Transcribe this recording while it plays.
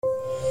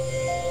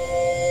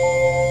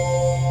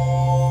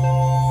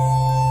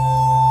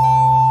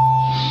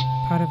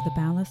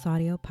Plus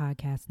Audio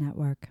Podcast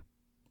Network.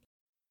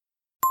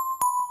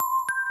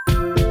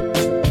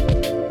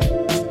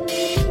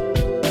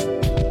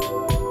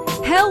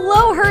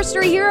 Hello,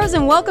 herstory heroes,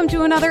 and welcome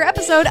to another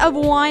episode of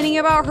Whining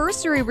About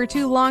Herstory, where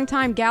two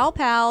longtime gal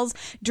pals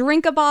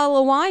drink a bottle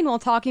of wine while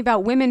talking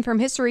about women from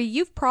history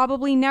you've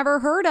probably never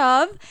heard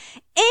of.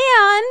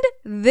 And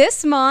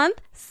this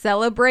month,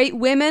 celebrate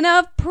Women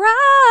of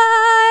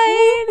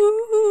Pride.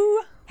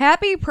 Woo-hoo.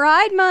 Happy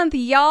Pride Month,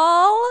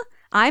 y'all.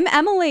 I'm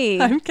Emily.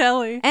 I'm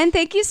Kelly. And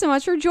thank you so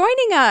much for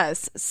joining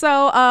us.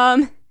 So,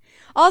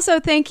 also,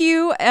 thank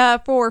you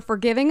for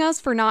forgiving us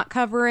for not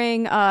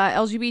covering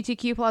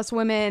LGBTQ plus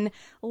women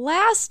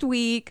last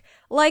week.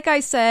 Like I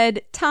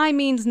said, time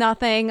means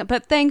nothing,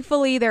 but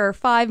thankfully there are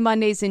 5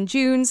 Mondays in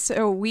June,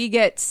 so we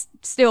get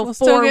still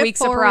 4 weeks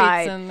of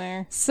Pride. In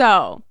there.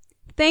 So,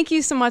 thank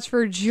you so much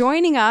for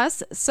joining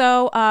us.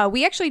 So,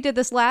 we actually did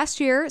this last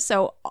year,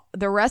 so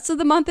the rest of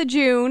the month of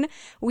June,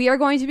 we are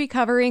going to be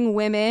covering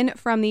women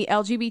from the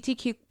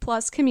LGBTQ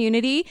plus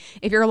community.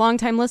 If you're a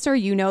longtime listener,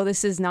 you know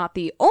this is not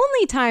the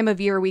only time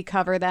of year we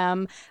cover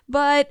them,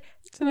 but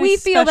we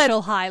feel that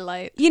special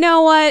highlight. You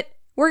know what?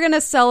 We're going to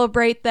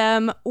celebrate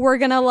them. We're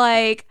going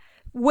to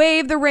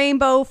wave the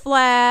rainbow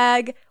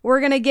flag.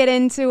 We're going to get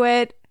into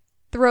it,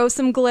 throw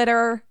some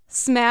glitter,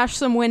 smash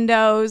some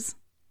windows.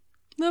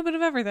 A little bit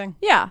of everything.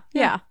 Yeah.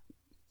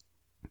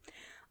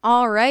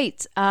 All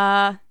right.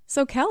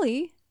 So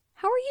Kelly,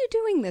 how are you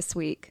doing this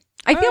week?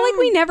 I feel like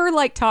we never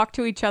talk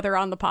to each other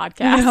on the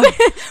podcast. No.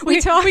 we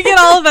get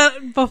all of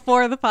it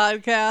before the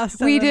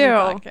podcast. We do.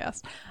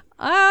 Podcast.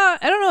 I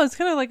don't know. It's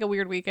kind of like a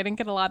weird week. I didn't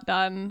get a lot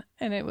done,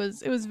 and it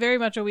was very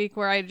much a week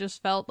where I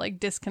just felt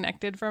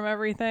disconnected from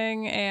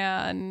everything,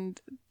 and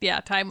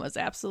time was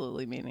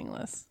absolutely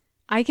meaningless.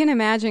 I can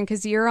imagine,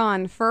 because you're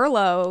on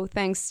furlough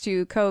thanks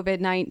to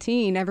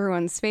COVID-19,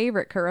 everyone's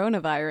favorite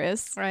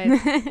coronavirus.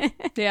 Right.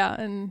 Yeah,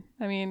 and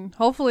I mean,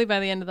 hopefully by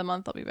the end of the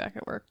month I'll be back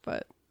at work,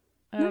 but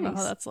I don't know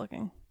how that's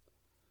looking.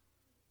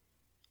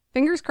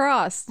 Fingers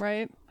crossed.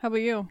 Right? How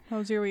about you? How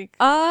was your week?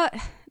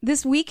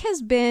 This week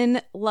has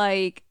been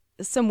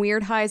some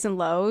weird highs and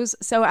lows.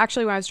 So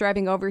actually when I was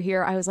driving over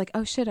here, I was like,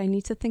 oh shit, I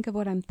need to think of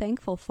what I'm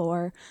thankful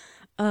for.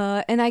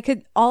 And I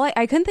couldn't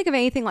think of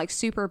anything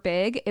super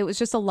big. It was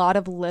just a lot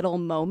of little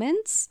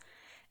moments.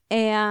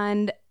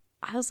 And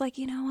I was like,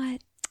 you know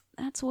what?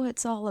 That's what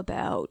it's all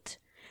about.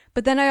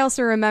 But then I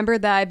also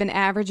remembered that I've been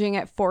averaging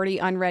at 40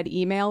 unread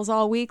emails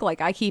all week.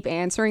 I keep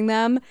answering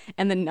them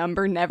and the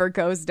number never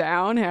goes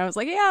down. And I was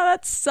like, yeah,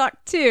 that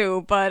sucked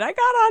too. But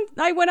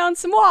I went on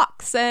some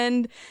walks,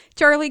 and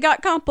Charlie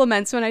got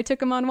compliments when I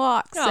took him on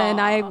walks. Aww. And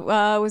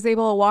I was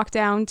able to walk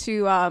down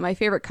to my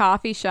favorite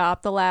coffee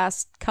shop the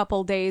last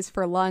couple days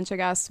for lunch. I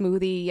got a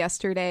smoothie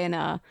yesterday and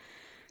a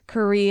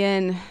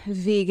Korean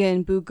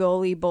vegan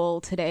bulgogi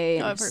bowl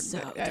today. I've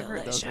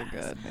heard those are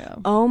good. Yeah.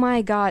 Oh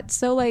my God.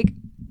 So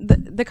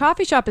the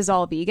coffee shop is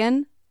all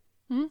vegan.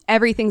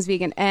 Everything's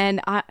vegan. And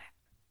I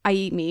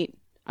eat meat.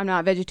 I'm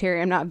not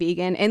vegetarian. I'm not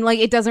vegan. And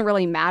it doesn't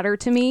really matter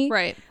to me.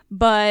 Right.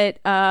 But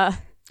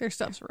their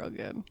stuff's real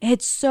good.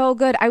 It's so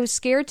good. I was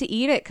scared to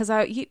eat it because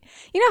you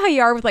know how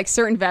you are with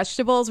certain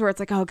vegetables where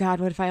it's oh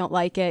God, what if I don't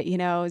like it?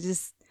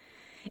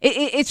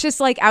 It's just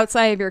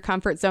atoutside of your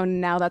comfort zone.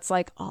 And now that's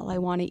all I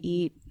want to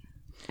eat.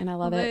 And I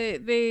love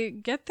it. They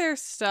get their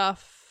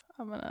stuff.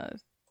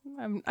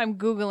 I'm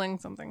Googling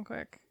something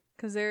quick.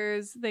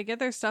 Because they get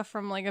their stuff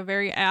from a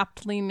very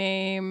aptly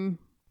named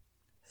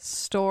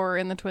store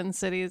in the Twin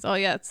Cities. Oh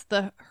yeah, it's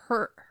the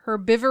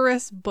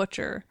Herbivorous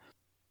Butcher.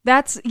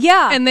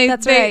 And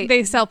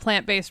they sell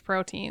plant-based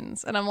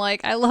proteins, and I'm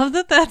I love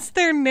that that's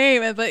their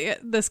name.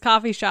 But this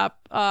coffee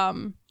shop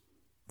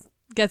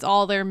gets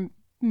all their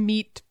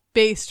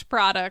meat-based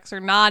products or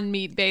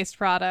non-meat-based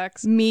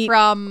products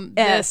from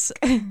this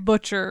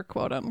butcher,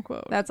 quote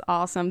unquote. That's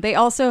awesome. They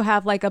also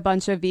have a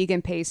bunch of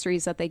vegan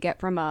pastries that they get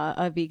from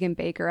a vegan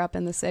baker up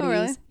in the cities. Oh,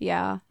 really?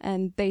 Yeah,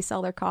 and they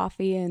sell their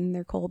coffee and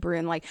their cold brew,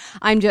 and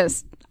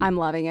I'm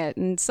loving it.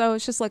 And so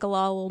it's just a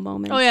lot of little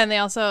moments. Oh yeah, and they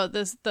also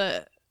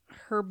the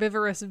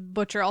Herbivorous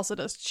Butcher also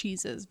does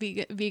cheeses,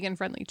 vegan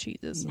friendly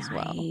cheeses as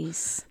well.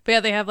 But yeah,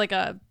 they have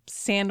a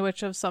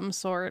sandwich of some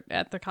sort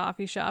at the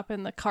coffee shop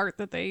in the cart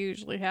that they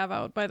usually have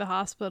out by the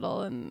hospital.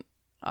 And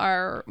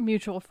our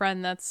mutual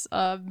friend that's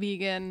a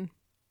vegan,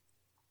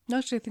 no,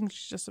 she thinks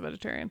she's just a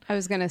vegetarian. I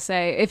was gonna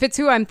say, if it's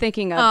who I'm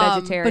thinking of,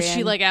 vegetarian.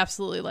 But she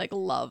absolutely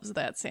loves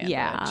that sandwich.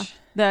 Yeah.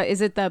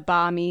 Is it the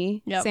banh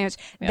mi sandwich?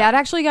 Yep. That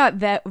actually got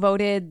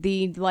voted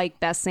the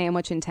best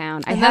sandwich in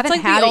town. And I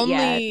haven't had it yet.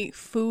 The only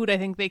food I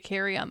think they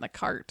carry on the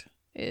cart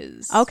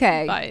is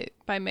by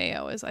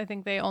Mayo. Is I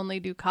think they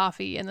only do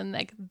coffee and then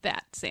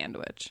that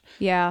sandwich.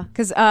 Yeah,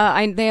 because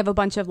they have a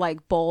bunch of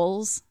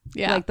bowls,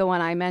 like the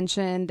one I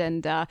mentioned,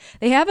 and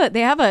they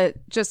have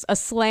just a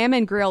slam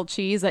and grilled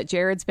cheese that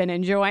Jared's been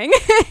enjoying.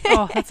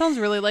 Oh, that sounds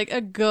really a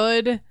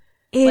good.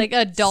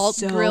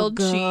 Adult grilled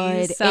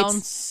cheese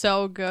sounds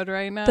so good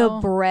right now.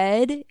 The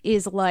bread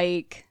is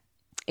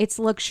It's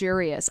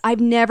luxurious. I've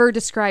never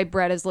described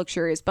bread as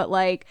luxurious, but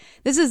like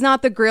this is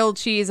not the grilled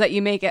cheese that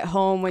you make at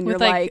home when you're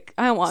like,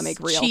 I don't want to make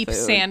real cheap food.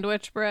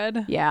 Sandwich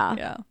bread.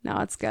 Yeah. No,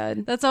 it's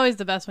good. That's always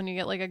the best when you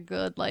get like a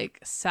good like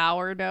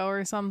sourdough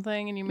or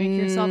something and you make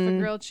yourself a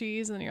grilled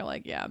cheese and you're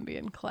like, yeah, I'm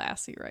being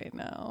classy right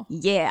now.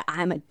 Yeah,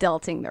 I'm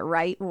adulting the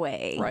right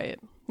way. Right.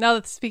 Now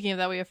that speaking of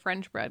that, we have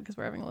French bread because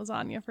we're having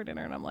lasagna for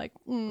dinner, and I'm like,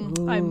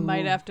 I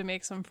might have to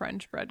make some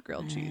French bread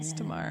grilled cheese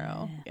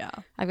tomorrow. Yeah,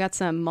 I've got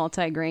some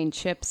multi-grain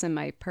chips in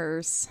my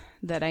purse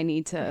that I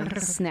need to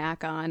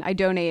snack on. I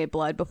donated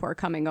blood before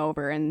coming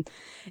over, and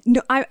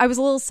no, I was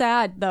a little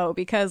sad though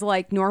because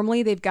like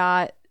normally they've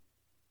got.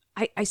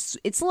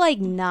 It's like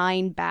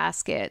 9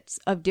 baskets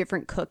of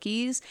different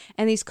cookies,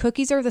 and these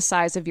cookies are the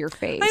size of your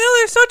face. I know,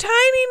 they're so tiny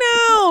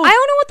now. I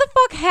don't know what the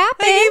fuck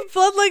happened. I gave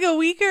blood like a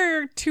week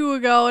or 2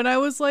 ago, and I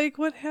was like,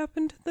 what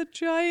happened to the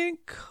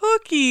giant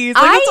cookies?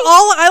 Like, it's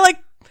all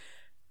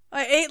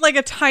I ate like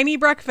a tiny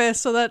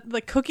breakfast so that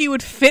the cookie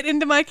would fit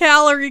into my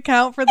calorie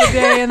count for the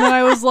day, and then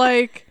I was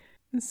like,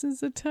 this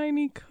is a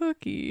tiny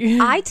cookie.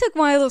 I took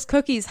one of those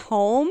cookies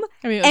home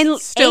and ate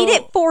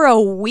it for a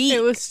week.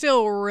 It was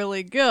still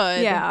really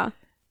good. Yeah.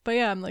 But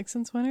yeah, I'm like,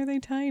 since when are they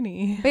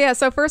tiny? But yeah,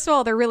 so first of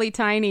all, they're really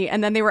tiny,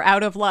 and then they were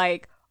out of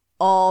like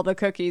all the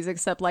cookies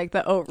except like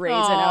the oat raisin.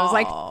 I was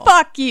like,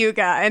 fuck you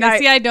guys. And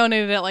I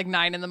donated at like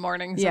 9 in the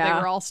morning, so they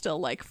were all still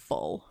like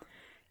full.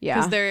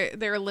 Yeah. Because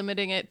they're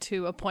limiting it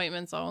to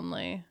appointments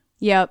only.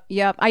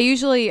 Yep. I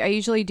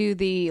usually do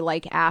the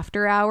like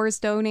after hours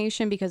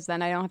donation because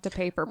then I don't have to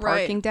pay for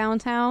parking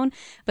downtown.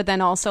 But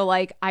then also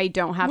like I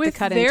don't have to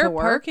cut into work. With their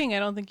parking, I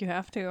don't think you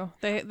have to.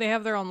 They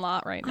have their own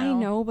lot right now. I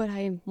know, but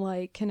I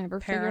like can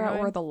never figure out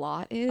where the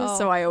lot is. Oh.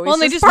 So I always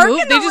they just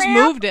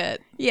moved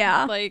it.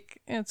 Yeah.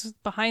 Like it's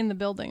behind the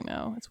building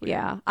now. It's weird.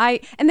 Yeah.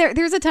 And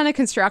there's a ton of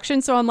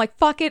construction, so I'm like,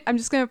 fuck it, I'm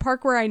just gonna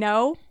park where I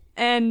know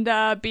and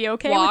be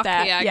okay with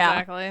that. Yeah,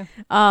 exactly.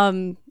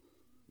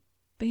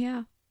 But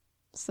yeah.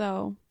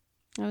 So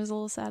I was a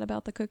little sad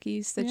about the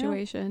cookies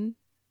situation.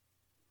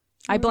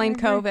 Yeah. I blame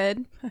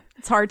COVID.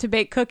 It's hard to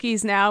bake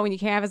cookies now when you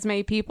can't have as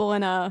many people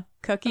in a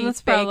cookie baking.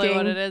 That's probably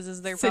what it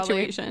is they're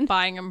situation. Probably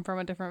buying them from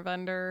a different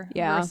vendor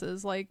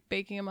versus like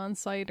baking them on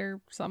site or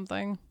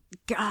something.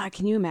 God,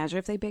 can you imagine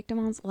if they baked them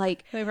on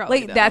they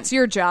probably don't. That's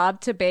your job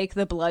to bake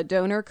the blood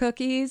donor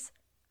cookies?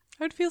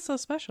 I would feel so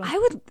special.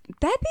 That'd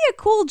be a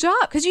cool job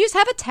because you just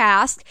have a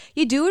task,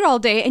 you do it all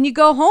day, and you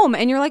go home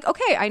and you're like,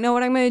 okay, I know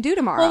what I'm going to do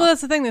tomorrow. Well,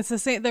 that's the thing. That's the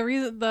same. The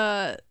reason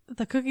the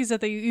cookies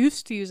that they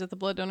used to use at the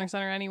blood donor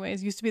center,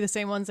 anyways, used to be the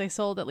same ones they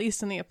sold at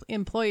least in the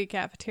employee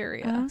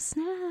cafeteria. Oh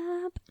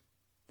snap!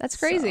 That's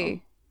crazy.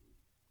 So,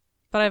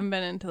 but I haven't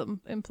been into the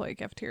employee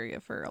cafeteria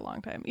for a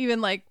long time,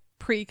 even like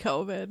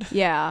pre-COVID.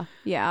 Yeah.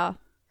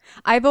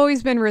 I've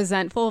always been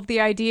resentful of the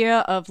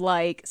idea of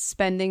like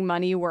spending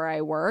money where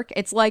I work.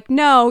 It's like,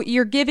 no,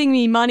 you're giving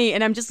me money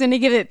and I'm just going to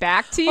give it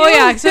back to you. Oh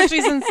yeah,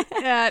 especially since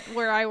at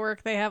where I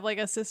work, they have like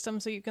a system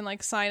so you can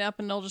like sign up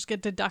and it'll just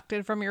get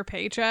deducted from your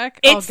paycheck.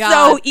 It's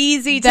so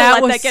easy to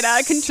let that get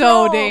out of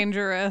control. So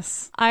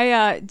dangerous.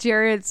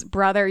 Jared's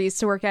brother used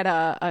to work at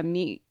a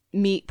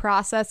meat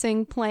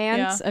processing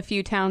plants a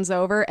few towns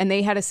over, and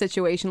they had a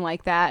situation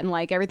like that, and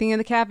like everything in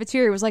the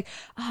cafeteria was like,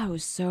 oh, it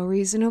was so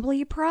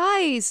reasonably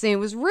priced, and it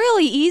was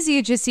really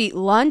easy to just eat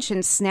lunch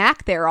and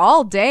snack there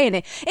all day, and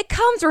it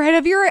comes right out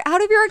of your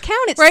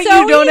account. It's right,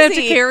 so you don't easy. have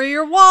to carry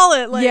your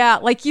wallet.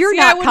 Like you're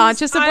not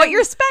conscious of what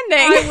you're spending.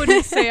 I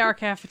wouldn't say our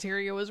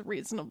cafeteria was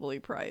reasonably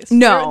priced.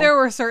 No, there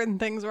were certain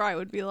things where I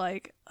would be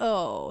like,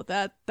 oh,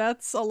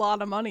 that's a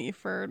lot of money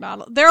for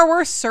not. There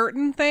were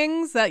certain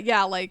things that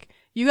like.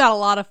 You got a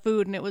lot of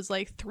food and it was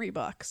like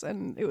 $3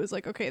 and it was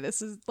like, okay, this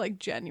is like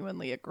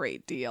genuinely a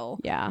great deal.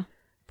 Yeah.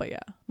 But yeah,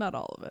 not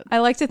all of it. I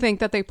like to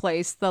think that they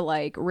place the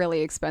like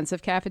really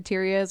expensive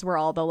cafeterias where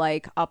all the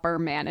like upper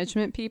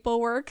management people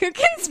work who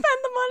can spend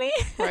the money.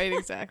 Right,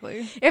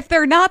 exactly. If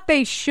they're not,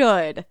 they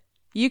should.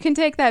 You can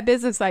take that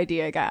business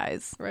idea,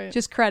 guys. Right.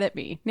 Just credit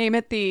me. Name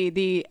it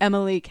the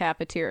Emily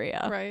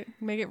Cafeteria. Right.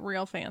 Make it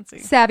real fancy.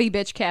 Savvy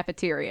Bitch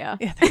Cafeteria.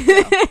 Yeah, there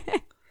you go.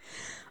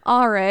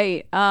 All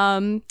right.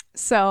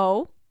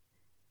 So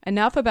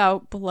enough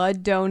about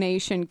blood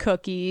donation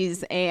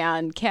cookies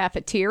and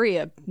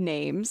cafeteria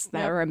names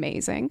that are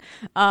amazing.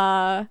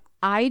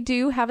 I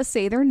do have a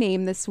say their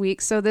name this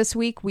week. So this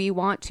week we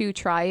want to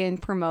try and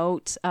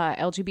promote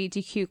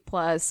LGBTQ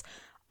plus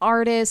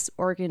artists,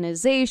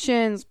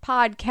 organizations,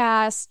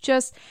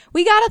 podcasts.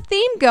 We got a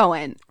theme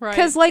going. Right.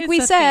 Because like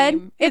we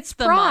said, it's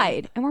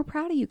pride. And we're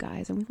proud of you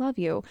guys and we love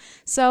you.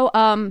 So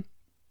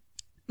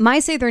my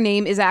say their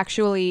name is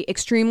actually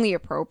extremely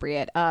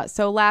appropriate.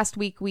 So last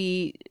week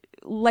we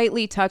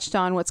lightly touched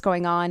on what's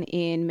going on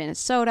in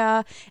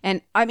Minnesota.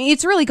 And I mean,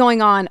 it's really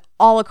going on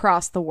all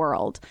across the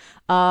world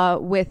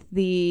with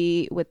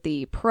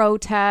the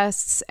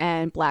protests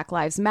and Black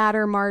Lives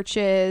Matter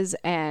marches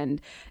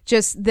and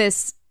just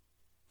this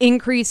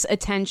increased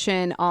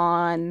attention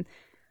on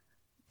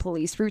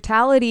police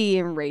brutality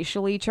and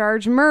racially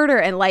charged murder.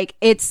 And like,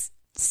 it's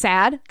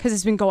sad because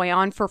it's been going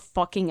on for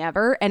fucking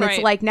ever. And it's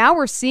like now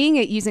we're seeing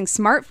it using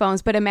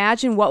smartphones, but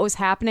imagine what was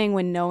happening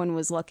when no one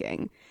was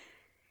looking.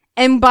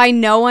 And by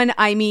no one,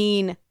 I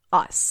mean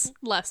us.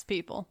 Less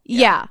people.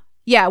 Yeah.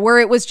 Yeah, where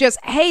it was just,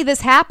 hey,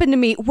 this happened to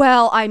me.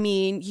 Well, I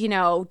mean, you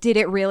know, did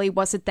it really?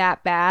 Was it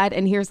that bad?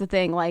 And here's the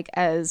thing, like,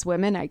 as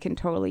women, I can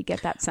totally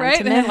get that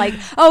sentiment. Like,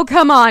 oh,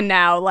 come on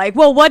now. Like,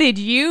 well, what did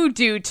you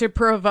do to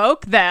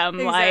provoke them?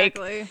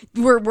 Exactly.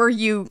 Like, were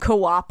you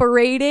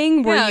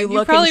cooperating? Were you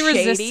looking probably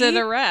shady? resisted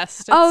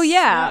arrest. Oh,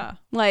 yeah.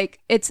 Like,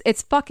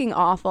 it's fucking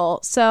awful.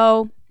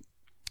 So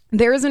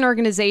there is an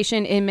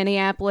organization in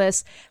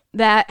Minneapolis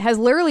that has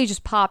literally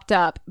just popped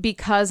up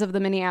because of the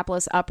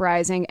Minneapolis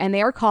uprising, and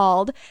they are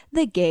called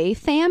the Gay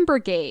Fam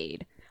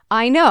Brigade.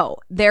 I know,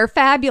 they're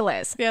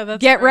fabulous. Yeah,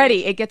 that's Get great.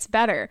 ready, it gets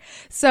better.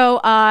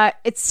 So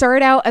it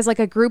started out as like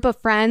a group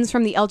of friends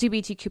from the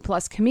LGBTQ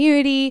plus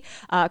community,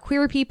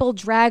 queer people,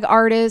 drag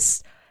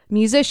artists,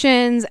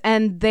 musicians,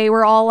 and they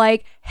were all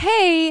like,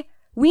 hey,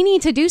 we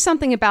need to do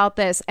something about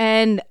this.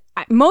 And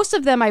most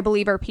of them, I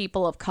believe, are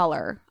people of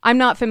color. I'm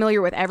not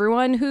familiar with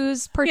everyone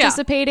who's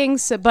participating,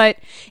 but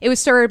it was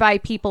started by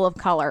people of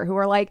color who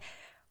are like,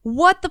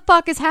 what the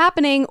fuck is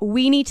happening?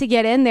 We need to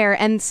get in there.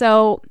 And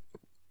so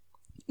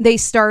they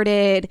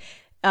started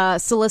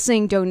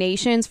soliciting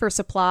donations for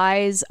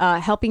supplies,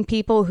 helping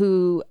people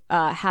who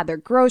had their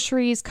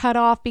groceries cut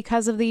off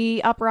because of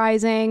the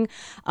uprising,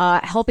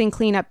 helping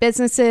clean up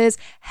businesses,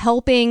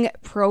 helping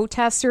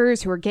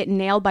protesters who are getting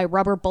nailed by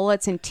rubber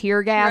bullets and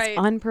tear gas,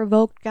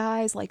 unprovoked,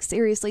 guys. Like,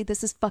 seriously,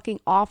 this is fucking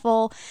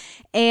awful.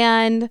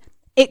 And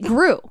it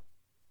grew.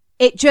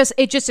 It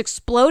just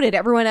exploded.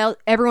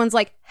 Everyone's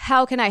like,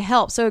 how can I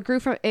help? So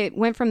it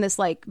went from this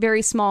like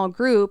very small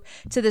group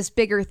to this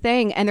bigger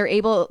thing, and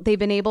they've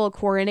been able to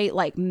coordinate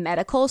like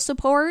medical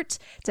support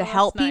to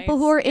help people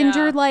who are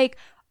injured, like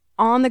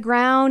on the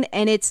ground.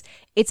 And it's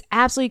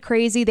absolutely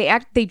crazy.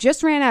 They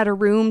just ran out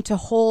of room to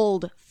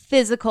hold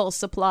physical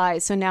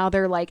supplies, so now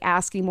they're like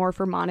asking more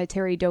for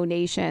monetary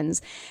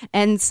donations.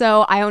 And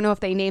so I don't know if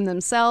they named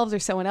themselves or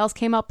someone else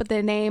came up with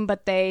the name,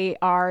 but they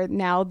are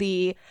now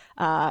the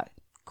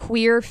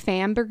Queer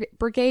Fam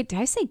Brigade. Did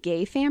I say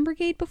Gay Fam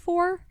Brigade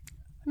before?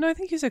 No, I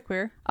think you said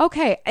queer.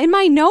 Okay. In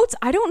my notes,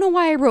 I don't know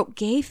why I wrote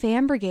Gay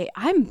Fam Brigade.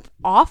 I'm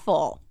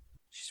awful.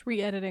 She's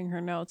re-editing her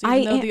notes,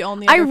 even though the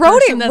only I other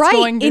wrote person it that's right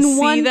going to in see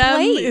one them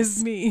place.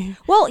 is me.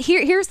 Well,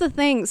 here's the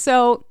thing.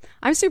 So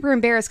I'm super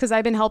embarrassed because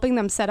I've been helping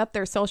them set up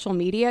their social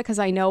media because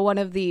I know one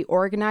of the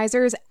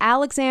organizers,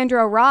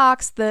 Alexandra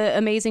Rocks, the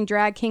amazing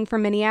drag king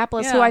from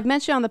Minneapolis, who I've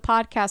mentioned on the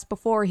podcast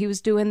before. He was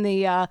doing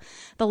the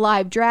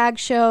live drag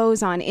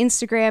shows on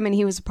Instagram, and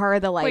he was a part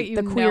of the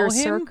the queer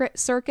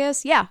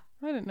circus. Yeah.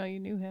 I didn't know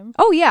you knew him.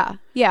 Oh yeah.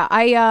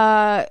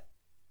 Yeah.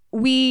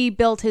 We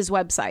built his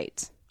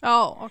website.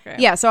 Oh, okay.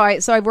 Yeah, so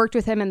I've worked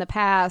with him in the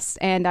past,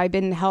 and I've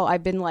been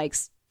like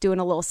doing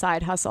a little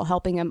side hustle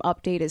helping him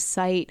update his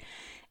site.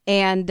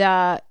 And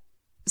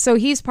so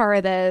he's part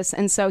of this,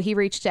 and so he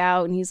reached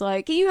out and he's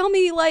like, "Can you help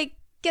me like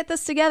get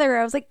this together?"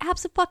 I was like,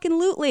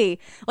 "Abso-fucking-lutely."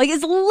 Like,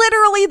 it's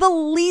literally the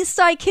least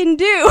I can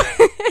do.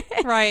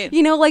 Right.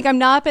 You know, like, I'm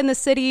not up in the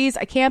cities.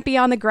 I can't be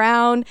on the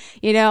ground,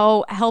 you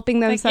know, helping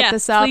them set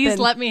this up. Please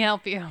let me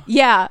help you.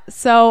 Yeah.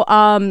 So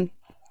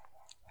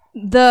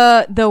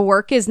the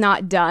work is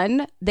not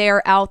done.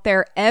 They're out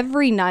there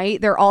every night.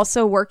 They're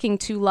also working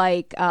to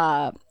like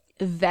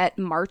vet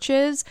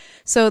marches.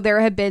 So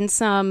there have been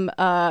some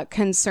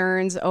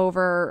concerns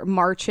over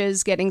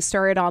marches getting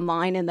started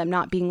online and them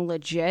not being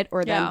legit,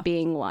 or them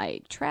being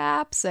like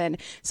traps. And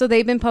so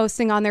they've been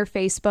posting on their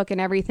Facebook and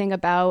everything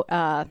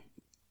about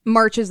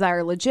marches that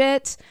are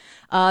legit.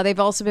 They've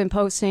also been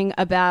posting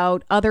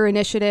about other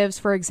initiatives.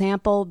 For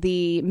example,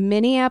 the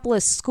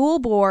Minneapolis School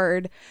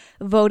Board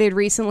voted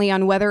recently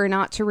on whether or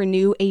not to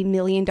renew a $1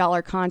 million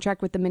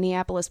contract with the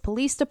Minneapolis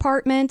Police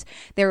Department.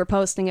 They were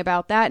posting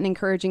about that and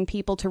encouraging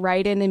people to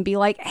write in and be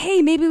like,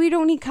 hey, maybe we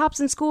don't need cops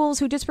in schools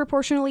who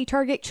disproportionately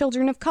target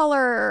children of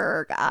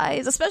color,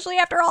 guys, especially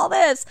after all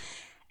this.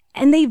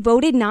 And they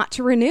voted not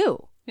to renew.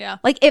 Yeah.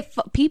 Like, if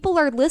people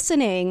are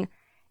listening,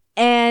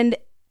 and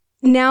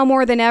now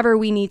more than ever,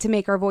 we need to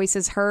make our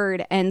voices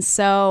heard. And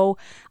so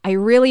I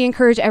really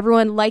encourage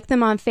everyone, like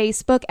them on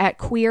Facebook at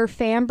Queer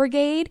Fam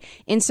Brigade,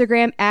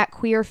 Instagram at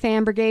Queer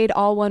Fam Brigade,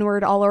 all one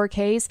word, all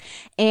lowercase.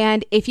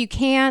 And if you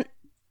can't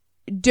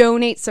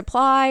donate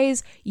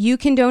supplies, you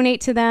can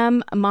donate to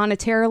them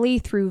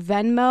monetarily through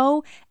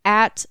Venmo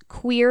at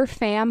Queer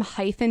Fam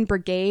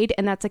Brigade.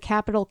 And that's a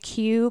capital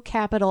Q,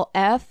 capital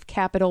F,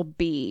 capital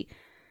B.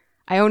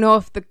 I don't know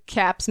if the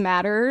caps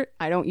matter.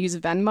 I don't use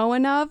Venmo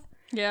enough.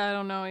 Yeah, I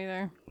don't know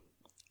either.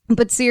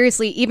 But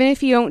seriously, even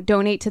if you don't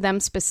donate to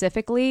them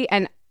specifically,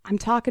 and I'm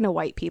talking to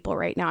white people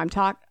right now.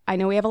 I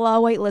know we have a lot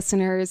of white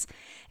listeners,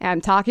 and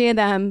I'm talking to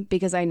them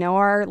because I know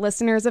our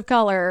listeners of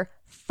color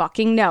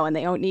fucking know, and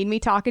they don't need me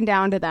talking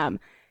down to them.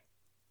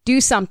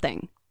 Do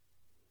something.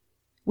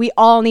 We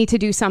all need to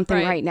do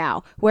something right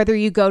now. Whether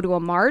you go to a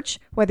march,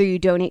 whether you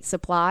donate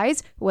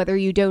supplies, whether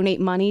you donate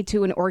money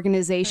to an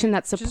organization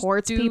that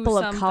supports people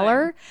of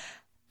color.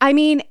 I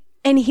mean,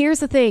 And here's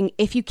the thing.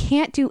 If you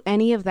can't do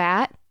any of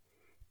that,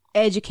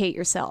 educate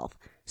yourself.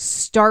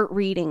 Start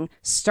reading.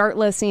 Start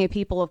listening to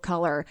people of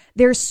color.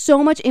 There's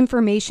so much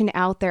information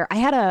out there. I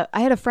had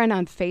a friend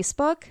on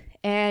Facebook,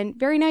 and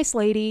very nice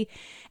lady,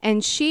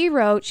 and she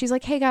wrote, she's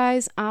like, hey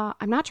guys,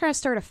 I'm not trying to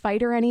start a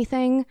fight or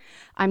anything.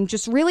 I'm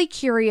just really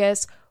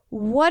curious.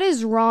 What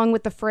is wrong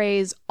with the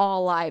phrase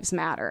all lives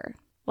matter?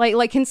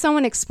 Like, can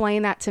someone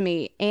explain that to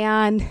me?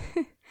 And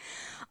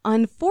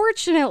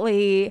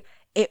unfortunately,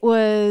 it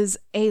was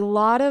a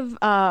lot of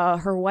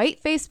her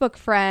white Facebook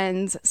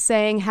friends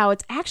saying how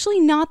it's actually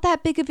not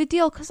that big of a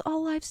deal because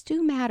all lives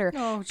do matter.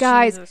 Oh,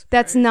 guys, Jesus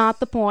that's Christ. not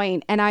the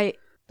point. And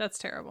That's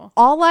terrible.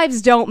 all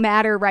lives don't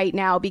matter right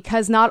now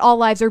because not all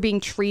lives are being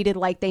treated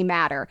like they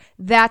matter.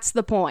 That's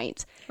the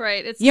point.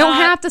 Right. It's You not,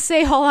 don't have to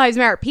say all lives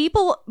matter.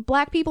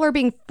 Black people are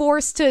being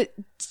forced to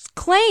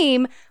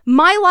claim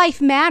my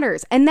life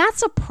matters. And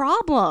that's a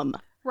problem.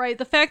 Right.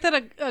 The fact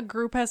that a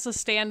group has to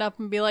stand up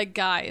and be like,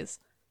 guys,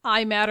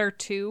 I matter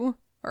too,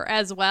 or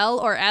as well,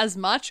 or as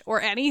much,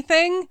 or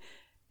anything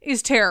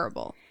is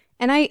terrible.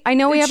 And I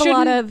know we have a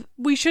lot of...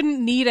 We shouldn't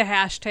need a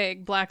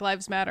hashtag Black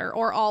Lives Matter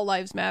or All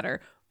Lives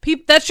Matter.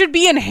 That should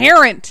be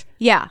inherent.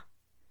 Yeah.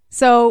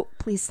 So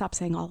please stop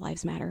saying all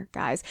lives matter,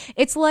 guys.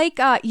 It's like,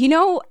 I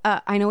know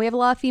we have a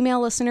lot of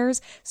female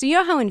listeners. So you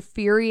know how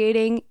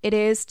infuriating it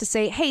is to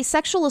say, hey,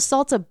 sexual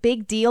assault's a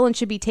big deal and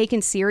should be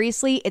taken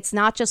seriously. It's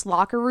not just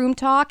locker room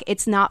talk.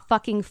 It's not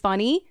fucking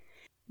funny.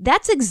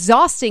 That's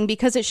exhausting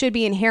because it should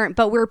be inherent,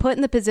 but we're put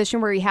in the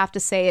position where we have to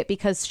say it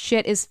because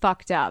shit is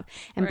fucked up.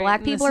 And Right, black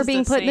and people this are is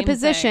being the put in the same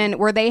position thing.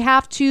 where they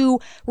have to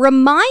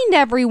remind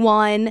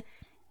everyone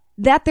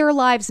that their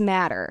lives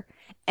matter.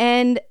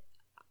 And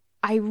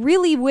I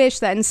really wish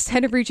that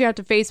instead of reaching out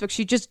to Facebook,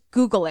 she'd just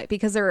Google it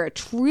because there are a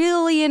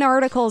trillion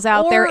articles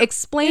out there Or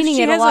explaining if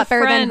she it a has lot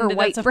better than her friend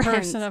white that's a friends.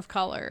 person of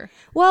color.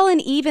 Well,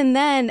 and even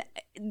then,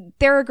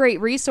 they're a great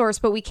resource,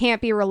 but we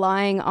can't be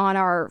relying on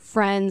our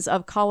friends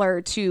of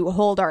color to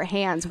hold our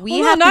hands. We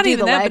Well, have not to do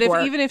even the that, but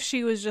legwork. even if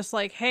she was just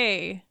like,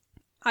 hey,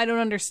 I don't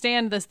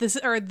understand this,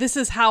 this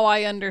is how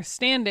I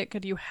understand it.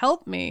 Could you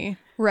help me?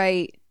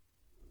 Right.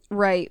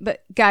 Right.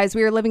 But guys,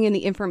 we are living in the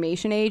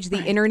information age.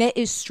 The internet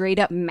is straight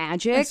up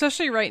magic.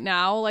 Especially right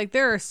now, like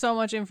there is so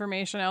much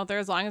information out there.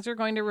 As long as you're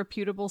going to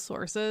reputable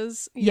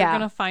sources, you're Yeah.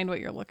 going to find what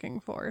you're looking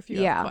for if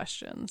you Yeah. have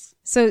questions.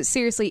 So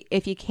seriously,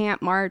 if you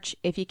can't march,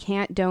 if you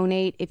can't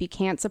donate, if you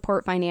can't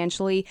support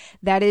financially,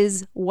 that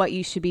is what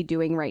you should be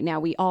doing right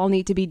now. We all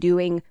need to be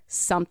doing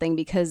something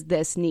because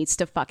this needs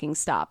to fucking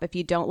stop. If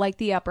you don't like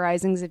the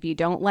uprisings, if you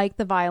don't like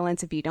the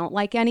violence, if you don't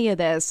like any of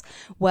this,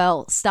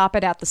 well, stop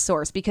it at the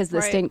source because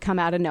this Right. didn't come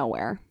out of nowhere.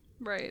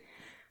 Right.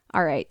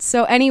 All right.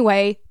 So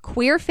anyway,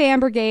 Queer Fam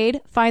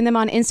Brigade. Find them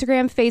on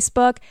Instagram,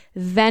 Facebook,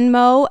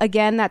 Venmo.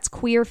 Again, that's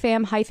Queer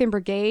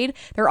Fam-Brigade.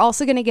 They're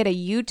also going to get a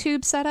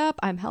YouTube set up.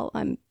 I'm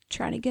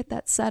trying to get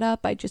that set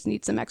up. I just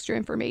need some extra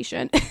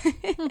information.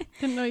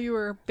 Didn't know you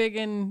were big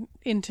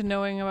into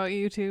knowing about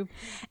YouTube.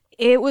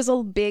 It was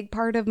a big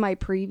part of my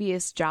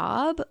previous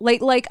job.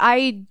 Like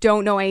I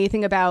don't know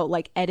anything about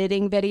like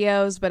editing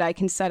videos, but I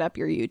can set up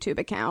your YouTube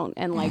account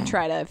and like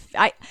try to.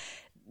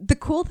 The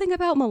cool thing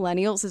about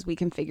millennials is we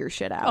can figure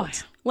shit out. Oh,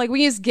 yeah. Like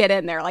we just get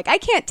in there. Like I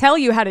can't tell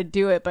you how to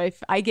do it, but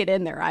if I get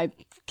in there, I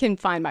can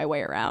find my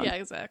way around. Yeah,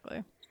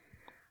 exactly.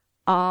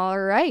 All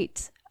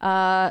right.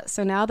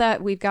 So now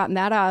that we've gotten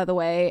that out of the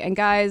way, and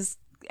guys,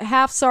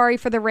 half sorry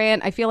for the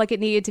rant. I feel like it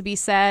needed to be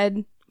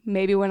said.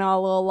 Maybe went on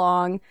a little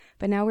long,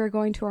 but now we're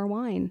going to our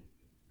wine.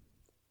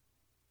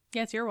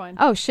 Yeah, it's your wine.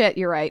 Oh shit,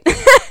 you're right.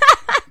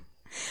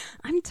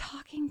 I'm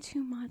talking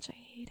too much. I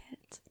hate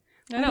it.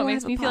 I know, it don't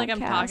makes have me a feel like I'm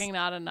podcast. talking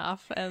not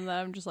enough, and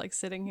I'm just like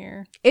sitting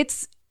here.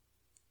 It's,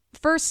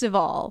 first of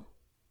all,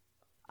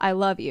 I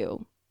love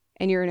you,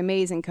 and you're an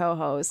amazing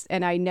co-host,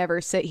 and I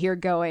never sit here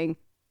going,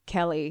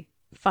 Kelly,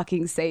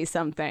 fucking say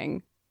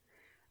something.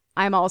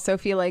 I'm also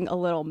feeling a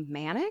little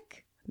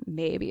manic.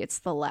 Maybe it's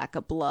the lack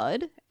of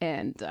blood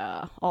and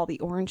all the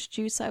orange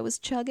juice I was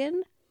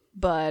chugging,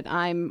 but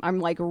I'm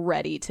like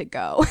ready to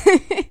go.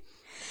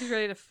 She's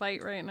ready to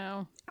fight right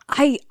now.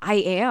 I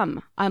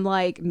am. I'm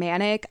like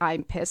manic.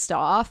 I'm pissed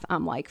off.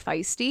 I'm like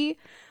feisty.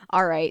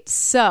 All right.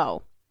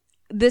 So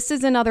this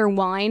is another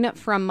wine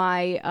from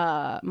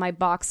my my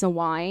box of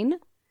wine.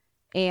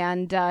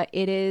 And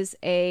it is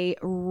a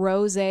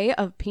rosé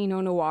of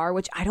Pinot Noir,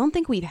 which I don't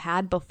think we've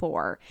had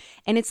before.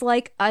 And it's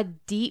like a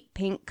deep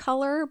pink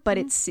color, but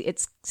it's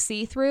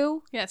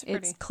see-through. Yeah, it's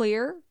pretty. It's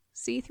clear,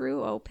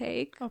 see-through,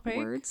 opaque. Opaque.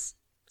 Words.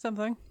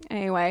 Something.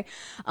 Anyway,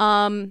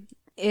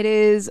 it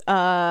is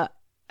a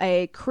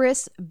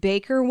Chris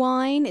Baker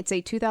wine. It's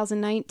a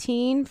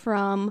 2019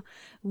 from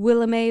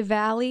Willamette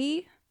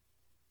Valley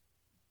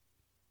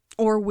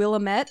or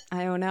Willamette.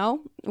 I don't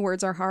know.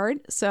 Words are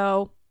hard.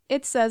 So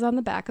it says on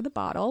the back of the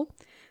bottle,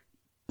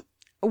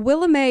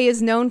 Willamette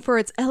is known for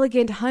its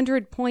elegant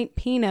 100-point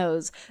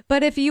Pinots,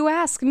 but if you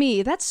ask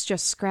me, that's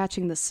just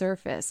scratching the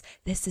surface.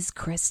 This is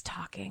Chris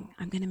talking.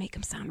 I'm going to make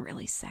him sound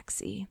really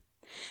sexy.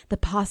 The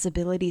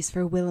possibilities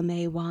for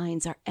Willamette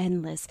wines are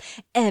endless.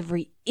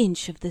 Every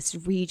inch of this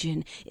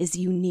region is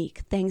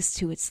unique thanks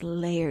to its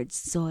layered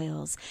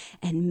soils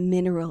and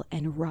mineral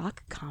and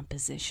rock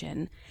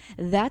composition.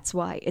 That's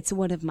why it's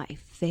one of my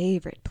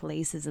favorite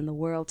places in the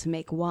world to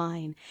make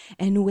wine.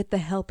 And with the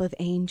help of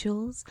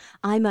angels,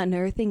 I'm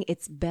unearthing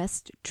its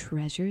best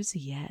treasures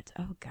yet.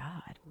 Oh,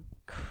 God.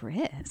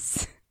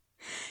 Chris.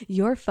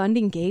 Your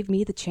funding gave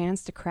me the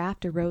chance to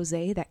craft a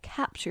rosé that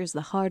captures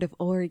the heart of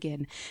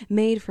Oregon,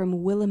 made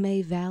from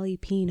Willamette Valley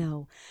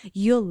Pinot.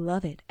 You'll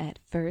love it at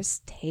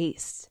first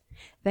taste.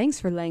 Thanks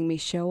for letting me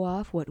show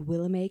off what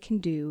Willamette can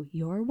do.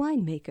 Your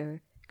winemaker,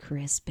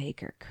 Chris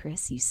Baker.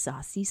 Chris, you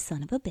saucy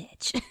son of a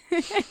bitch.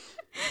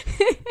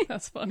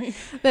 That's funny.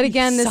 But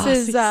again, this saucy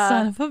is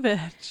son of a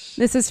bitch.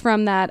 This is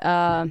from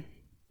that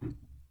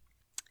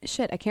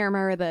shit, I can't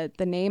remember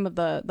the name of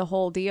the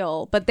whole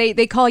deal, but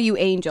they call you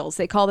angels.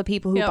 They call the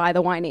people who buy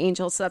the wine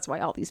angels, so that's why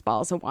all these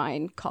bottles of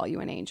wine call you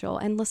an angel.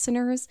 And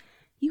listeners,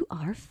 you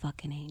are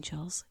fucking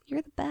angels.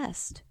 You're the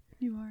best.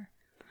 You are.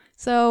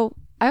 So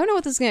I don't know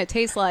what this is going to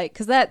taste like,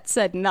 because that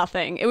said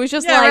nothing. It was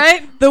just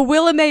right? The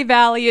Willamette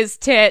Valley is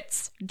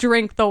tits,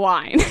 drink the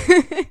wine.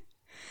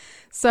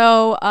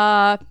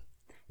 So,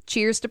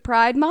 cheers to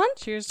Pride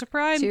Month. Cheers to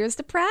Pride. Cheers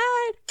to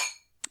Pride.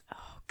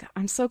 God,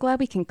 I'm so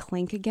glad we can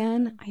clink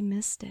again. I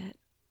missed it.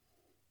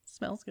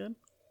 Smells good.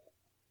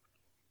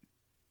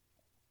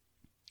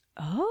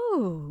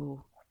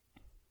 Oh.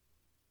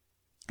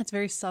 It's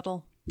very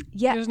subtle.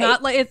 Yeah. There's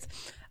not like it's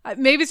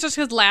maybe it's just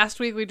because last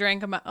week we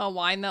drank a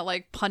wine that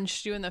like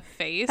punched you in the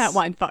face. That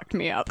wine fucked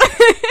me up.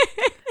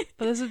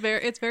 But this is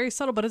it's very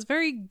subtle, but it's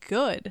very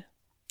good.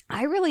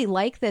 I really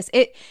like this.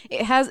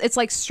 It's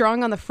like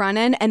strong on the front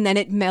end and then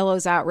it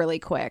mellows out really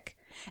quick.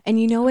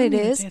 And you know what it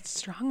is? It's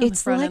strong on the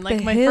front end. Like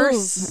the my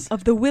hills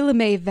of the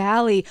Willamette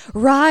Valley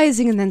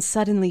rising and then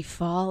suddenly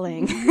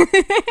falling.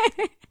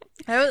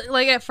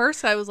 At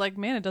first I was like,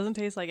 man, it doesn't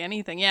taste like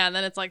anything. Yeah, and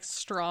then it's like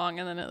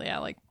strong and then it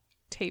like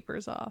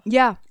tapers off.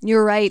 Yeah,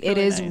 you're right. It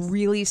is nice.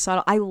 really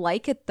subtle. I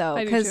like it though.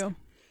 I do too.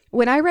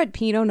 When I read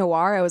Pinot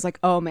Noir, I was like,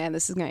 oh man,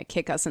 this is going to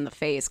kick us in the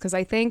face. Because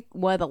I think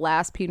one of the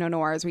last Pinot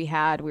Noirs we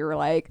had, we were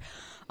like,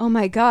 oh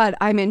my God,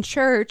 I'm in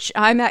church,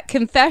 I'm at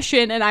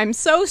confession, and I'm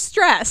so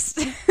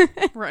stressed.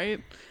 Right.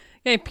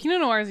 Yeah,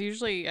 Pinot Noir is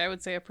usually, I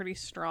would say, a pretty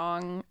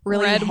strong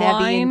really red heavy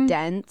wine, and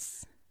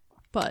dense.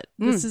 But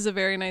this is a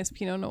very nice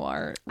Pinot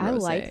Noir rosé. I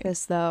like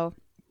this, though.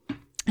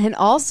 And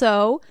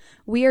also,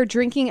 we are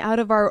drinking out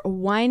of our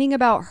Whining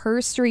About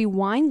Herstory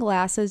wine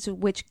glasses,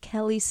 which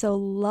Kelly so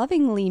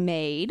lovingly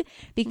made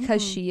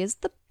because she is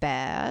the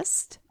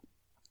best.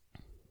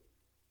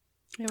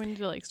 Yeah, we need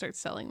to like start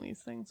selling these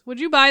things. Would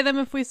you buy them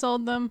if we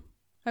sold them?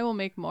 I will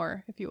make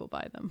more if you will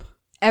buy them.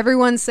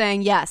 Everyone's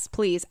saying yes,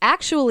 please.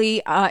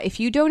 Actually,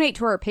 if you donate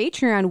to our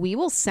Patreon, we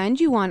will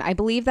send you one. I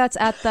believe that's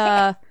at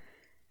the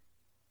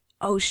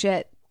oh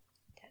shit,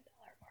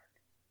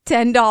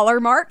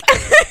 $10 mark.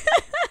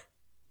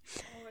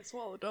 Oh, I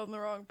swallowed down the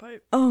wrong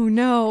pipe. Oh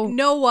no!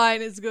 No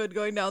wine is good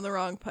going down the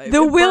wrong pipe.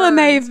 The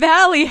Willamette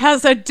Valley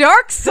has a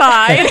dark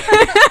side.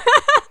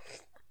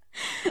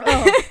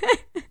 Oh.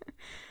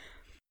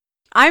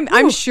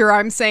 I'm sure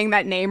I'm saying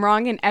that name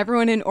wrong, and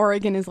everyone in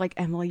Oregon is like,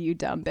 Emily, you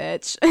dumb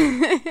bitch.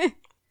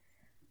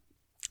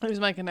 There's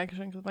my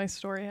connection because my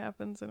story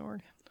happens in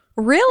Oregon.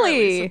 Really? Or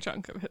at least a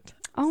chunk of it.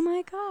 Oh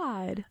my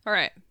God. All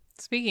right.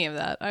 Speaking of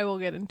that, I will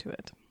get into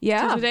it.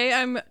 Yeah. So today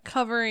I'm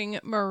covering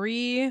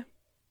Marie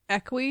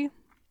Equi.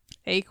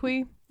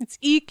 It's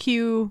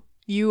EQUI.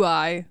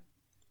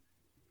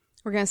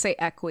 We're going to say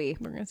Equi.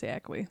 We're going to say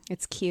Equi.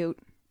 It's cute.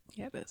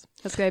 Yeah, it is.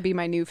 That's going to be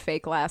my new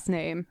fake last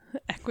name.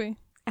 Equi.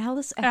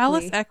 Alice Equi.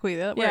 Alice Equi.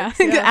 That works.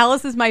 Yeah.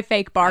 Alice is my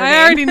fake bar name.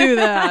 I already knew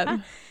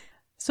that.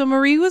 So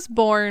Marie was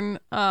born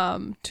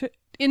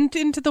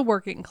into the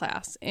working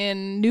class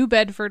in New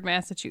Bedford,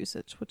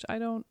 Massachusetts, which I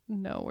don't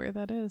know where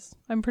that is.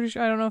 I'm pretty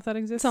sure I don't know if that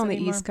exists. It's on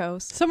anymore. the East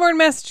Coast. Somewhere in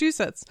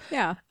Massachusetts.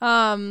 Yeah.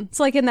 It's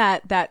like in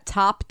that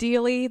top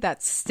dealie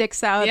that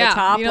sticks out at the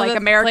top, you know, like the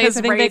America's place,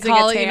 I think raising they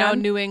call its it,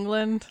 hand. New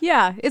England.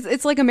 Yeah,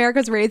 it's like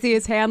America's raising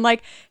its hand,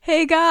 like,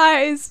 hey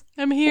guys,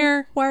 I'm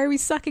here. Why are we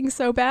sucking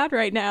so bad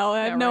right now?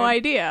 I have no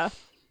idea.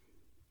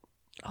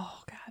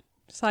 Oh God.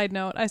 Side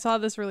note, I saw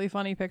this really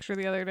funny picture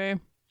the other day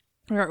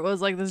where it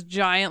was like this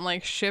giant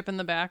like ship in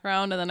the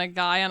background and then a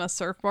guy on a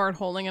surfboard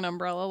holding an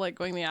umbrella like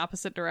going the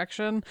opposite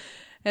direction,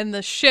 and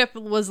the ship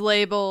was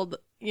labeled,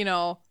 you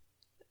know,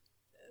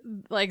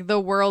 like the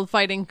world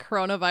fighting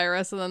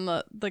coronavirus, and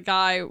then the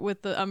guy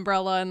with the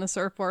umbrella and the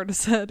surfboard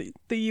said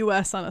the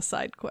US on a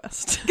side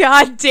quest.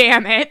 God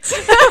damn it.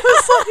 I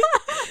was like,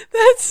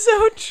 that's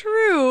so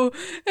true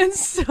and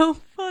so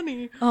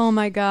funny. Oh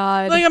my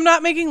God. Like, I'm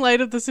not making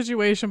light of the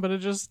situation, but it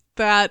just,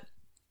 that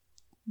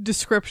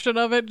description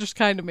of it just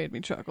kind of made me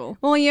chuckle.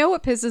 Well, you know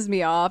what pisses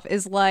me off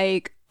is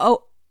like,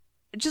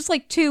 just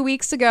like 2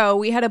 weeks ago,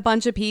 we had a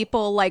bunch of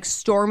people like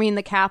storming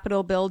the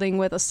Capitol building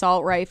with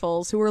assault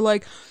rifles who were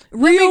like,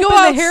 reopen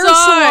the hair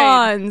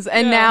salons.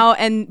 And now,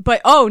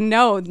 but oh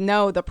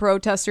no, the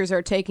protesters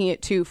are taking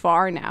it too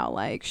far now.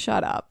 Like,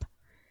 shut up.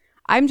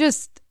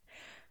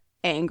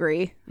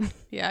 angry.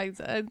 Yeah,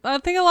 I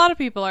think a lot of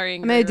people are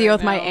angry. I'm going to deal right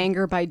with my now.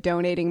 anger by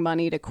donating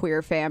money to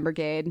Queer Fan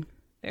Brigade.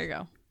 There you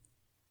go.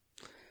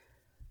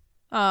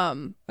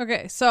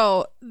 Okay,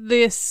 so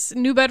this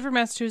New Bedford,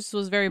 Massachusetts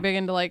was very big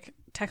into like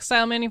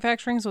textile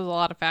manufacturing, so there was a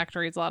lot of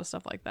factories, a lot of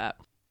stuff like that.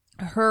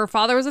 Her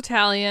father was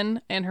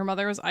Italian and her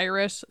mother was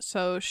Irish,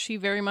 so she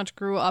very much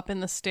grew up in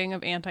the sting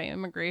of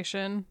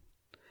anti-immigration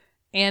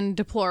and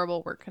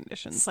deplorable work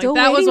conditions. Still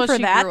like that was waiting what for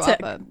she that grew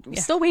to, up in. Yeah.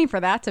 Still waiting for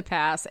that to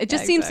pass. It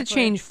just seems to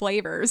change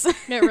flavors.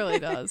 It really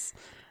does.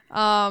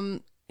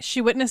 She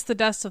witnessed the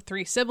deaths of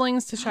 3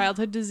 siblings to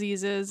childhood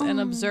diseases and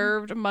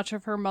observed much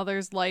of her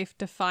mother's life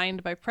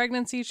defined by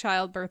pregnancy,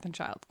 childbirth, and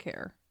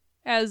childcare,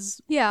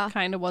 as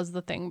kind of was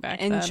the thing back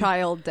then. And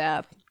child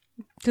death.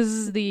 Because this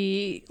is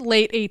the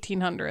late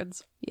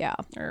 1800s. Yeah.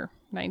 Or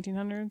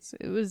 1900s.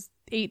 It was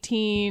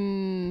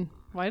 18...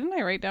 Why didn't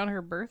I write down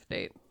her birth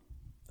date?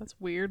 That's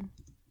weird.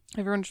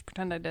 Everyone just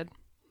pretend I did.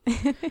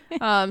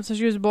 So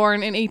she was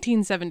born in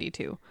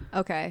 1872.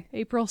 Okay.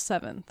 April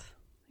 7th.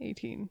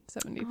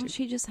 1872. Oh,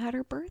 she just had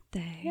her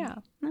birthday. Yeah.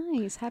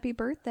 Nice. Happy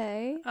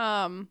birthday.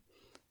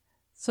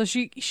 So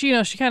she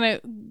kind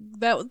of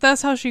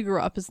that's how she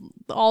grew up, is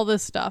all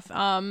this stuff.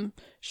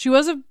 She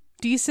was a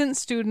decent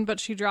student, but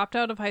she dropped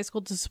out of high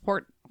school to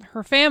support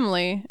her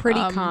family. Pretty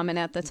common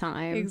at the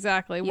time.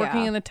 Exactly. Yeah.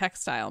 Working in the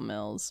textile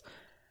mills.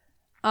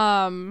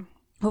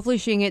 Hopefully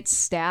she didn't get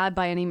stabbed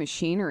by any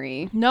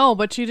machinery. No,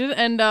 but she did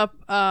end up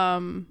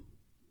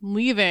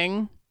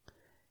leaving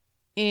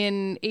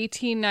in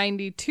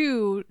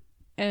 1892,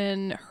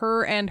 and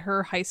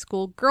her high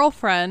school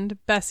girlfriend,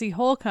 Bessie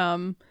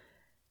Holcomb,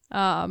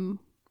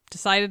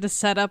 decided to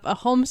set up a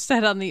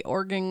homestead on the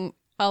Oregon,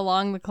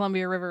 along the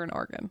Columbia River in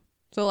Oregon.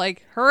 So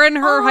like her and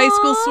her high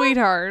school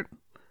sweetheart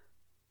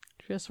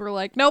just were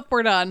like, nope,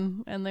 we're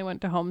done. And they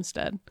went to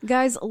Homestead.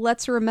 Guys,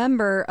 let's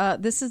remember,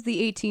 this is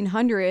the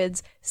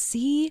 1800s.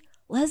 See,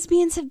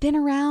 lesbians have been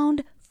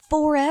around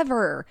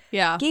forever.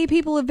 Yeah. Gay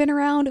people have been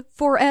around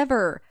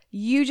forever.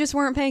 You just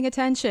weren't paying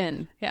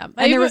attention. Yeah.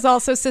 And there was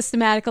also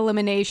systematic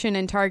elimination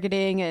and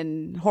targeting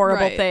and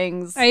horrible Right.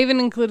 things. I even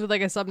included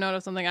like a subnote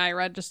of something I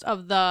read just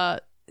of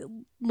the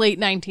late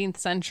 19th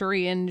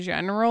century in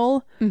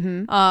general.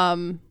 Mm-hmm.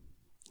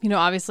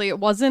 Obviously it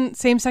wasn't,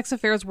 same-sex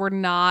affairs were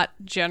not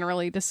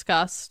generally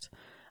discussed.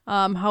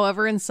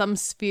 However, in some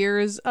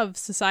spheres of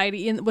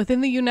society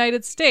within the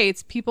United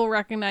States, people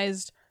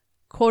recognized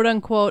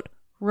quote-unquote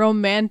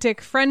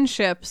romantic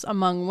friendships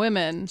among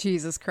women.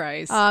 Jesus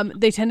Christ.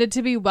 They tended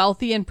to be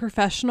wealthy and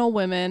professional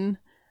women,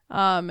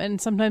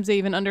 and sometimes they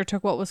even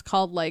undertook what was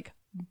called like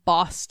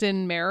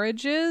Boston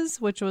marriages,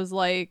 which was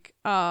like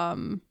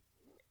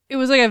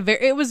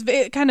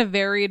it kind of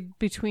varied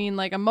between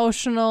like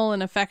emotional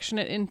and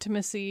affectionate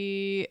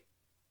intimacy,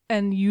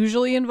 and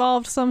usually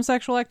involved some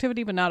sexual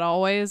activity, but not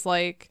always.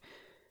 Like,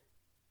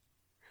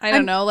 I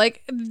don't know,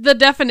 like the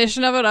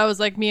definition of it, I was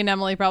like, me and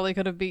Emily probably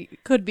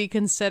could be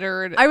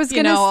considered. I was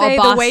gonna say,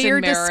 the way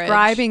you're marriage.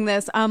 describing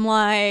this, I'm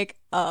like,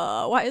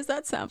 why does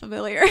that sound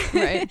familiar?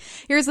 Right.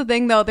 Here's the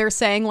thing, though. They're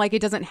saying like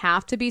it doesn't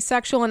have to be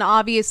sexual, and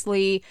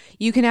obviously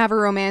you can have a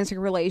romantic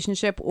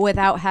relationship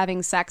without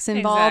having sex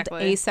involved.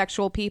 Exactly.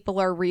 Asexual people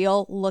are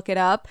real. Look it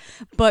up.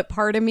 But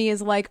part of me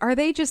is like, are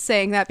they just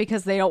saying that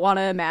because they don't want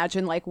to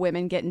imagine like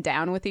women getting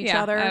down with each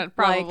other?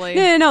 Probably.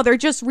 Like, no, they're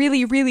just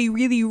really, really,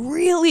 really,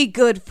 really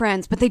good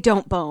friends, but they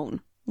don't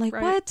bone. Like,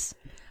 Right. what?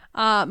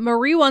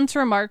 Marie once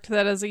remarked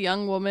that as a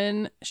young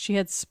woman, she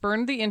had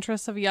spurned the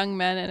interests of young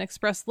men and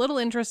expressed little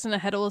interest in a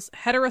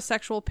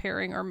heterosexual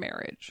pairing or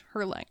marriage.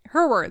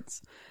 Her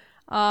words.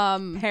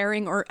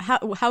 Pairing or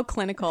how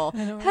clinical.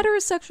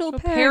 Heterosexual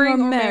pairing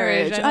pairing or or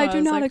marriage. marriage. I do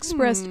was not like,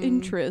 express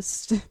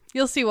interest.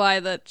 You'll see why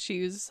that she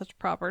uses such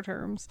proper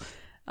terms.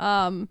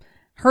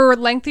 Her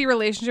lengthy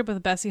relationship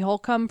with Bessie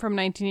Holcomb from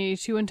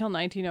 1982 until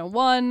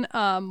 1901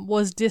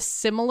 was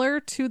dissimilar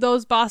to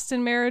those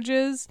Boston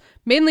marriages,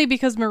 mainly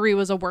because Marie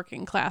was a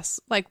working class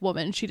like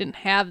woman. She didn't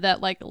have that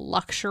like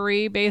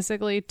luxury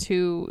basically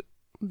to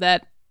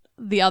that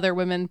the other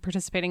women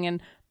participating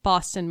in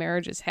Boston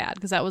marriages had,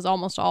 because that was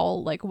almost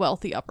all like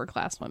wealthy upper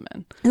class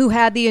women Who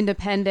had the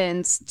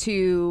independence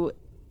to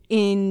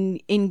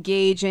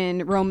engage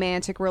in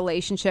romantic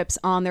relationships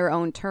on their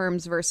own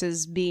terms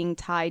versus being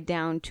tied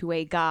down to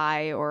a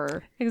guy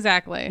or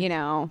exactly.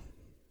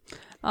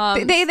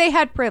 They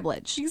had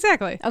privilege.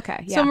 Exactly.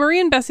 Okay. Yeah. So Marie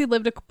and Bessie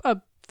lived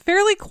a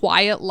fairly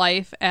quiet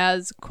life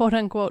as quote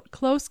unquote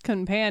close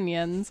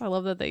companions. I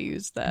love that they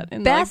used that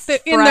in Best in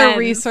the friends.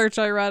 research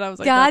I read. I was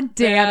like, God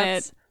damn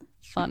that's it.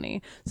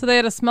 funny. So they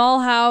had a small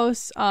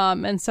house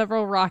and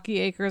several rocky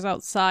acres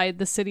outside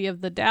the city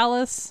of the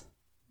Dalles.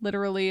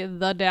 Literally,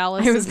 the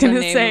Dalles. I was going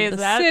to say, the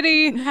is that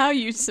city? how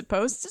you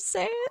supposed to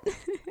say it?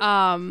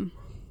 One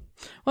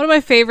of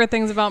my favorite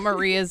things about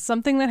Marie is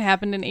something that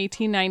happened in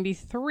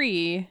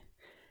 1893,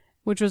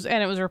 which was,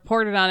 and it was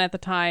reported on at the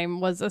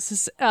time, was a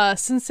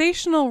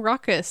sensational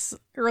ruckus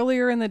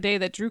earlier in the day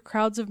that drew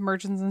crowds of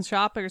merchants and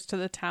shoppers to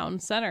the town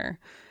center.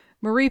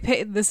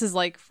 This is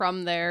like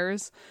from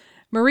theirs.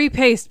 Marie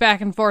paced back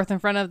and forth in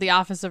front of the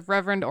office of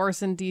Reverend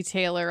Orson D.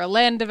 Taylor, a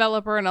land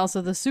developer and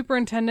also the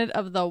superintendent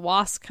of the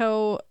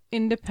Wasco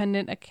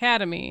Independent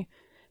Academy.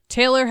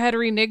 Taylor had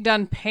reneged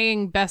on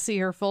paying Bessie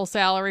her full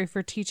salary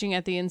for teaching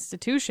at the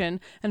institution,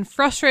 and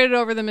frustrated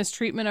over the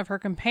mistreatment of her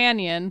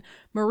companion,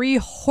 Marie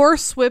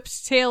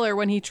horsewhipped Taylor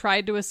when he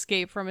tried to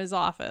escape from his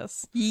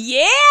office.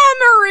 Yeah,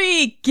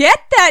 Marie! Get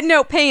that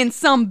note-paying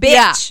some bitch!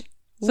 Yeah.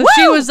 So Woo!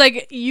 she was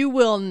like, you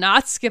will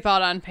not skip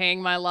out on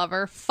paying my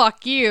lover.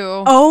 Fuck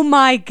you. Oh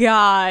my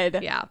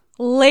god. Yeah.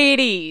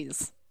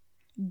 Ladies,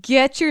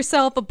 get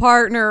yourself a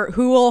partner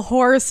who will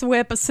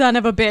horsewhip a son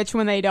of a bitch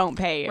when they don't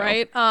pay you.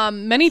 Right?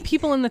 Many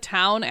people in the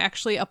town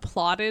actually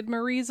applauded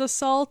Marie's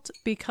assault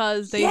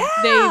because they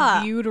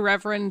viewed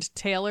Reverend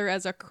Taylor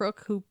as a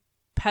crook who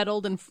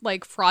peddled in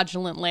like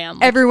fraudulent land.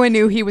 Everyone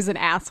knew he was an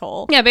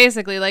asshole. Yeah,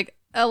 basically, like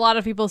a lot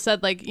of people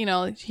said, like, you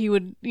know, he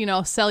would, you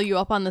know, sell you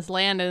up on this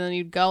land and then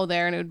you'd go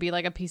there and it would be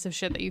like a piece of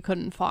shit that you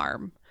couldn't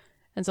farm.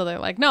 And so they're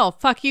like, no,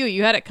 fuck you.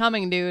 You had it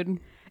coming, dude.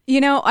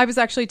 You know, I was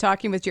actually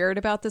talking with Jared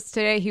about this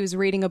today. He was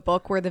reading a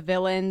book where the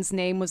villain's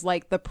name was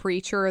like the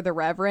preacher or the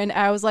reverend.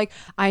 I was like,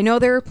 I know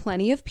there are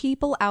plenty of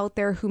people out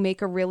there who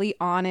make a really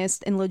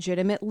honest and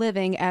legitimate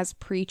living as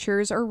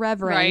preachers or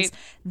reverends. Right.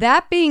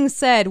 That being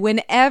said,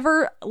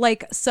 whenever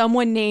like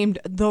someone named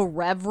the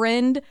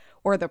reverend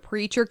or the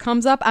preacher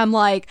comes up, I'm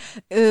like,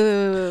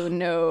 oh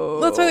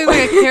no. That's why there's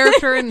like a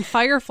character in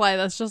Firefly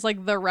that's just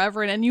like the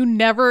Reverend, and you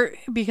never,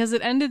 because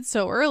it ended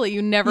so early,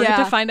 you never get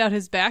to find out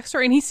his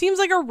backstory. And he seems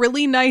like a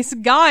really nice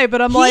guy,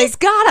 but I'm like, he's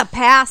got a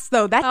past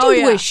though. That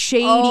dude was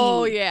shady.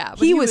 Oh yeah, but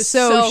he was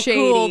so shady.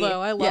 Cool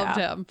though. I loved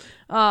him.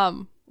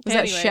 Was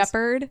that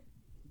Shepherd?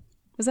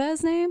 Was that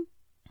his name?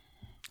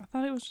 I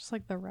thought it was just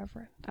like the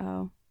Reverend.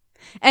 Oh.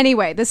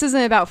 Anyway, this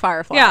isn't about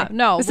Firefly. Yeah,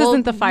 no, this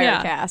isn't the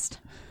Firecast.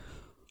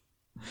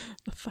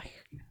 The fire.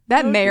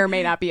 That may or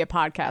may not be a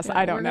podcast. Yeah,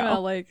 I don't know.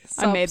 Like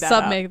I made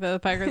that make the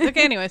Firecast.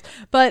 Okay, anyways,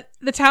 but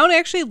the town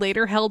actually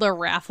later held a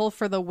raffle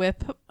for the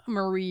whip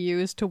Marie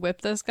used to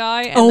whip this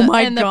guy.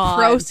 And the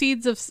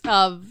proceeds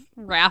of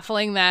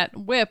raffling that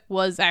whip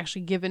was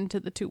actually given to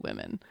the two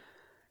women.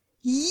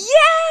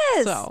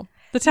 Yes. So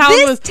the town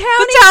was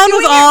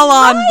all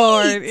on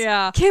board.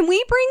 Yeah. Can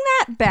we bring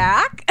that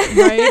back?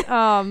 Right.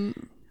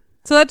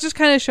 So that just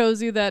kind of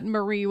shows you that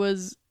Marie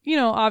was, you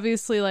know,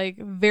 obviously like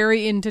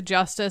very into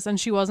justice, and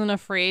she wasn't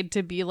afraid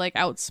to be like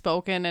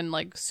outspoken and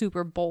like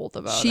super bold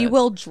about it. She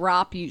will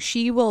drop you.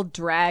 She will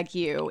drag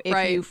you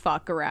if you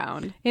fuck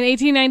around. In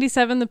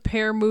 1897, the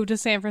pair moved to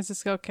San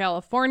Francisco,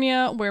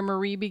 California, where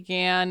Marie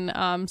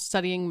began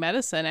studying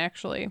medicine,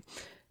 actually.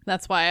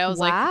 That's why I was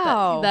like,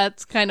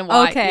 that's kind of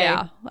why. Okay.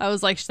 Yeah. I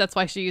was like, that's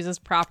why she uses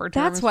proper terms.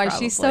 That's why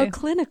she's so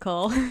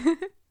clinical.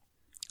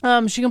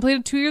 She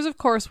completed 2 years of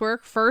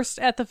coursework, first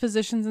at the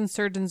Physicians and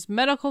Surgeons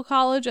Medical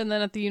College and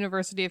then at the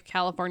University of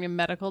California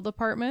Medical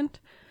Department.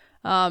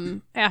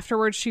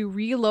 Afterwards, she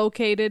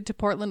relocated to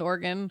Portland,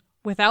 Oregon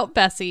without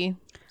Bessie.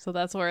 So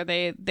that's where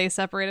they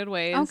separated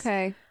ways.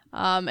 Okay.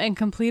 And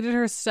completed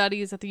her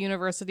studies at the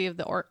University of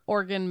the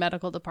Oregon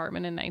Medical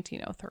Department in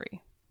 1903.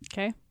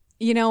 Okay.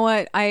 You know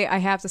what? I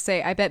have to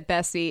say, I bet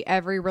Bessie,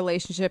 every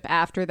relationship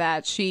after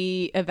that,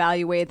 she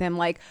evaluated them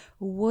like,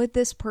 would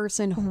this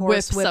person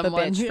horsewhip a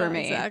bitch for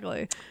me?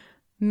 Exactly.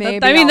 Maybe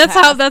that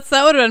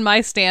would have been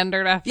my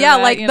standard after that. Yeah,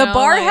 like the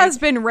bar has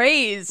been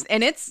raised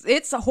and it's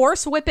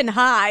horsewhipping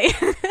high.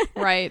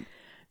 Right.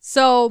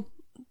 So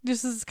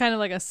this is kind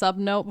of like a sub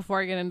note before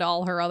I get into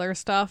all her other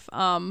stuff.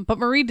 But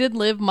Marie did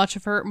live most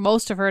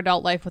of her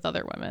adult life with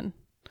other women.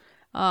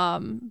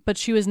 But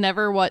she was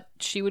never what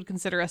she would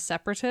consider a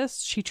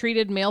separatist. She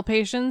treated male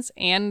patients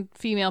and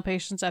female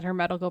patients at her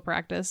medical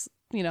practice,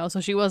 you know,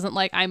 so she wasn't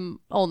like, I'm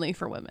only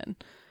for women.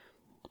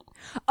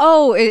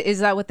 Oh, is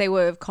that what they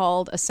would have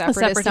called a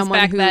separatist? Someone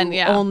back who then,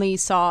 yeah. only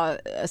saw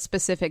a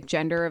specific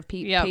gender of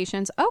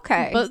patients?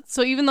 Okay. But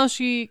so even though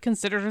she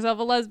considered herself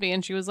a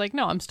lesbian, she was like,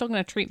 no, I'm still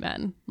going to treat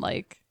men.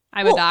 Like,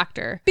 I'm a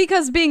doctor.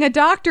 Because being a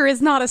doctor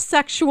is not a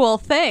sexual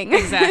thing.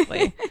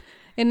 Exactly.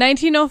 In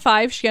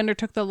 1905, she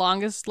undertook the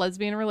longest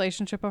lesbian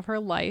relationship of her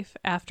life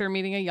after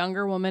meeting a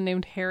younger woman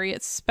named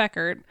Harriet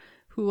Speckert,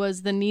 who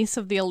was the niece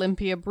of the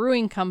Olympia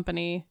Brewing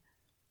Company,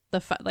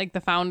 the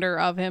founder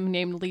of him,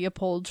 named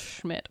Leopold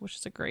Schmidt, which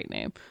is a great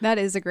name. That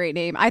is a great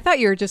name. I thought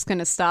you were just going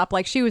to stop.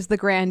 Like, she was the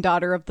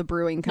granddaughter of the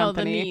brewing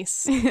company. No, the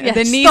niece. Yes,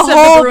 the niece of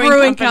the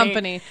brewing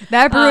company.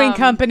 That brewing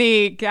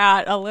company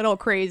got a little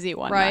crazy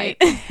one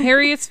night.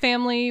 Harriet's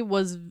family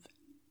was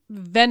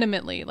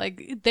vehemently,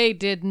 like, they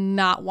did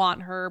not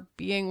want her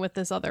being with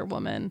this other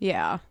woman.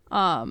 Yeah.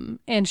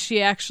 And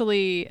she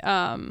actually,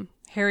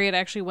 Harriet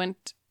actually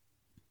went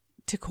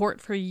to court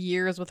for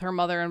years with her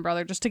mother and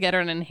brother just to get her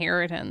an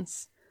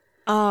inheritance.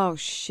 Oh,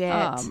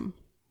 shit.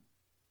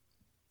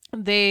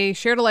 They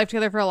shared a life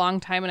together for a long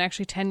time, and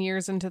actually 10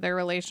 years into their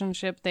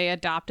relationship, they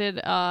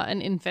adopted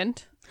an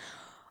infant.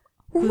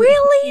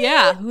 Really?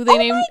 Yeah, who they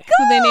named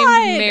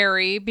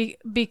Mary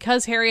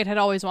because Harriet had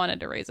always wanted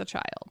to raise a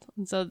child.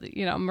 And so,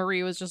 you know,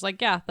 Marie was just like,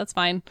 yeah, that's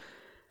fine.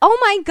 Oh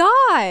my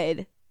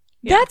God.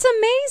 Yeah. That's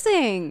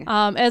amazing.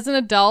 As an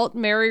adult,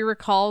 Mary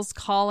recalls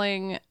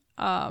calling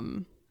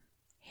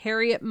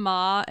Harriet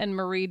Ma and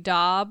Marie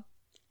Daub,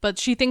 but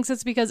she thinks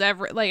it's because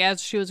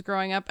as she was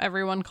growing up,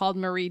 everyone called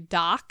Marie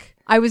Doc.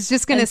 I was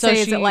just gonna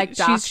say, is it like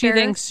doctor? She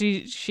thinks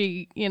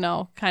she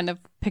kind of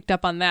picked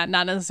up on that,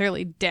 not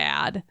necessarily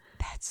dad.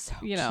 That's so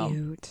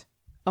cute.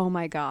 Oh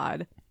my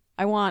God.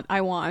 I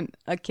want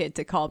a kid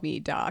to call me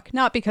Doc.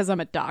 Not because I'm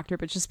a doctor,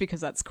 but just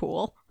because that's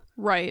cool.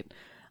 Right.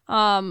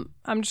 I'm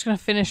just going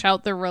to finish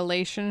out the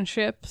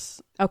relationships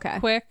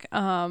quick.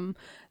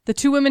 The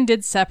two women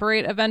did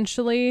separate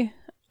eventually,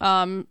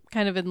 kind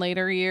of in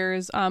later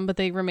years, but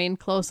they remained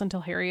close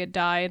until Harriet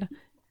died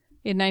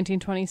in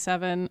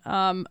 1927.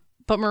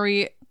 But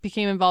Marie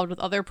became involved with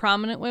other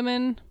prominent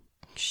women.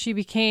 She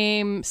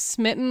became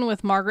smitten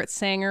with Margaret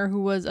Sanger,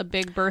 who was a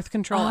big birth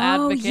control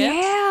advocate.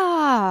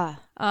 Yeah.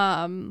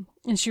 And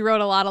she wrote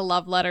a lot of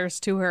love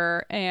letters to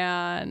her,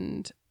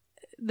 and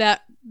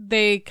that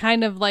they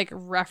kind of like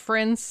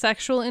reference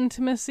sexual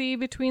intimacy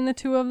between the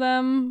two of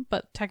them,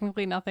 but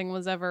technically nothing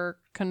was ever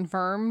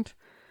confirmed.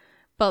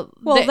 But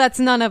that's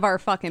none of our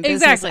fucking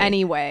business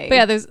anyway.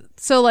 But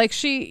yeah,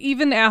 she,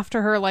 even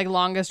after her like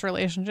longest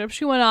relationship,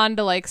 she went on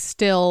to like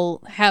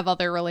still have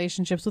other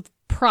relationships with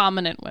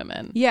prominent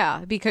women.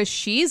 Yeah, because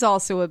she's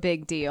also a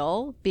big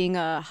deal, being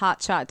a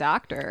hotshot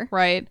doctor.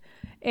 Right.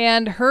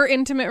 And her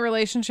intimate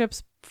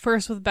relationships,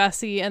 first with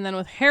Bessie and then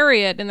with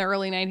Harriet in the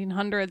early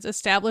 1900s,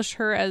 established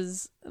her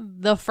as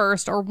the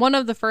first or one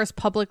of the first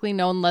publicly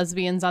known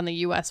lesbians on the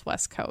U.S.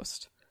 West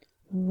Coast.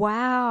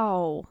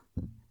 Wow.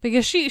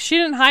 Because she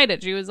didn't hide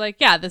it. She was like,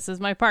 yeah, this is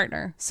my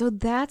partner. So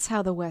that's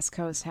how the West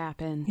Coast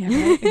happened. Yeah,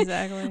 right,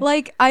 exactly.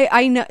 Like,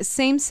 I know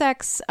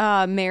same-sex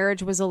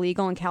marriage was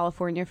illegal in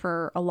California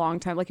for a long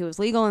time. Like, it was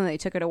legal and they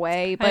took it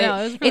away. But I know,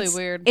 it was really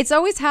weird. It's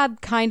always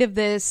had kind of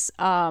this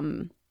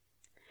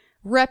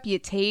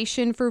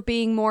reputation for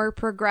being more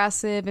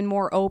progressive and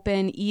more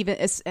open, even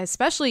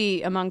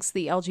especially amongst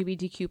the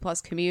LGBTQ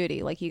plus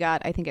community. Like, you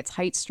got, I think it's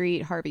Height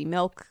Street, Harvey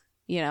Milk,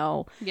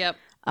 Yep.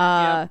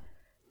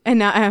 And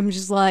now I'm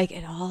just like,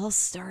 it all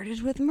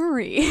started with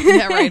Marie.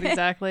 Yeah, right,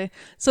 exactly.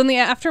 So in the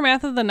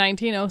aftermath of the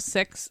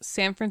 1906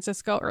 San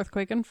Francisco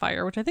earthquake and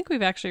fire, which I think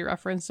we've actually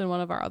referenced in one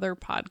of our other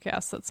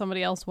podcasts, that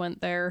somebody else went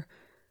there.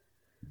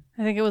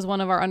 I think it was one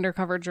of our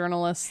undercover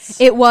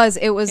journalists. It was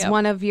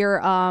one of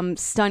your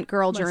stunt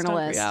girl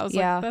journalists. I was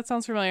like, that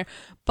sounds familiar.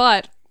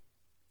 But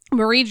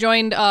Marie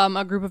joined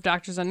a group of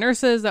doctors and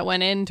nurses that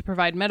went in to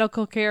provide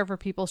medical care for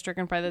people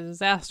stricken by the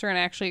disaster, and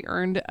actually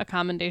earned a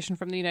commendation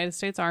from the United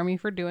States Army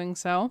for doing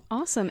so.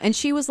 Awesome. And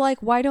she was like,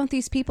 why don't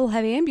these people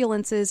have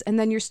ambulances? And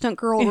then your stunt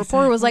girl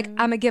reporter was like, I'm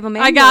going to give them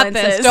ambulances.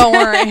 I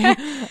got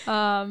this.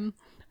 Don't worry.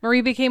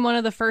 Marie became one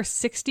of the first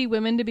 60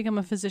 women to become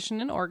a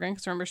physician in Oregon,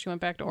 because remember, she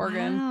went back to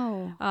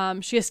Oregon. Wow.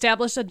 She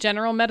established a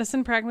general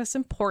medicine practice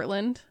in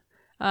Portland,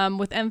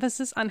 with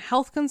emphasis on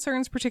health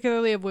concerns,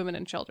 particularly of women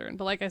and children.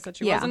 But like I said,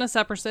 she wasn't a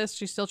separatist.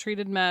 She still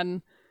treated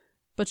men,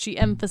 but she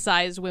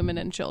emphasized women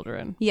and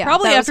children. Yeah,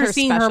 probably after her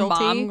seeing specialty. her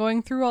mom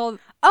going through all.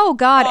 Oh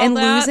God, all and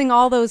that. losing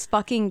all those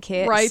fucking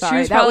kids. Right, Sorry, she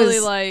was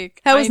probably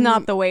like, that was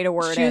not the way to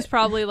word it. She was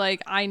probably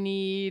like, I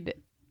need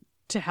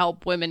to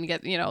help women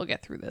get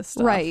through this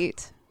stuff.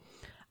 Right.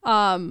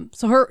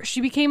 So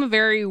she became a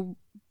very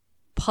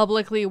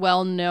publicly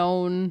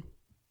well-known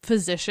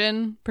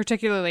physician,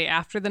 particularly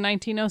after the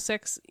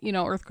 1906,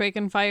 earthquake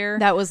and fire.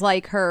 That was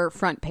like her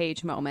front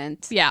page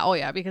moment. Yeah. Oh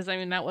yeah. Because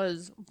that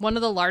was one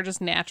of the largest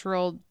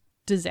natural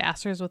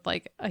disasters with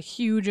like a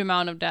huge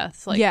amount of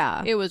deaths. Like,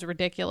 it was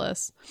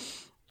ridiculous.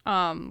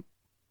 Sorry,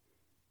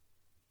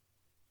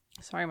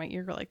 my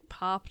ear like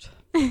popped.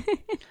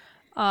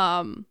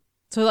 So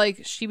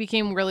like she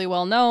became really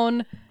well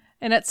known.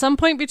 And at some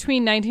point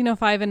between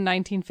 1905 and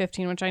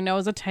 1915, which I know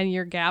is a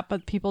 10-year gap,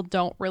 but people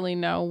don't really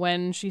know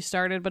when she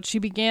started, but she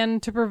began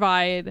to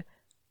provide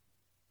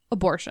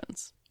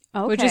abortions,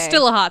 which is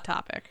still a hot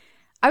topic.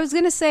 I was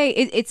going to say,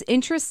 it's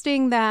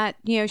interesting that,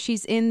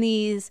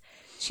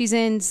 she's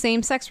in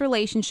same-sex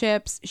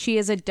relationships. She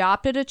has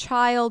adopted a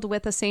child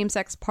with a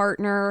same-sex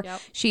partner.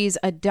 Yep. She's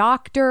a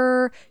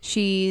doctor.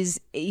 She's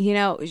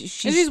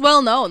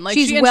well known. Like,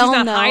 she's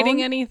not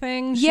hiding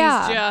anything.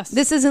 Yeah.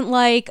 This isn't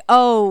like,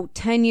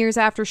 10 years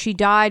after she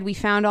died, we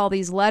found all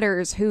these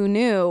letters. Who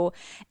knew?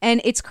 And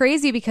it's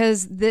crazy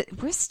because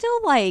we're still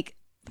like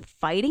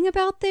fighting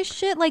about this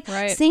shit. Like,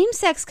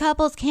 same-sex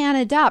couples can't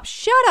adopt.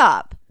 Shut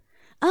up.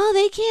 Oh,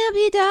 they can't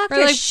be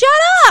doctors. Like, shut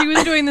up! She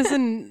was doing this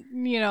in,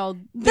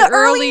 the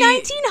early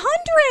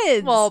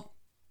 1900s. Well,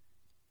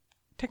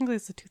 technically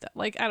it's the 2000s.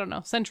 Like, I don't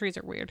know. Centuries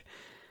are weird.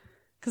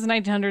 Because the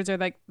 1900s are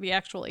like the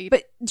actual 80s.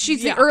 But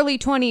she's the early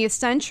 20th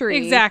century.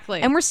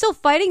 Exactly. And we're still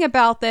fighting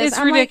about this.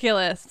 It's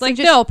ridiculous. Like,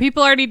 no,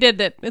 people already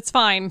did it. It's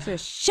fine.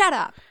 Just shut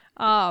up.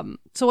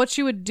 So what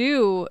she would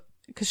do...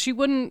 Because she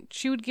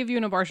would give you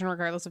an abortion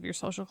regardless of your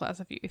social class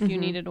if you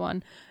needed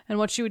one. And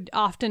what she would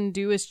often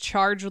do is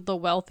charge the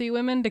wealthy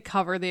women to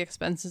cover the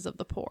expenses of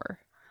the poor.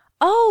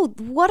 Oh,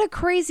 what a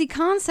crazy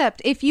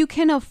concept. If you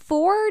can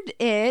afford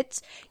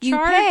it, you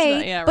Charge pay.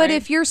 that, yeah, but right.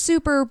 if you're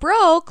super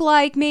broke,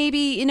 like maybe,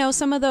 you know,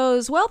 some of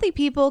those wealthy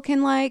people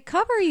can like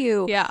cover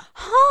you. Yeah.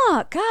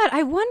 Huh. God,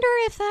 I wonder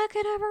if that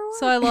could ever work.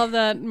 So I love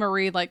that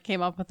Marie like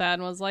came up with that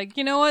and was like,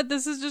 you know what,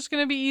 this is just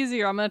going to be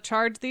easier. I'm going to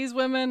charge these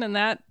women, and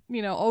that,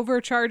 you know,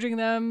 overcharging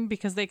them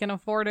because they can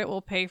afford it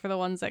will pay for the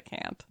ones that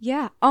can't.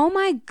 Yeah. Oh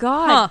my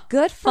God. Huh.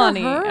 Good for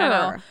Funny. her.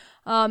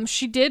 I know.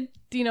 She did,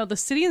 you know, the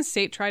city and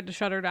state tried to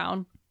shut her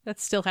down. That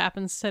still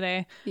happens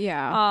today.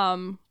 Yeah.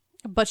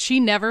 But she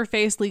never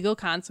faced legal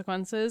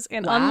consequences.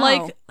 And Wow.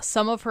 unlike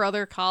some of her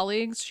other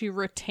colleagues, she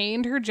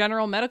retained her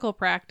general medical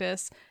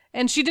practice.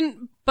 And she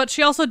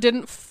also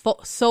didn't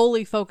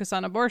solely focus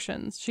on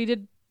abortions. She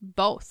did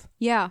both,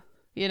 Yeah.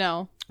 you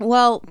know.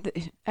 Well,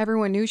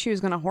 everyone knew she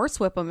was going to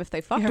horsewhip them if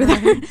they fucked with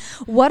her.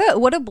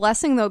 What a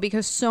blessing, though,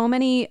 because so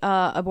many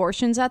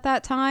abortions at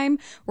that time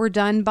were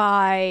done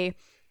by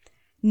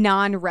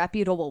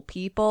non-reputable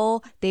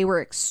people. They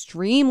were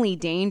extremely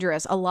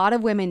dangerous. A lot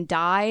of women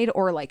died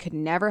or like could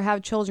never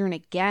have children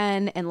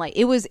again, and like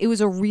it was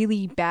a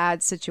really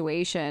bad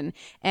situation.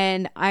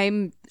 And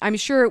I'm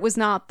sure it was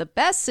not the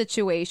best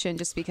situation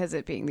just because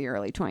it being the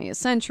early 20th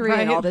century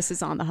and all this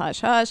is on the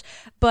hush hush,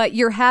 but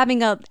you're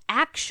having an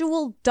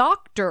actual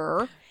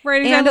doctor, right,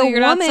 and exactly. a You're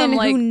not woman some,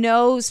 like, who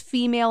knows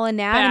female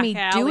anatomy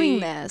back alley doing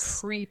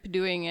this. creep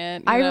doing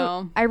it, you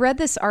know. I read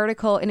this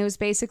article, and it was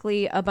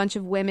basically a bunch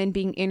of women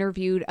being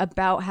interviewed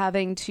about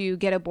having to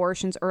get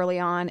abortions early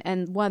on,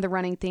 and one of the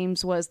running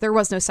themes was there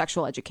was no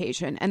sexual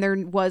education and there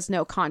was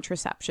no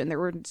contraception, there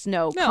was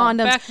no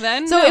condoms back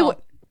then.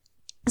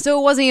 So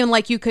it wasn't even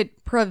like you could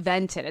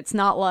prevent it. It's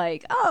not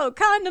like, oh,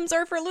 condoms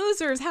are for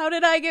losers, how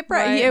did I get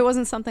pregnant? Right. It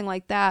wasn't something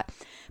like that.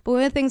 But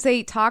one of the things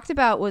they talked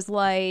about was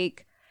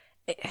like,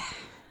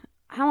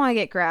 I don't want to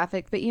get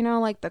graphic, but you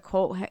know, like the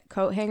coat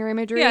hanger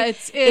imagery. Yeah,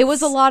 it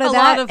was a lot of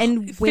that,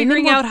 and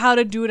figuring women out how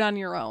to do it on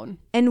your own.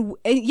 and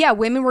yeah,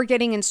 women were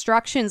getting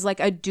instructions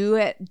like a do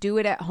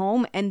it at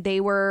home, and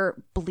they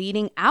were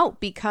bleeding out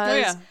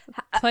because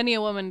Plenty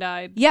of women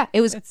died. yeah,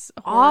 it was It's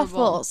awful.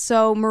 horrible.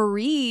 So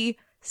Marie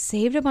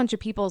saved a bunch of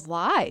people's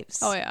lives.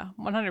 Oh yeah,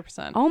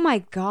 100%. Oh my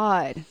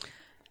God.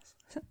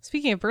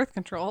 Speaking of birth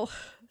control,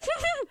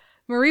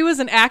 Marie was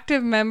an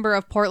active member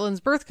of Portland's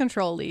Birth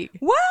Control League.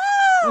 Wow.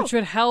 Which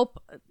would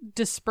help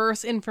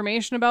disperse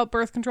information about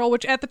birth control,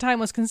 which at the time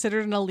was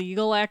considered an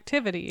illegal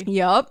activity.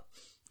 Yup.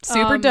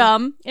 Super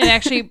dumb. And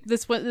actually,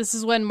 this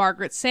is when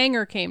Margaret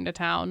Sanger came to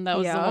town. That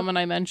was the Yep. woman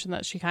I mentioned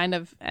that she kind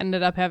of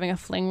ended up having a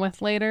fling with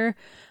later.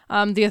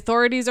 The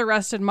authorities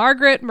arrested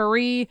Margaret,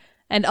 Marie,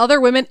 and other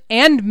women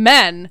and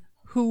men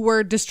who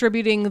were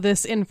distributing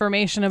this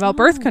information about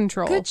birth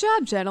control. Good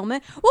job,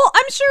 gentlemen. Well,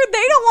 I'm sure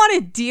they don't want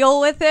to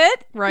deal with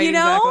it. Right, you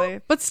know?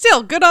 exactly. But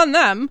still, good on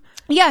them.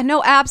 Yeah,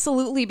 no,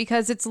 absolutely,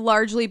 because it's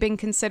largely been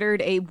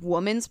considered a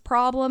woman's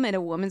problem and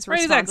a woman's Right,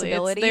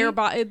 responsibility.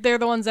 exactly. They're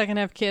the ones that can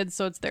have kids,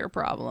 so it's their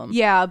problem.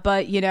 Yeah,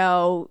 but, you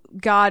know,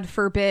 God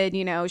forbid,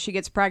 you know, she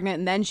gets pregnant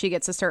and then she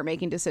gets to start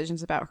making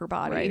decisions about her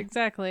body. Right,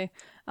 exactly.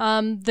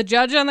 The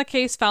judge on the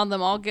case found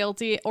them all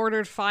guilty,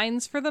 ordered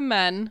fines for the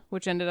men,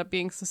 which ended up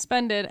being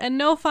suspended, and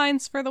no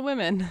fines for the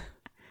women.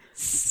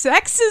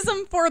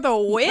 Sexism for the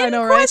win? I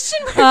know, right? Question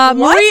mark?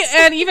 What? Marie,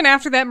 and even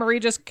after that, Marie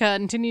just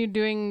continued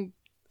doing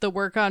the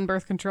work on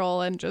birth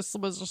control and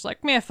was just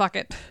like, man, fuck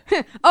it.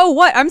 Oh,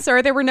 what? I'm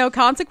sorry, there were no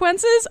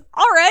consequences?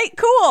 All right,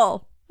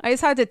 cool. I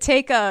just had to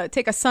take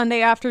a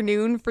Sunday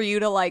afternoon for you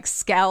to like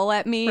scowl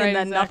at me, Right, and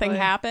then exactly. nothing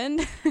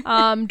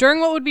happened. During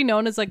what would be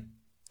known as like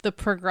the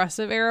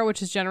progressive era,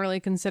 which is generally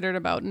considered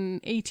about in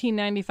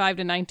 1895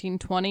 to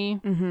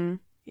 1920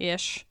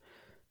 ish.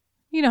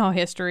 You know how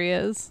history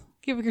is.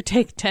 Give or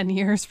take 10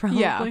 years,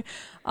 probably. Yeah.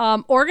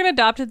 Oregon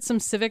adopted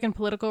some civic and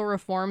political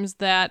reforms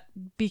that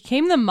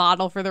became the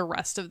model for the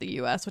rest of the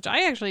U.S., which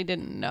I actually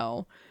didn't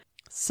know.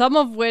 Some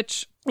of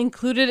which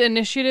included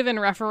initiative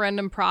and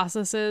referendum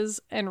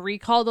processes and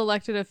recalled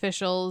elected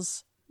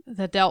officials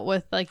that dealt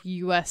with like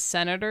U.S.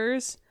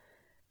 senators.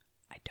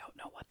 I don't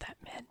know what that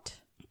meant,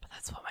 but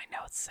that's what my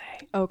notes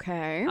say.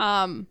 Okay.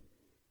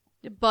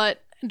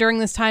 But during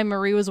this time,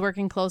 Marie was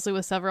working closely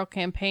with several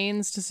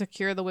campaigns to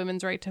secure the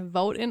women's right to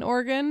vote in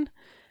Oregon.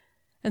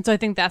 And so I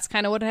think that's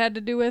kind of what it had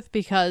to do with,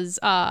 because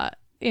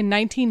in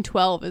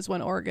 1912 is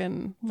when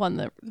Oregon won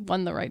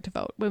the right to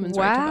vote, women's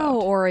right to vote. Wow,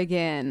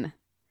 Oregon.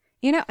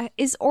 You know,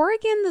 is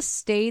Oregon the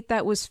state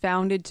that was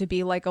founded to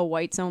be like a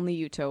whites-only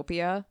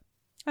utopia?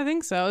 I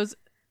think so.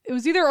 It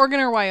was either Oregon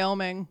or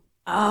Wyoming.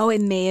 Oh,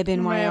 it may have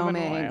been It may have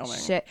Wyoming. been Wyoming.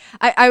 Shit.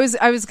 I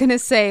was gonna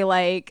say,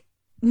 like,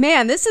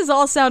 man, this is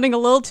all sounding a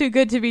little too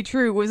good to be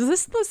true. Was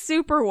this the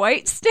super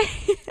white state?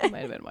 It might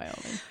have been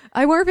Wyoming.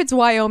 I wonder if it's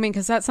Wyoming,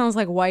 because that sounds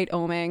like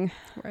white-oming.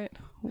 Right.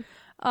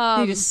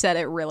 You just said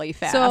it really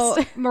fast. So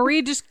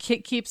Marie just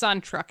keeps on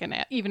trucking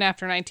it, even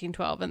after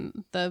 1912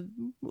 and the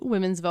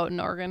women's vote in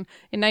Oregon.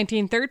 In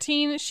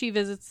 1913, she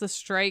visits the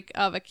strike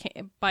of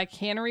by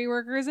cannery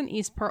workers in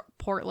East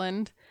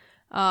Portland.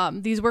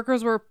 These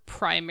workers were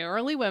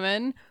primarily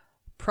women,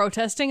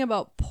 protesting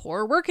about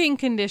poor working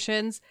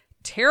conditions,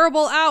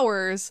 terrible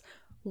hours,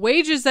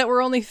 wages that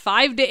were only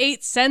 5 to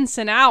 8 cents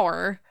an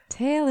hour.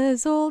 Tale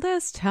as old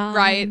as time.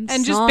 Right. And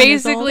just song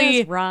basically as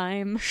old as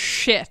rhyme.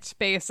 Shit,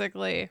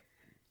 basically.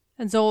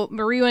 And so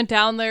Marie went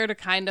down there to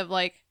kind of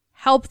like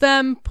help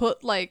them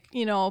put like,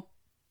 you know,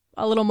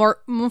 a little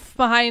more oomph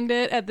behind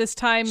it at this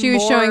time. She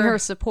was showing her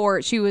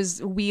support. She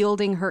was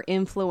wielding her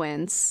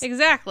influence.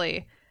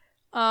 Exactly.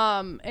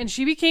 And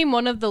she became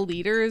one of the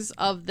leaders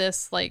of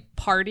this like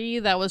party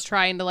that was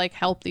trying to like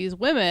help these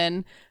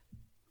women,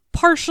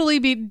 partially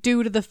be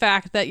due to the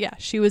fact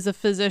that she was a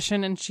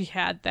physician and she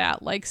had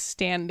that like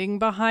standing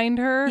behind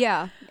her.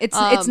 Yeah.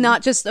 It's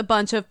not just a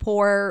bunch of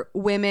poor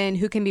women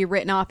who can be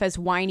written off as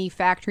whiny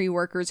factory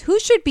workers who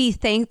should be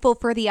thankful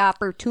for the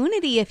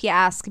opportunity, if you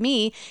ask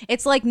me.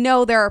 It's like,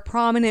 no, there are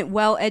prominent,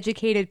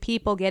 well-educated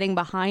people getting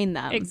behind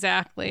them.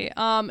 Exactly.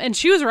 And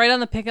she was right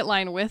on the picket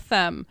line with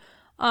them.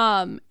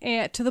 And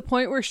to the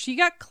point where she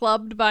got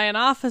clubbed by an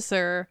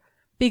officer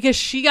because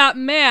she got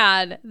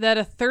mad that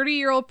a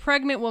 30-year-old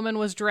pregnant woman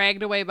was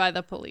dragged away by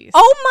the police.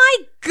 Oh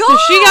my God! So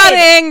she got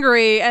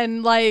angry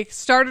and like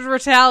started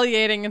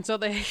retaliating, and so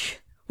they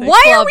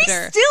Why are we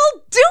her.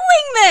 still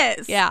doing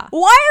this? Yeah.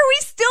 Why are we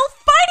still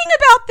fighting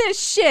about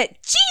this shit?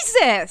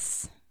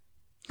 Jesus!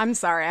 I'm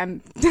sorry,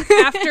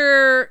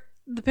 After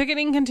the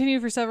picketing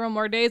continued for several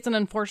more days, and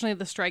unfortunately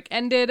the strike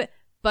ended,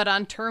 but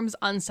on terms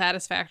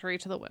unsatisfactory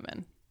to the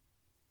women.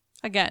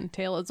 Again,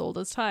 tale as old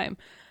as time.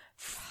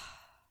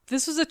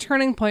 This was a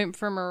turning point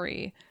for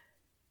Marie.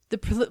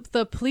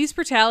 The police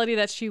brutality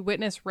that she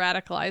witnessed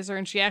radicalized her,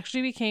 and she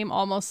actually became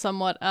almost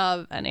somewhat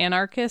of an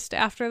anarchist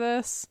after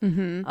this.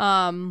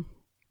 Mm-hmm.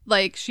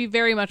 Like, she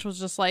very much was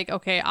just like,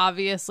 okay,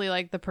 obviously,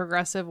 like, the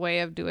progressive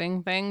way of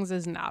doing things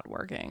is not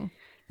working.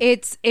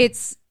 It's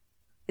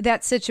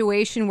that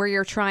situation where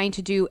you're trying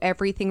to do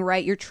everything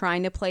right. You're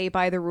trying to play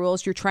by the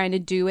rules. You're trying to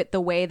do it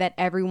the way that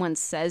everyone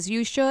says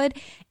you should.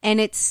 And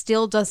it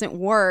still doesn't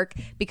work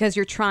because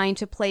you're trying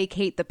to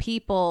placate the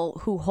people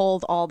who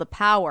hold all the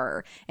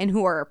power and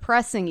who are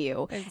oppressing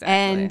you. Exactly.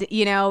 And,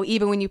 you know,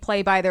 even when you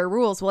play by their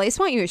rules, well, they just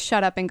want you to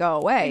shut up and go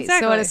away.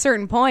 Exactly. So at a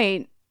certain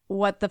point,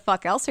 what the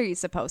fuck else are you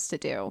supposed to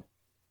do?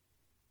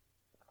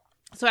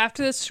 So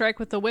after this strike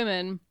with the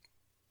women,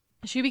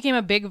 she became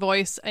a big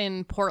voice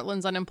in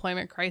Portland's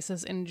unemployment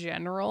crisis in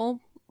general.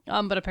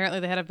 But apparently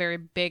they had a very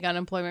big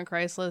unemployment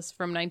crisis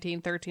from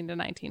 1913 to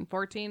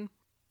 1914.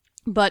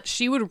 But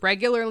she would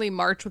regularly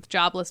march with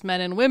jobless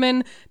men and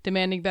women,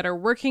 demanding better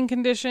working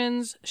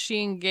conditions.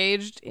 She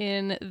engaged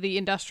in the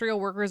Industrial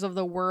Workers of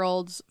the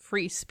World's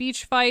free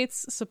speech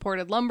fights,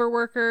 supported lumber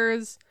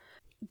workers,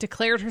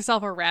 declared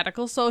herself a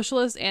radical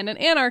socialist and an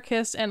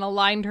anarchist, and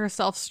aligned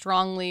herself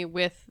strongly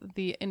with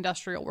the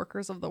Industrial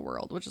Workers of the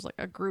World, which is like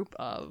a group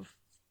of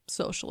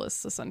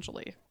socialists,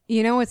 essentially.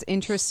 You know what's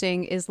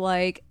interesting is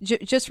like,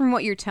 just from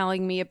what you're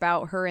telling me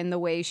about her and the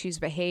way she's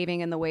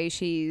behaving and the way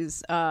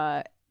she's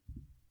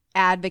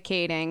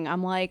advocating,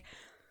 I'm like,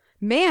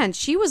 man,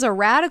 she was a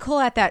radical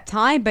at that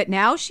time, but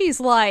now she's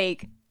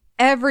like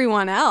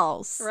everyone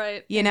else.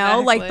 Right. You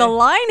know, like the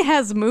line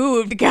has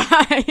moved,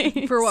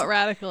 guys. For what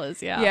radical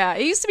is, yeah. Yeah.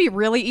 It used to be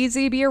really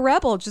easy to be a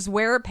rebel. Just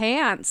wear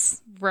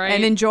pants. Right.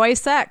 And enjoy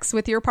sex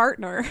with your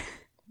partner.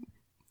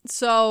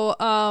 So,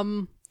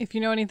 if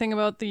you know anything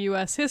about the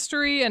U.S.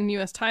 history and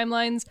U.S.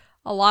 timelines,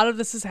 a lot of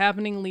this is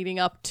happening leading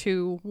up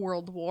to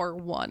World War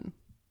I.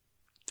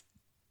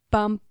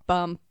 Bum,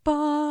 bum,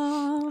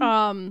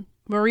 bum.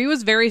 Marie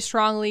was very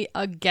strongly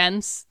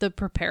against the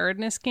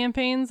preparedness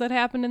campaigns that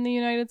happened in the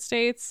United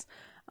States.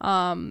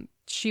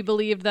 She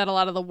believed that a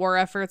lot of the war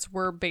efforts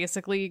were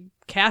basically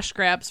cash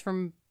grabs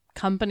from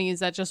companies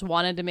that just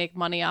wanted to make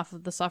money off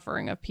of the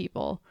suffering of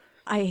people.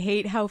 I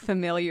hate how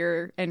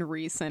familiar and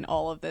recent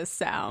all of this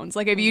sounds.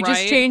 Like, if you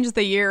just Right? changed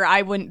the year,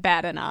 I wouldn't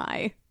bat an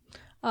eye.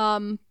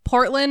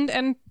 Portland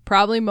and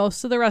probably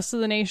most of the rest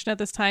of the nation at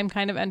this time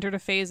kind of entered a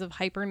phase of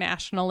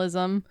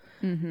hyper-nationalism.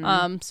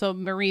 Mm-hmm. So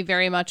Marie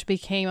very much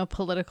became a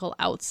political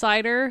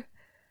outsider,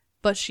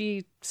 but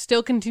she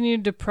still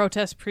continued to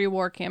protest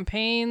pre-war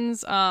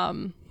campaigns.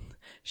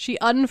 She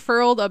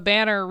unfurled a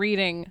banner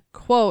reading,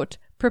 quote,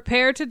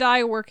 "Prepare to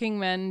die, working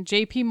men.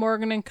 J.P.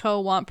 Morgan and Co.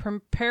 want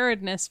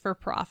preparedness for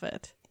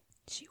profit."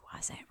 She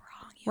wasn't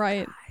wrong,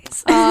 Right.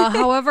 guys.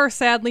 However,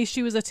 sadly,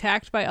 she was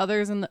attacked by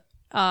others in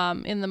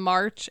the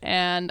march,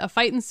 and a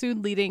fight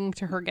ensued, leading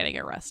to her getting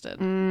arrested.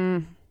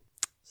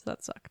 So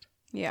that sucked.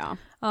 Yeah.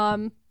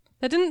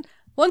 That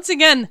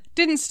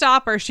didn't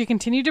stop her. She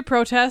continued to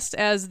protest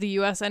as the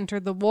U.S.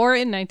 entered the war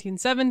in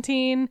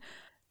 1917.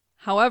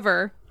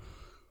 However,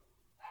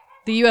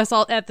 the U.S.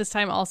 at this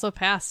time also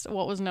passed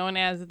what was known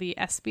as the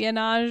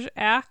Espionage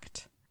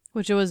Act,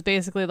 which was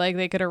basically like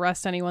they could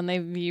arrest anyone they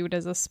viewed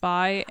as a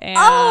spy.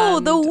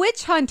 And the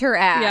Witch Hunter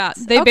Act.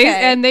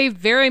 Yeah, they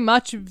very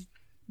much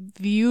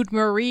viewed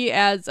Marie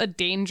as a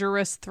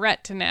dangerous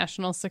threat to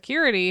national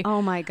security.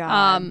 Oh my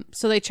God.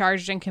 So they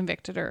charged and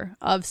convicted her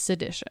of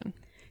sedition.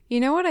 You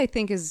know what I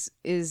think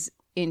is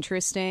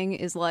interesting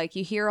is, like,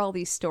 you hear all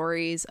these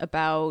stories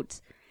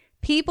about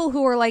people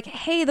who are like,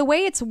 hey, the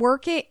way it's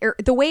working, or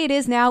the way it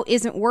is now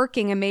isn't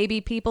working, and maybe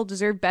people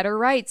deserve better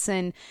rights,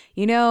 and,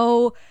 you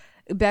know,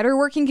 better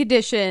working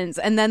conditions,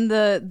 and then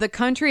the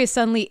country is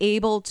suddenly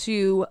able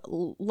to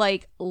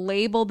like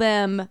label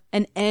them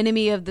an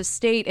enemy of the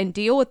state and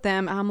deal with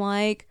them. I'm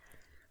like,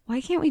 why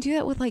can't we do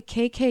that with like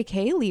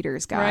KKK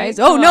leaders, guys?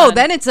 Right? Oh no,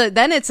 then it's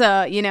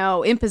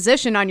a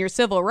imposition on your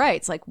civil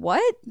rights. Like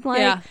what? Like,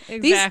 yeah,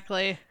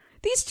 exactly.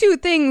 These two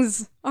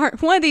things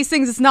aren't, one of these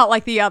things is not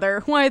like the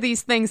other. One of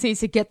these things needs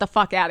to get the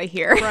fuck out of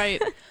here.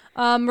 Right.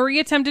 Marie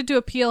attempted to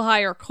appeal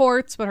higher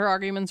courts, but her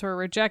arguments were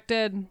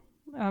rejected.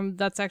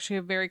 That's actually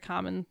a very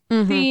common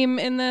theme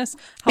in this.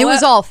 It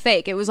was all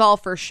fake. It was all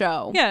for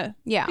show. Yeah.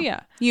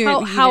 Yeah.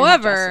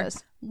 However,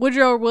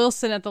 Woodrow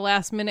Wilson at the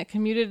last minute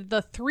commuted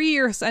the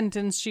 3-year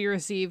sentence she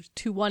received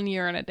to 1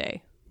 year and a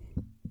day.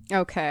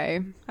 Okay.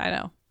 I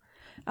know.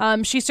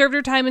 She served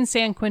her time in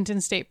San Quentin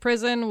State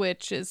Prison,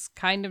 which is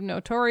kind of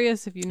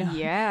notorious if you know.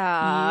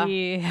 Yeah.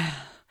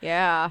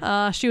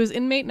 Yeah. She was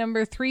inmate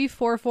number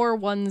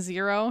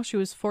 34410. She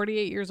was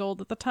 48 years old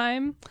at the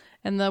time.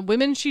 And the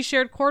women she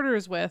shared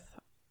quarters with,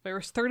 there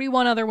was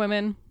 31 other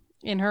women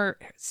in her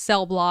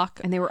cell block.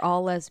 And they were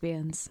all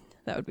lesbians.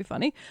 That would be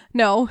funny.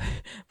 No,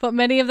 but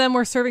many of them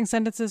were serving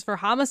sentences for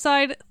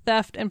homicide,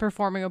 theft, and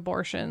performing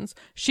abortions.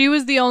 She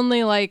was the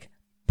only, like,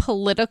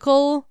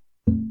 political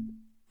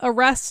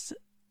arrest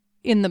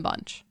in the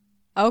bunch.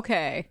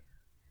 Okay.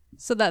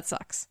 So that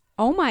sucks.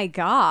 Oh my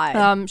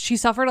God. She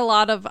suffered a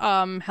lot of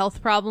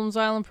health problems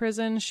while in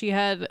prison. She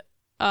had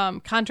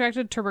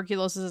contracted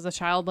tuberculosis as a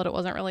child, but it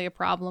wasn't really a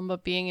problem.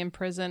 But being in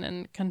prison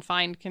and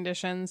confined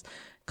conditions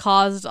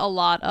caused a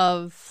lot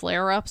of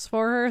flare-ups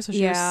for her. So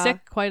she was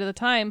sick quite at the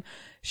time.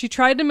 She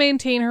tried to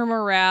maintain her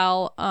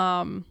morale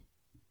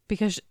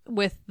because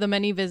with the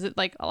many visits,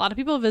 like a lot of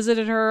people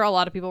visited her. A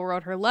lot of people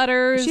wrote her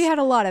letters. She had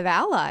a lot of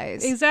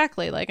allies.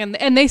 Exactly. Like, and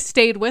they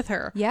stayed with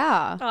her.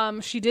 Yeah.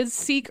 She did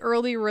seek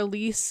early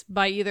release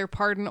by either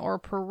pardon or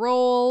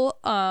parole.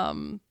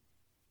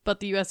 But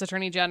the U.S.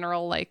 Attorney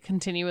General like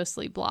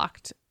continuously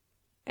blocked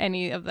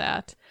any of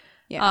that.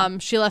 Yeah.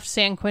 She left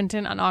San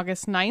Quentin on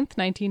August 9th,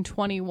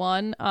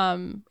 1921.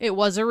 It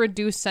was a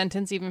reduced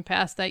sentence even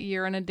past that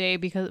year and a day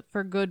because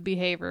for good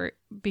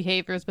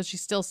behaviors, but she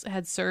still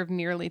had served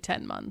nearly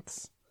 10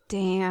 months.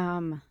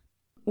 Damn.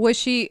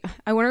 I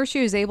wonder if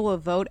she was able to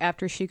vote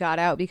after she got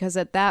out, because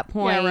at that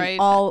point,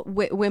 all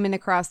women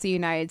across the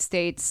United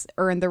States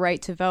earned the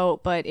right to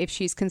vote. But if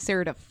she's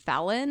considered a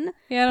felon,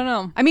 yeah, I don't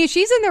know. I mean,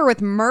 she's in there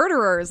with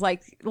murderers.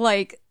 Like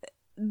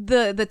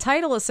the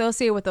title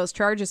associated with those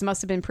charges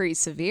must have been pretty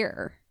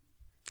severe.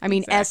 I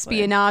mean,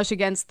 espionage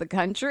against the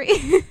country.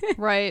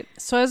 Right.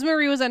 So as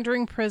Marie was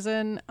entering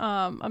prison,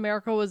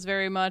 America was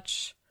very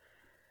much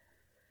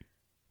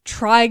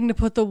trying to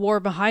put the war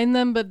behind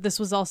them, but this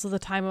was also the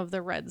time of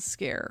the Red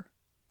Scare.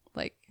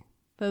 Like,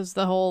 that was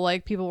the whole,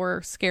 like, people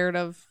were scared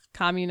of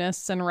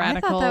communists and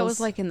radicals. I thought that was,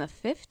 like, in the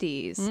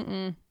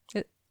 50s.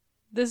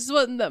 This is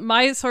what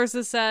my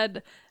sources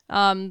said.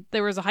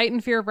 There was a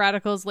heightened fear of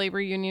radicals, labor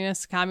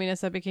unionists,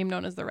 communists that became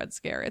known as the Red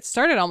Scare. It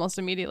started almost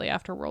immediately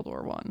after World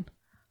War I.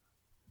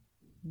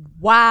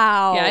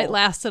 Wow. Yeah, it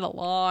lasted a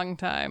long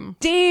time.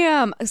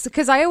 Damn.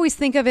 Because I always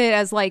think of it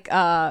as like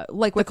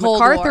with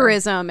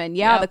MacArthurism and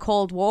the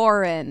Cold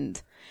War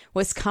and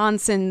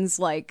Wisconsin's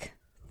like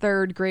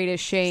third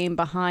greatest shame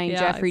behind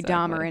Jeffrey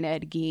Dahmer and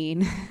Ed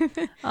Gein.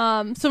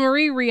 So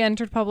Marie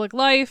re-entered public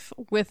life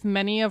with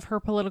many of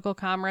her political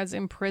comrades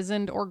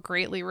imprisoned or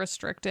greatly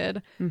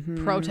restricted.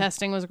 Mm-hmm.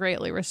 Protesting was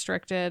greatly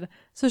restricted.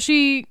 So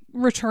she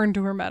returned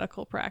to her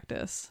medical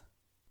practice.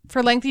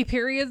 For lengthy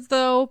periods,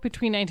 though,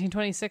 between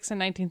 1926 and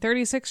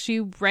 1936, she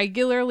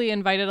regularly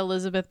invited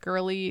Elizabeth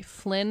Gurley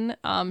Flynn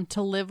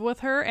to live with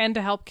her and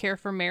to help care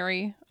for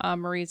Mary,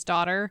 Marie's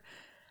daughter.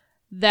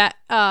 That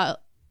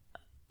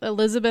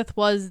Elizabeth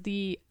was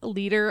the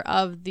leader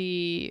of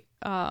the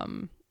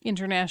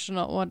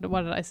international, what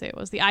did I say it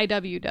was? The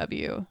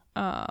IWW.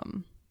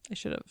 I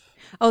should have.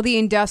 Oh, the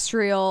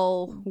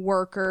industrial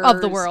workers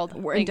of the world.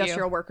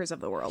 Industrial workers of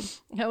the world.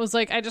 It was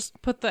like, I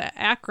just put the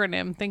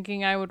acronym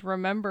thinking I would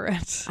remember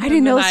it. I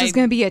didn't know this was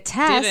going to be a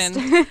test.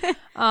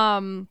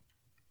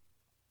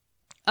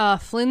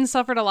 Flynn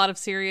suffered a lot of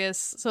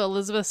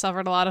Elizabeth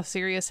suffered a lot of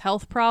serious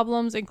health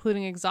problems,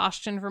 including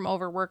exhaustion from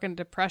overwork and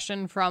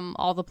depression from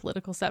all the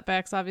political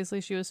setbacks, obviously,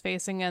 she was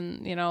facing.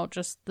 And,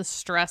 just the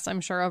stress,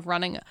 I'm sure, of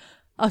running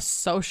a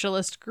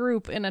socialist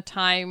group in a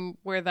time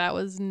where that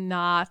was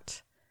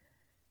not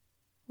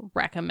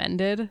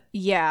recommended.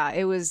 Yeah,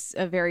 it was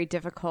a very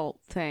difficult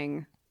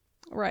thing.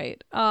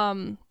 Right.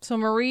 So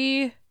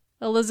Marie,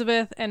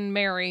 Elizabeth, and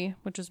Mary,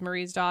 which is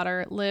Marie's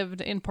daughter, lived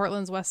in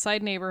Portland's West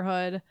Side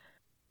neighborhood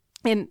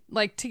and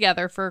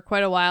together for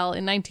quite a while.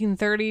 In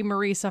 1930,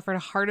 Marie suffered a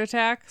heart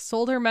attack,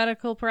 sold her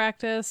medical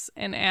practice,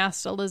 and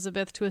asked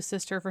Elizabeth to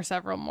assist her for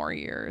several more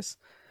years.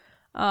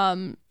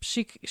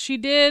 She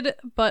did,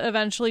 but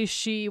eventually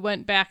she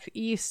went back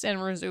east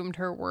and resumed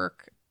her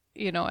work,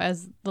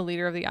 as the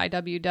leader of the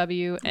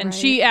IWW. And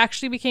she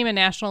actually became a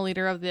national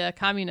leader of the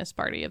Communist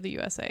Party of the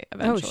USA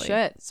eventually. Oh,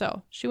 shit.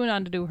 So she went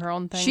on to do her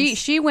own thing.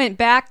 She went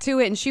back to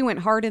it and she went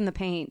hard in the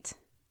paint.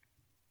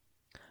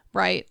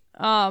 Right.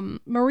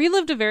 Marie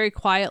lived a very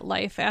quiet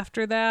life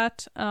after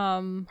that.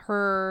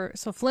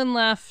 So Flynn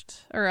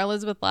left, or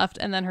Elizabeth left,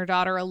 and then her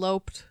daughter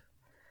eloped,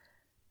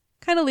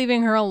 kind of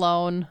leaving her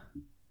alone.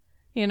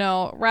 You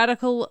know,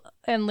 radical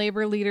and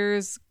labor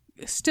leaders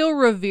still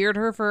revered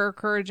her for her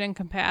courage and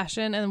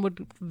compassion and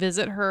would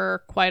visit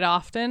her quite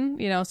often,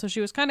 you know, so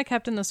she was kind of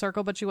kept in the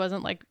circle, but she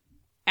wasn't like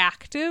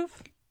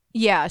active.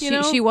 Yeah,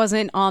 she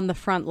wasn't on the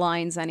front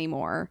lines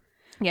anymore.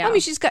 Yeah. I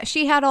mean,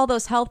 she had all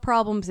those health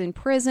problems in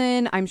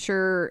prison. I'm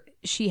sure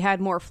she had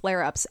more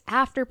flare-ups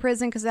after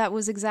prison because that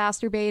was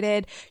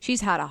exacerbated.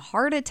 She's had a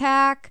heart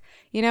attack.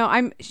 You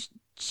know,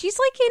 she's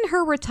like in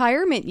her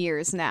retirement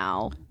years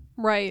now.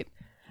 Right.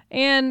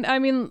 And I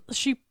mean,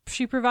 she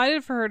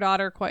provided for her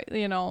daughter quite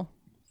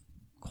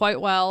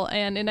well.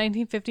 And in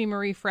 1950,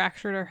 Marie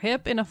fractured her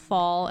hip in a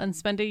fall and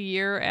spent a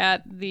year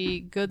at the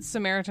Good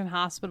Samaritan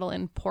Hospital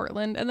in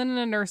Portland and then in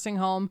a nursing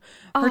home.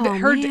 And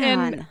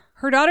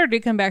her daughter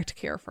did come back to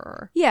care for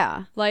her.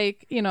 Yeah.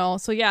 Like, you know,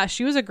 so yeah,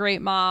 she was a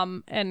great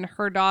mom, and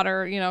her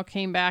daughter, you know,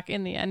 came back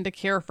in the end to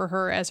care for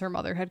her as her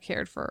mother had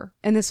cared for her.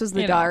 And this was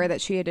the daughter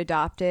that she had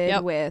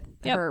adopted with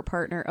her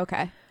partner.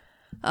 Okay.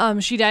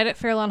 She died at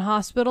Fairlawn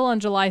Hospital on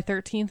July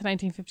 13th,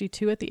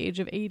 1952 at the age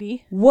of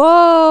 80. Whoa.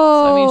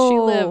 So, I mean, she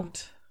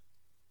lived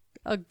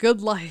a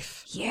good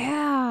life.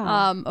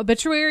 Yeah.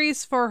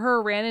 Obituaries for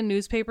her ran in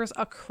newspapers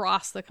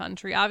across the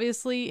country,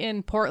 obviously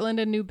in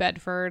Portland and New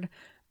Bedford,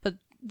 but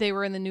they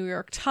were in the New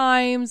York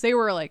Times. They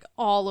were like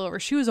all over.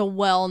 She was a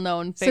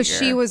well-known figure. So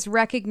she was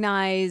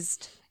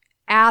recognized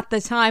at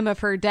the time of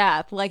her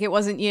death. Like it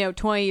wasn't,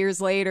 20 years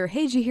later.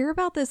 Hey, did you hear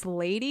about this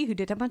lady who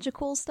did a bunch of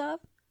cool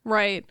stuff?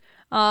 Right.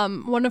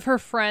 One of her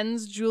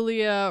friends,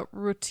 Julia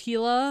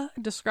Rutila,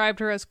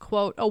 described her as,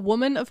 quote, a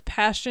woman of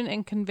passion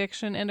and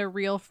conviction and a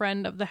real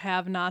friend of the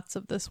have-nots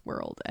of this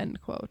world, end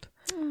quote.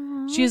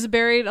 Aww. She is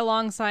buried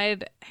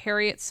alongside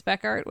Harriet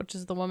Speckart, which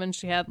is the woman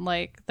she had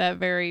like that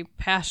very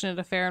passionate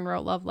affair and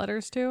wrote love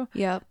letters to.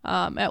 Yep.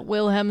 At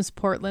Wilhelm's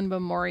Portland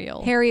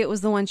Memorial. Harriet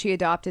was the one she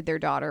adopted their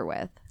daughter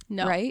with.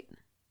 No. Right?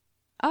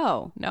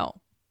 Oh.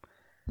 No.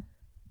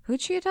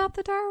 Who'd she adopt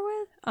the daughter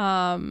with?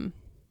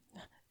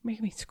 Make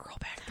me scroll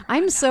back.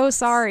 I'm so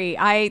sorry.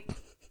 I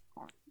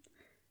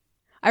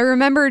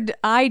remembered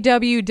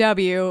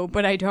IWW,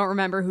 but I don't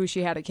remember who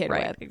she had a kid with.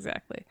 Right,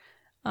 exactly.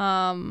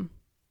 Oh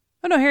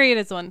no, Harriet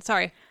is the one.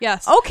 Sorry.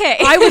 Yes. Okay.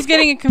 I was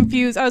getting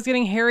confused. I was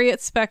getting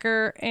Harriet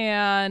Specker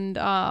and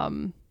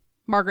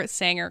Margaret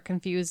Sanger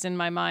confused in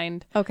my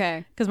mind.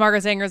 Okay. Because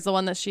Margaret Sanger is the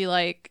one that she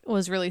like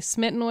was really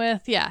smitten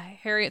with. Yeah,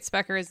 Harriet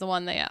Specker is the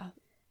one that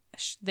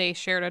they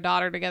shared a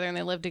daughter together and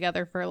they lived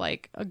together for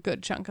like a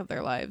good chunk of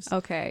their lives.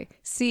 Okay.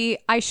 See,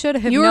 I should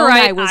have known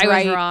right. I was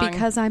right wrong.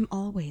 Because I'm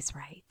always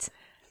right.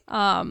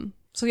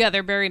 So yeah,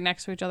 they're buried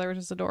next to each other, which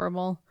is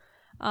adorable.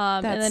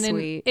 That's and then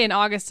sweet. In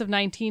August of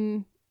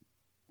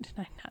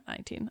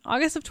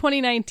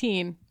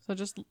 2019, so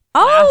just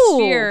last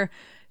year,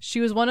 she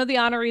was one of the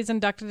honorees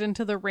inducted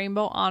into the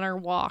Rainbow Honor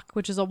Walk,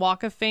 which is a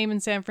walk of fame in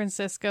San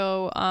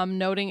Francisco,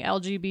 noting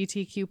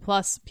LGBTQ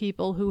plus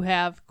people who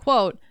have,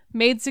 quote,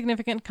 made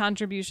significant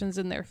contributions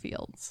in their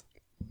fields,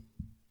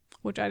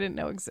 which I didn't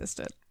know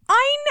existed.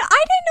 I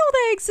didn't know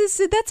that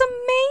existed. That's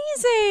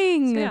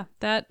amazing. So yeah,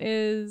 that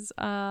is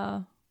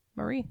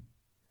Marie.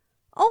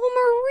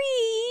 Oh,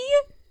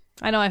 Marie.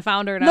 I know, I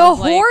found her. And the I was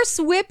like,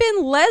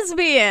 horse-whipping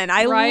lesbian.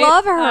 I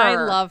love her. I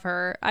love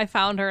her. I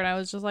found her and I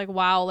was just like,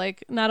 wow.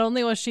 Like, not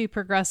only was she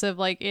progressive,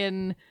 like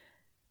in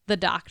the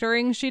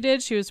doctoring she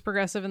did, she was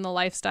progressive in the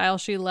lifestyle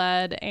she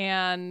led,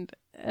 and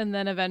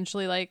then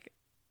eventually like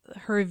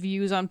her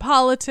views on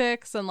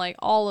politics and like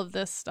all of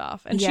this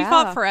stuff. And she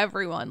fought for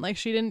everyone. Like,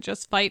 she didn't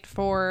just fight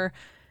for,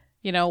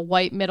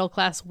 white middle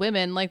class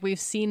women like we've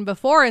seen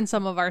before in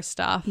some of our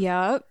stuff.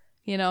 Yep.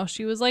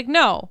 She was like,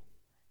 no.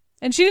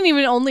 And she didn't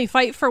even only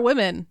fight for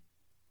women.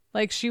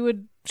 Like, she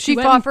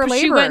fought for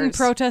laborers. She went and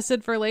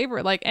protested for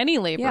labor, like any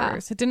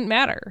laborers. Yeah. It didn't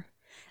matter.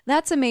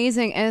 That's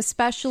amazing. And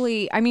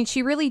especially, I mean,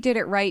 she really did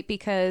it right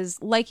because,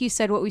 like you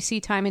said, what we see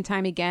time and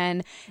time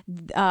again,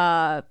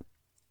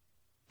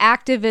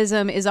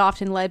 activism is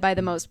often led by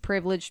the most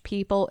privileged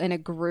people in a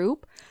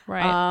group.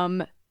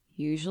 Right.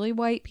 Usually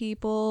white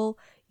people,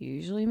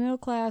 usually middle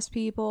class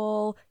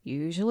people,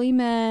 usually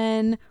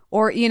men,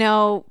 or,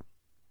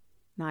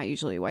 not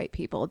usually white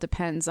people. It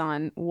depends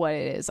on what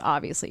it is,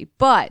 obviously.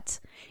 But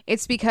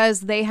it's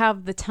because they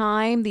have the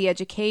time, the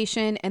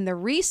education, and the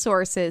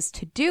resources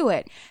to do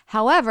it.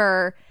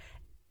 However,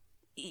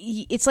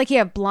 it's like you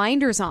have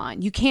blinders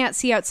on. You can't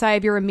see outside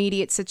of your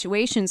immediate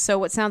situation. So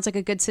what sounds like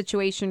a good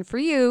situation for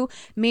you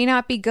may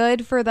not be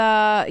good for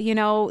the,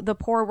 the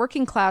poor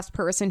working class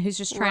person who's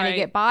just trying to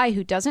get by,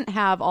 who doesn't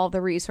have all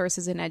the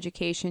resources and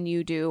education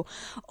you do.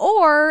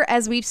 Or,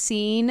 as we've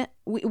seen,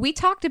 we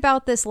talked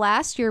about this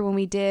last year when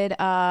we did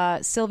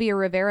Sylvia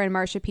Rivera and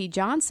Marsha P.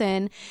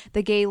 Johnson.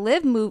 The gay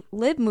live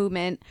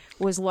movement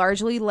was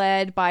largely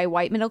led by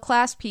white middle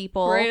class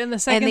people. Right, and the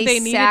second they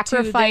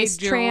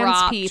sacrificed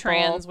trans people.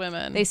 Trans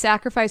women. They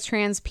sacrificed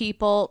trans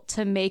people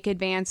to make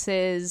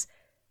advances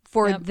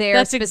for their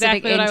that's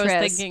specific exactly interests. what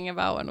I was thinking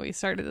about when we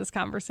started this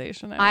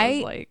conversation. I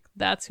was like,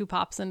 that's who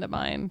pops into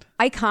mind.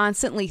 I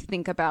constantly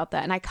think about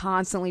that, and I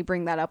constantly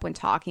bring that up when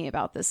talking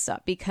about this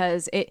stuff,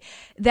 because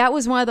that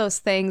was one of those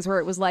things where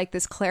it was like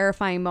this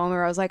clarifying moment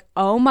where I was like,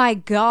 oh my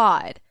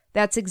God,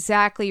 that's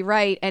exactly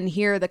right, and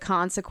here are the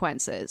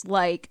consequences.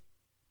 Like,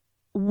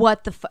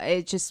 what the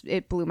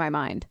it blew my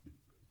mind.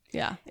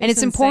 Yeah. And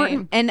it's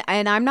important, and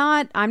I'm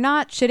not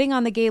shitting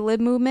on the gay lib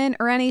movement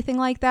or anything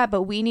like that,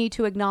 but we need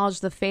to acknowledge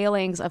the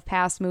failings of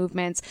past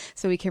movements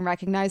so we can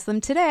recognize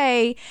them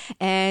today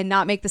and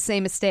not make the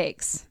same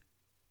mistakes.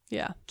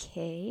 Yeah.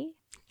 Okay.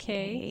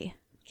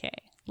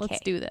 Let's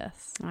do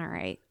this. All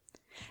right.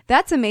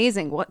 That's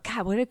amazing. What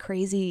a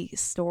crazy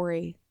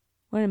story.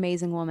 What an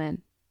amazing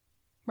woman.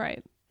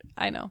 Right.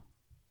 I know.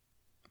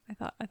 I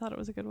thought it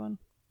was a good one.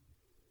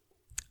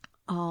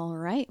 All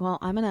right. Well,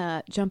 I'm going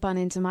to jump on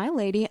into my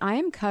lady. I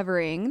am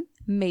covering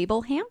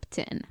Mabel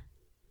Hampton.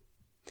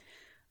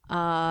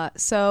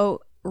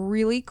 So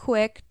really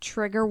quick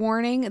trigger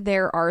warning.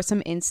 There are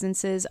some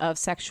instances of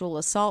sexual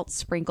assault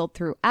sprinkled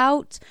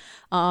throughout.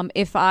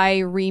 If I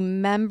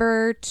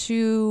remember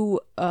to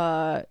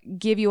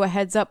give you a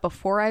heads up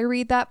before I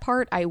read that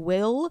part, I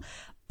will,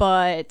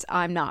 but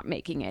I'm not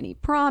making any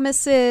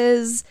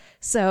promises.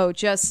 So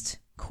just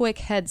quick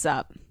heads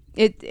up.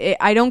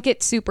 I don't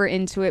get super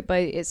into it, but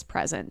it is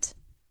present.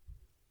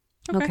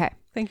 Okay.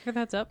 Thank you for the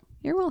heads up.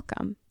 You're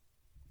welcome.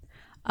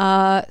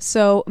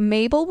 So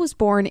Mabel was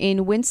born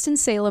in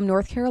Winston-Salem,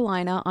 North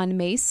Carolina on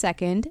May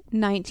 2nd,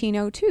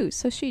 1902.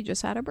 So she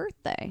just had a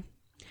birthday.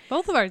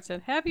 Both of ours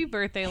did. Happy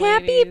birthday, ladies.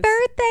 Happy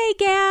birthday,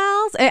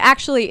 gals.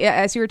 Actually,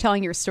 as you were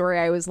telling your story,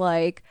 I was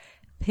like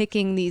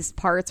picking these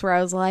parts where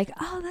I was like,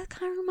 oh, that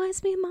kind of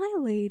reminds me of my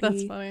lady.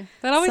 That's funny.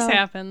 That always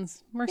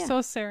happens. We're so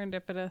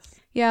serendipitous.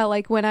 Yeah,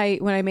 like when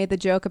I made the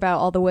joke about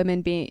all the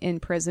women being in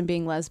prison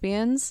being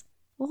lesbians.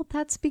 Well,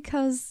 that's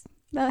because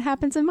that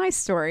happens in my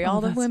story.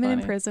 All the women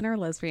in prison are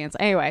lesbians.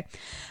 Anyway,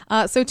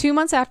 so 2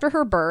 months after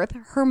her birth,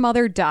 her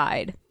mother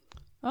died.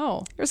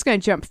 Oh. We're just going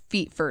to jump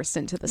feet first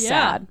into the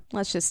sad.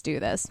 Let's just do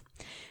this.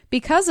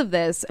 Because of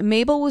this,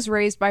 Mabel was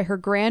raised by her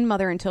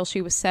grandmother until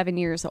she was 7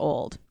 years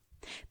old.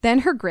 Then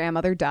her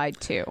grandmother died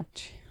too.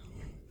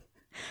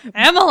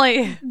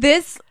 Emily!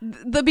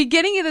 The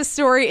beginning of the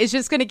story is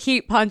just going to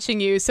keep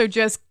punching you. So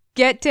just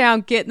get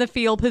down, get in the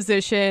fetal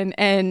position,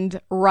 and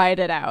ride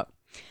it out.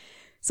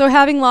 So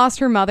having lost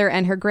her mother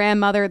and her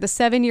grandmother, the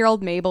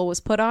 7-year-old Mabel was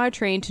put on a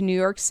train to New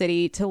York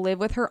City to live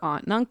with her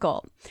aunt and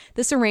uncle.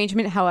 This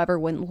arrangement, however,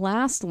 wouldn't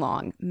last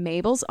long.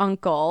 Mabel's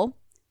uncle,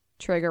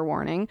 trigger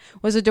warning,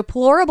 was a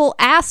deplorable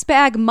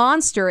ass-bag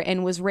monster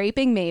and was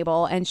raping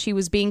Mabel, and she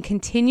was being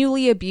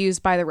continually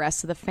abused by the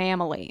rest of the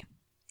family.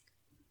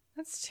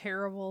 That's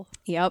terrible.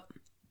 Yep.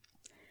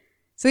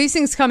 So these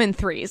things come in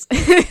threes.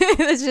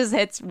 This just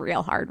hits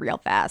real hard, real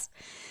fast.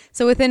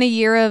 So within a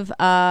year of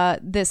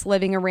this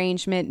living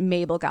arrangement,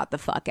 Mabel got the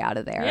fuck out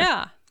of there.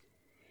 Yeah.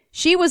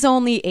 She was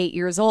only 8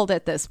 years old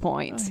at this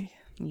point. Oy.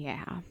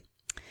 Yeah.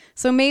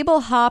 So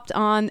Mabel hopped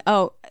on.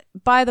 Oh,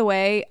 by the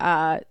way,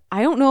 I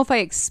don't know if I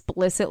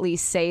explicitly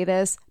say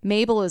this.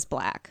 Mabel is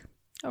black.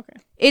 Okay.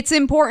 It's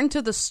important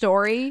to the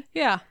story.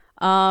 Yeah.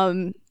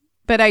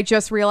 But I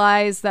just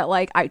realized that,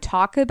 like, I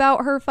talk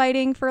about her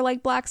fighting for,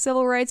 like, black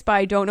civil rights, but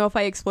I don't know if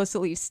I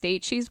explicitly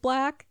state she's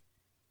black.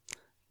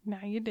 No,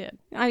 you did.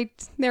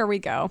 There we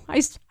go.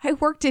 I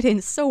worked it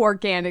in so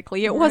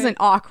organically. It wasn't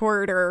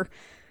awkward or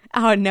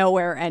out of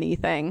nowhere or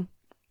anything.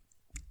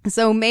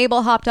 So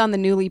Mabel hopped on the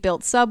newly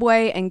built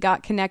subway and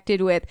got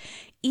connected with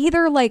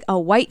either like a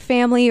white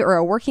family or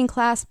a working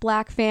class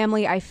black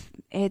family.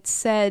 It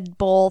said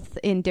both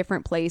in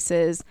different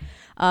places.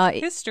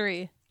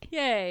 History.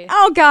 Yay.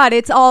 Oh God,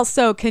 it's all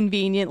so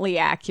conveniently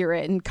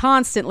accurate and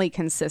constantly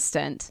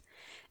consistent.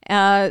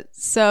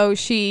 So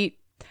she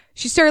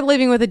started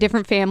living with a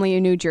different family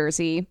in New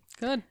Jersey.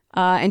 Good.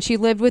 And she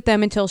lived with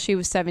them until she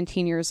was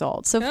 17 years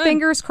old. So Good.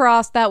 Fingers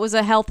crossed that was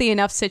a healthy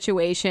enough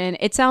situation.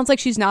 It sounds like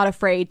she's not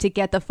afraid to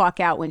get the fuck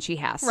out when she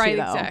has to, though. Right,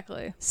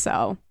 exactly.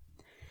 So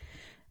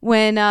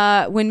when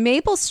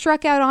Mabel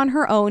struck out on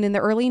her own in the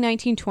early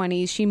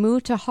 1920s, she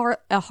moved to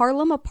a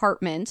Harlem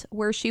apartment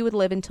where she would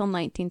live until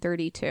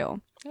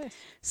 1932. Nice.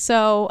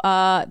 So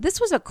this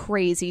was a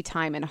crazy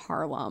time in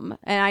Harlem.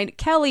 And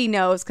Kelly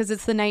knows because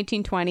it's the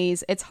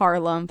 1920s. It's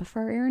Harlem. But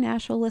for our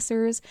international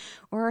listeners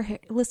or our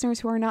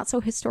listeners who are not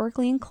so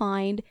historically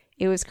inclined,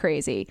 it was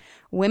crazy.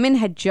 Women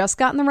had just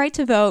gotten the right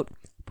to vote.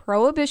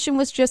 Prohibition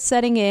was just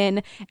setting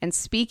in, and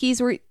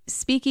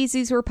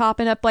speakeasies were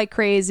popping up like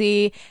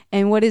crazy.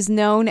 And what is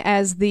known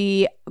as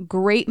the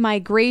Great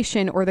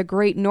Migration or the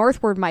Great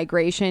Northward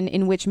Migration,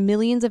 in which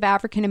millions of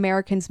African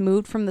Americans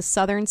moved from the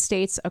southern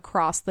states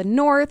across the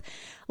north,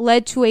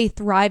 led to a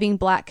thriving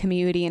black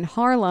community in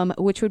Harlem,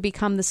 which would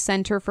become the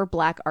center for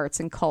black arts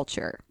and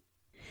culture.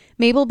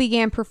 Mabel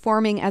began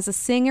performing as a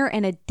singer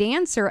and a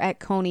dancer at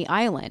Coney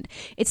Island.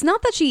 It's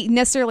not that she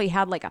necessarily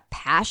had like a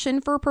passion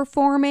for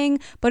performing,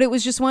 but it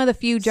was just one of the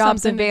few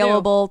jobs Something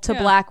available to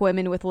black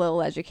women with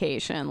little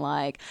education.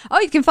 Like, oh,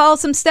 you can follow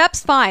some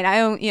steps? Fine. I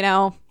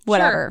don't,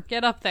 whatever. Sure,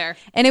 get up there.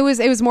 And it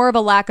was more of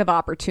a lack of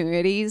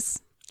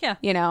opportunities. Yeah.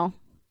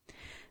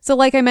 So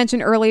like I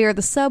mentioned earlier,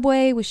 the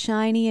subway was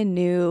shiny and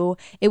new.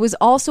 It was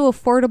also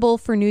affordable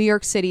for New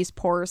York City's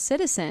poorer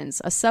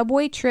citizens. A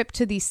subway trip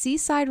to the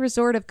seaside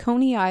resort of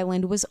Coney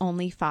Island was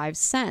only 5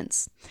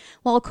 cents.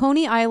 While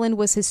Coney Island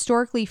was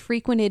historically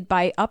frequented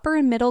by upper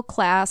and middle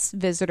class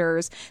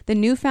visitors, the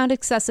newfound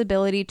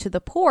accessibility to the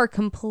poor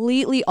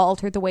completely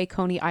altered the way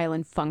Coney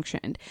Island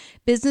functioned.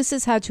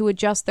 Businesses had to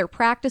adjust their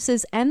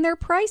practices and their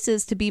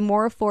prices to be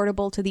more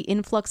affordable to the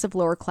influx of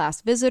lower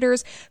class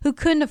visitors who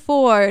couldn't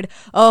afford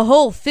a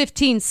whole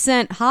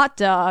 15-cent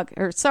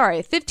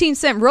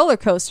 15-cent roller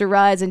coaster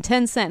rides and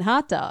 10-cent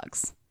hot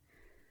dogs.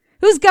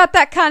 Who's got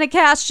that kind of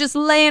cash just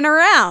laying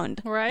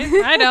around? Right?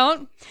 I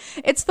don't.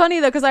 It's funny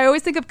though, because I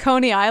always think of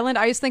Coney Island.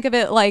 I just think of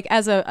it like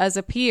as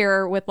a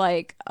pier with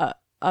like a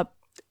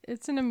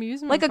it's an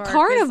amusement like park, a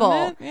carnival.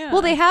 isn't it? Yeah.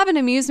 Well, they have an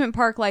amusement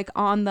park like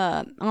on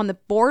the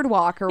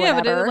boardwalk or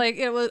whatever. But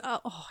it was. I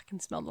can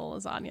smell the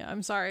lasagna.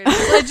 I'm sorry.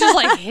 It just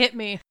like hit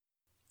me.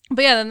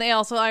 But yeah, then they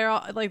also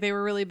they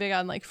were really big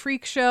on like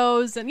freak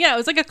shows, and yeah, it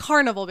was like a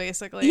carnival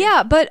basically.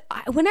 Yeah, but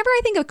whenever I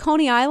think of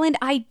Coney Island,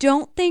 I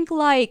don't think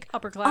like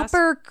upper class,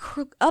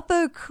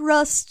 upper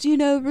crust,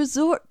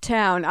 resort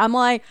town. I'm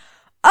like,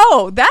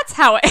 oh, that's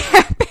how it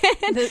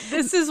happened.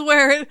 This is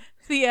where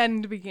the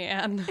end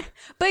began.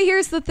 But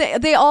here's the thing: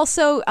 they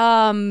also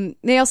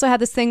had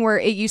this thing where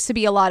it used to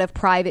be a lot of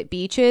private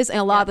beaches, and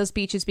a lot of those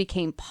beaches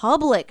became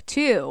public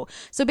too.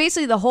 So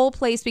basically, the whole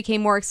place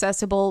became more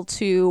accessible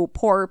to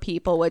poorer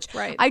people, which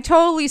I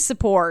totally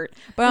support.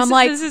 But I'm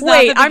like,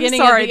 wait, I'm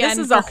sorry, this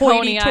is a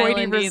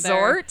hoity-toity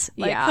resort.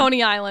 Like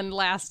Coney Island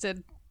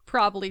lasted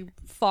probably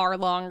far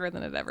longer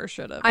than it ever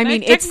should have. I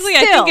think it's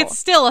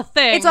still a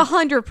thing. It's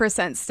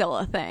 100% still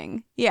a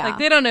thing. Yeah, like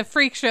they don't have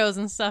freak shows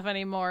and stuff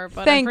anymore,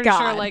 but I'm pretty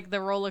sure like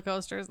the roller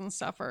coasters and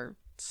stuff are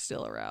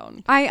still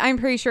around. I'm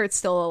pretty sure it's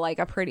still like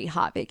a pretty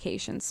hot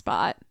vacation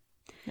spot.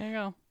 There you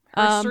go.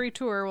 History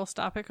tour will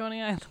stop at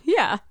Coney Island.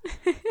 Yeah.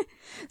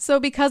 So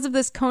because of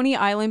this, Coney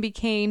Island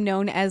became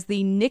known as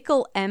the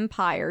Nickel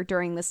Empire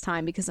during this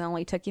time because it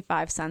only took you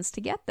 5 cents to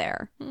get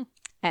there.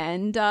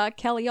 And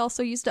Kelly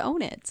also used to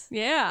own it.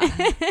 Yeah.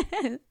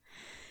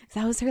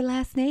 That was her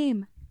last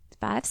name.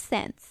 5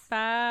 cents.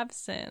 5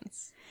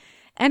 cents.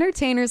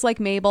 Entertainers like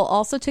Mabel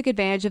also took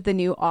advantage of the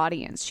new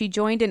audience. She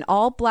joined an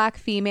all-black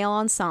female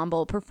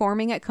ensemble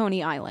performing at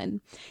Coney Island.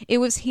 It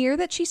was here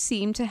that she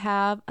seemed to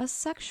have a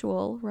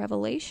sexual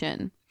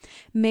revelation.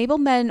 Mabel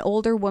met an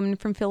older woman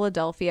from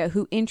Philadelphia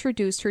who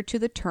introduced her to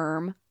the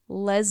term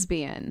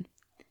lesbian.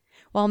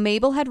 While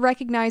Mabel had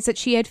recognized that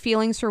she had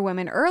feelings for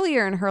women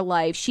earlier in her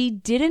life, she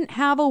didn't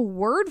have a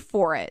word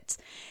for it.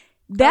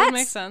 That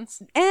makes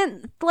sense.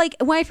 And like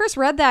when I first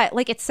read that,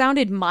 like it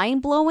sounded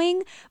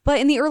mind-blowing, but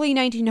in the early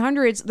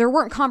 1900s, there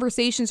weren't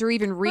conversations or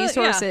even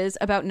resources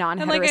about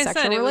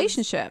non-heterosexual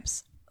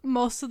relationships.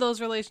 Most of those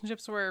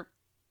relationships were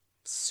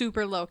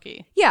super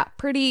low-key. Yeah,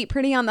 pretty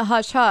on the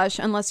hush-hush,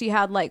 unless you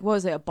had like, what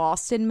was it, a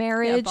Boston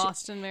marriage? Yeah,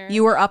 Boston marriage.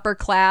 You were upper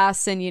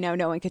class and,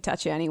 no one could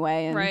touch you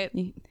anyway. And, right.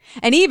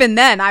 And even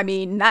then, I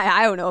mean,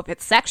 I don't know if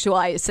it's sexual.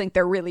 I just think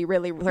they're really,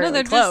 really,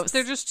 really close.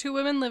 They're just two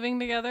women living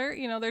together.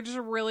 They're just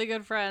really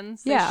good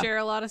friends. They share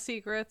a lot of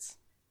secrets.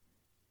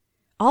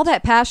 All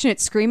that passionate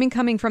screaming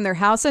coming from their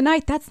house at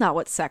night, that's not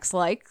what sex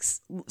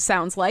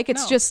sounds like.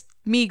 It's just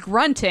me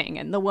grunting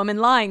and the woman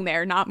lying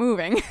there, not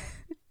moving.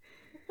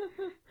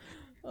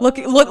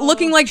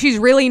 Looking like she's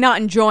really not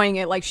enjoying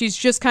it, like she's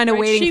just kind of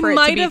waiting for it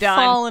to be done. She might have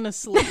fallen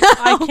asleep.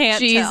 I can't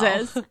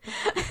Jesus.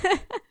 tell.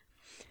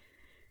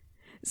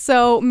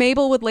 So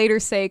Mabel would later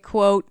say,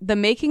 quote, "The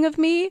making of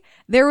me,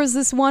 there was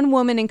this one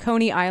woman in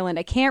Coney Island.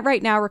 I can't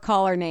right now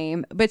recall her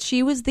name, but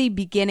she was the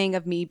beginning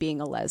of me being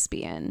a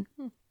lesbian."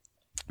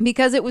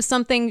 Because it was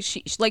something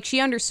she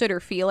understood her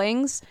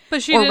feelings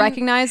but she or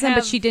recognized them,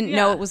 but she didn't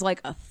know it was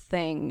like a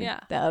thing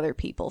that other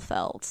people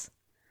felt.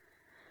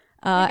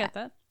 I get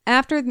that.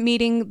 After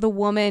meeting the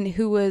woman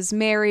who was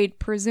married,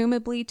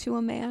 presumably to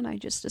a man, I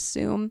just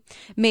assume,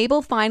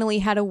 Mabel finally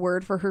had a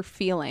word for her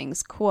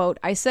feelings. Quote,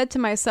 "I said to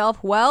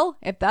myself, well,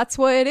 if that's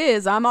what it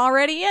is, I'm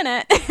already in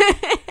it."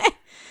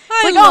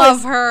 I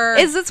love her.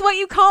 Is this what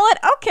you call it?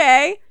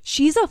 Okay.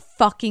 She's a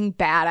fucking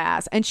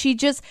badass. And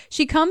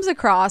she comes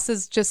across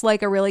as just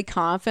like a really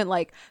confident,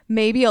 like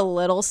maybe a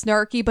little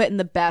snarky, but in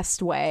the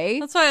best way.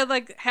 That's why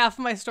like half of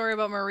my story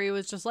about Marie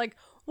was just like,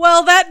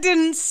 well, that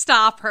didn't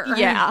stop her.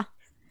 Yeah.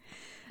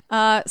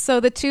 So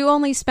the two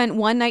only spent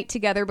one night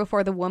together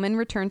before the woman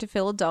returned to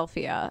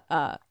Philadelphia.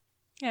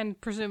 And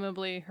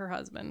presumably her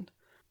husband.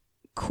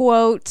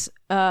 Quote,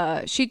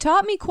 "She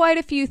taught me quite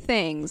a few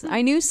things.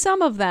 I knew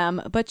some of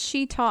them, but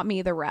she taught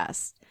me the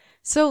rest."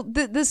 So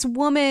this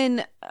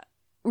woman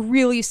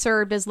really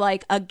served as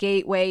like a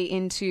gateway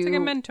into like a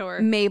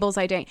mentor. Mabel's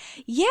identity.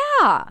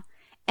 Yeah.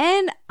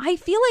 And I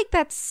feel like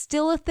that's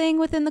still a thing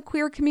within the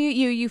queer community.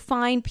 You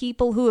find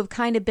people who have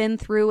kind of been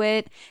through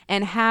it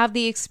and have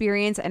the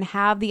experience and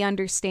have the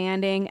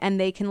understanding, and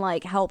they can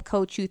like help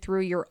coach you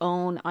through your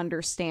own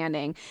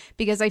understanding.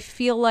 Because I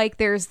feel like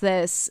there's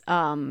this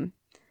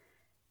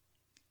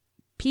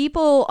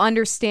people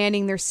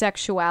understanding their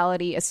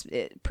sexuality,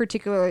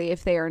 particularly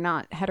if they are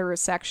not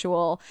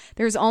heterosexual,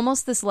 there's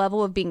almost this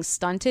level of being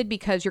stunted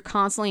because you're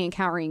constantly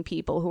encountering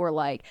people who are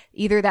like,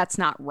 either that's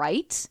not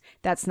right,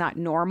 that's not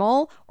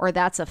normal, or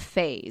that's a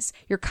phase.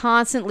 You're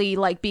constantly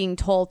like being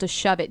told to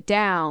shove it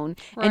down,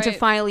 and to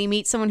finally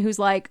meet someone who's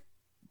like,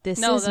 this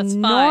is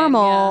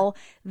normal.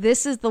 Yeah.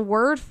 This is the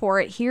word for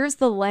it. Here's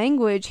the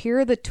language. Here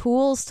are the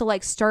tools to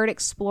like start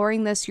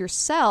exploring this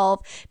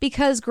yourself,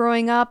 because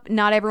growing up,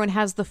 not everyone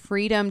has the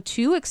freedom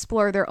to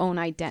explore their own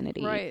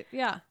identity. Right.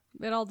 Yeah.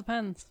 It all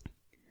depends.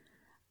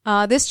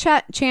 This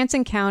chance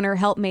encounter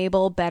helped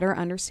Mabel better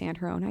understand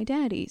her own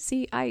identity.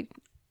 See, I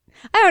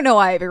don't know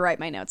why I even write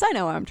my notes. I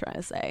know what I'm trying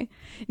to say.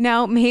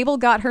 Now, Mabel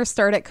got her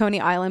start at Coney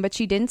Island, but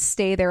she didn't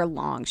stay there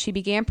long. She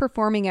began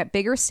performing at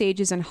bigger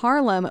stages in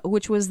Harlem,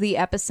 which was the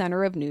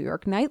epicenter of New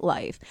York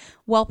nightlife.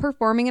 While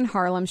performing in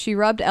Harlem, she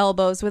rubbed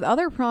elbows with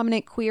other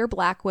prominent queer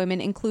black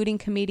women, including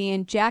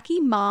comedian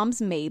Jackie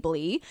Moms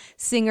Mabley,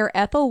 singer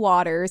Ethel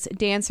Waters,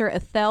 dancer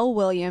Ethel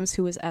Williams,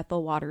 who was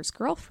Ethel Waters'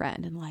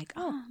 girlfriend. And like,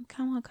 oh, I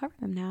kind of want to cover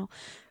them now.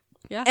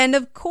 Yeah. And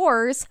of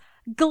course,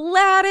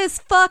 Gladys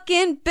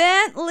fucking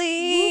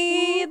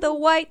Bentley, the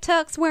white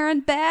tux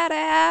wearing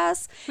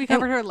badass. We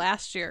covered her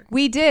last year.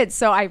 We did.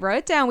 So I wrote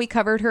it down. We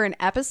covered her in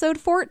episode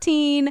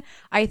 14.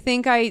 I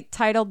think I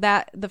titled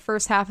that, the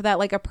first half of that,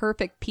 like a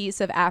perfect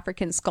piece of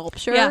African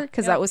sculpture,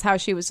 because that was how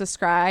she was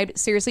described.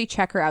 Seriously,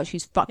 check her out.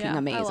 She's fucking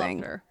amazing. I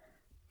love her.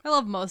 I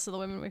love most of the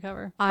women we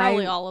cover.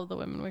 Probably all of the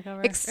women we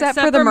cover. Except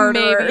for the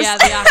murderers. Maybe,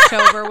 the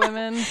October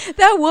women.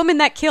 That woman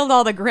that killed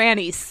all the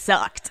grannies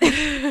sucked.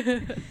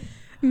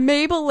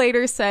 Mabel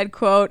later said,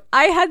 quote,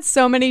 "I had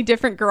so many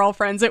different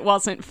girlfriends, it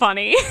wasn't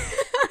funny."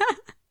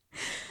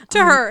 To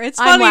her, it's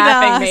funny. I'm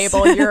laughing,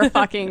 Mabel.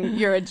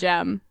 You're a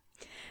gem.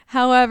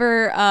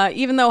 However,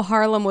 even though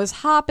Harlem was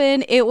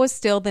hoppin', it was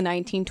still the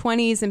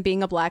 1920s, and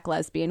being a black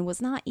lesbian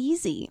was not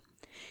easy.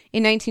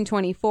 In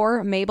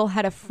 1924, Mabel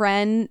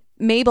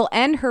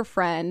and her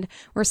friend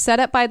were set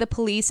up by the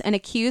police and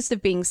accused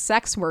of being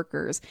sex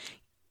workers.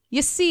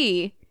 You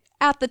see,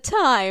 at the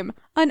time,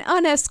 an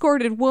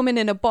unescorted woman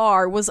in a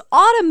bar was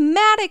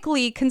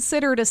automatically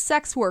considered a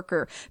sex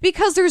worker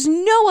because there's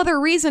no other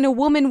reason a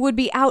woman would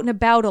be out and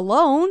about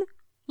alone.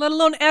 Let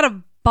alone at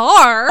a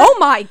bar. Oh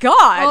my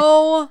God.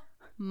 Oh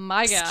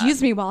my God.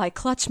 Excuse me while I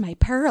clutch my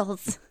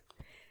pearls.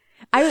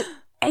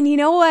 And you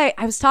know what?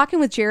 I was talking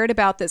with Jared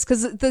about this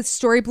because the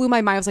story blew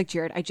my mind. I was like,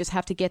 Jared, I just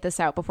have to get this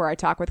out before I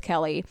talk with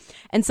Kelly.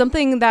 And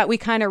something that we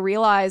kind of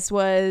realized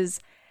was,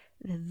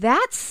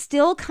 that's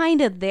still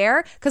kind of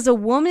there because a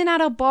woman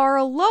at a bar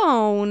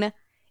alone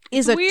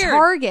is a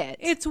target.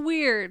 It's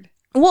weird.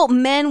 Well,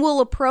 men will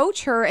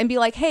approach her and be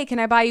like, hey, can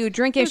I buy you a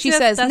drink? If she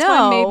says no. That's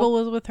why Mabel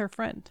was with her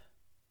friend.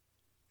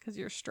 Because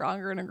you're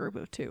stronger in a group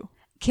of two.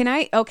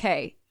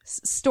 Okay,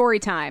 story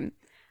time.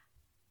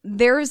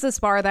 There was this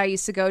bar that I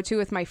used to go to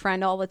with my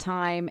friend all the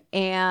time,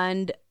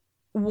 and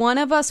one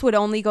of us would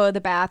only go to the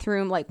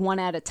bathroom like one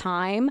at a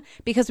time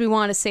because we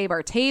wanted to save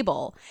our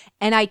table.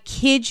 And I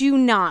kid you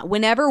not,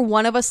 whenever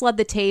one of us left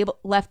the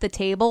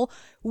table,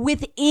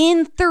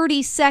 within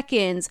 30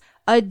 seconds,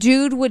 a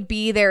dude would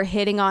be there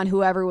hitting on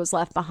whoever was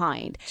left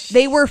behind.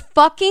 They were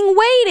fucking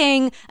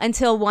waiting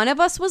until one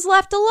of us was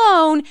left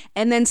alone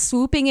and then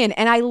swooping in.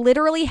 And I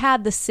literally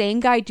had the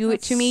same guy do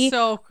it to me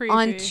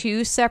on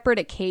 2 separate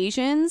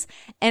occasions.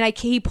 And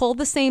he pulled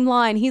the same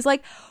line. He's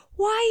like,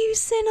 why are you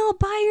sitting all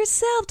by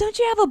yourself? Don't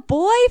you have a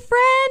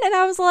boyfriend? And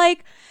I was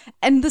like,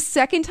 and the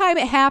second time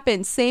it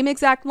happened, same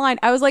exact line.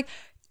 I was like,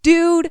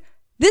 dude,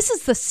 this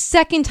is the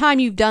second time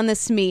you've done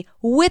this to me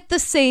with the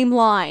same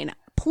line.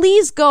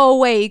 Please go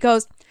away. He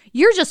goes,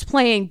 you're just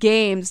playing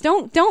games.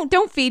 Don't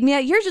feed me.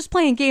 You're just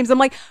playing games. I'm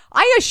like,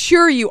 I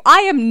assure you, I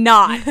am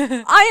not.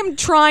 I am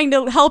trying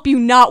to help you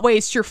not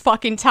waste your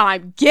fucking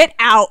time. Get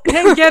out.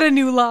 And get a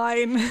new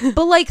line.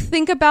 But like,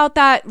 think about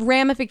that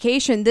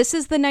ramification. This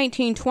is the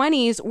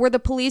 1920s where the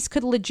police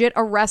could legit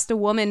arrest a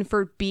woman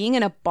for being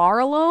in a bar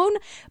alone.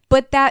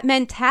 But that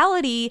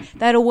mentality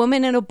that a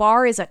woman in a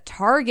bar is a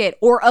target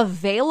or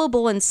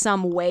available in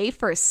some way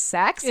for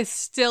sex is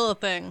still a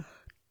thing.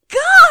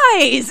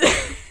 Guys,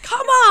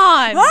 come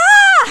on.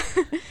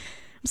 I'm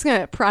just going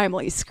to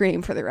primally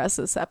scream for the rest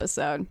of this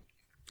episode.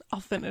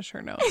 I'll finish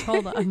her notes.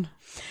 Hold on.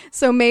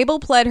 So Mabel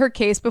pled her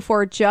case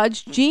before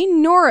Judge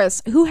Jean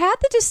Norris, who had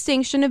the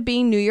distinction of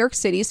being New York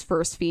City's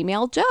first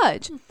female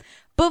judge.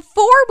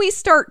 Before we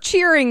start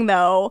cheering,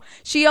 though,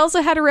 she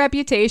also had a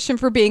reputation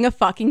for being a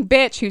fucking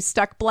bitch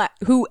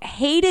who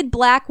hated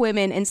black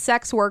women and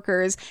sex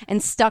workers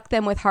and stuck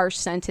them with harsh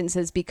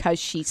sentences because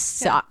she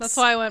sucks. Yeah, that's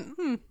why I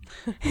went,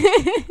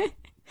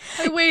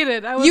 I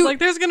waited. I was like,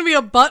 there's going to be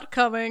a butt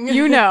coming.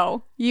 You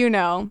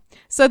know.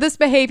 So this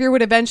behavior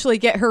would eventually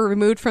get her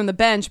removed from the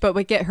bench, but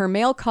would get her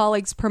male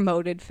colleagues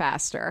promoted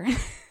faster.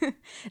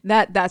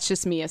 That's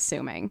just me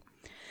assuming.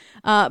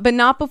 But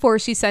not before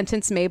she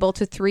sentenced Mabel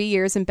to 3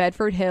 years in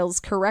Bedford Hills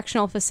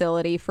Correctional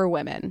Facility for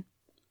women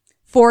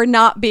for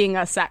not being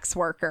a sex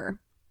worker,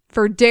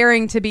 for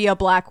daring to be a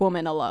black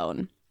woman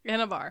alone. In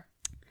a bar.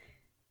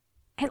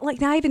 And like,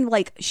 not even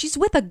like, she's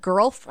with a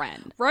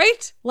girlfriend.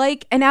 Right?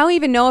 Like, and I don't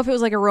even know if it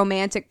was like a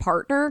romantic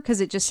partner,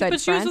 because it just said But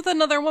she was with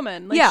another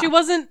woman. Like, Yeah. she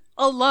wasn't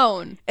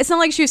alone. It's not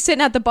like she was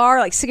sitting at the bar,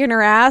 like, sticking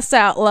her ass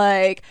out,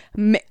 like,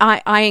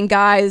 eyeing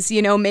guys,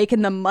 you know,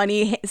 making the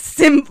money,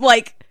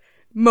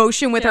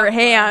 motion with her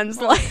hands.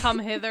 Like, come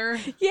hither.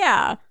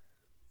 Yeah.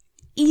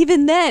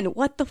 Even then,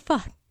 what the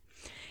fuck?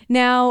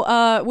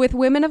 Now, with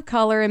women of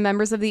color and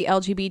members of the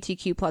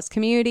LGBTQ plus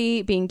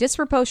community being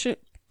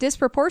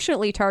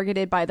disproportionately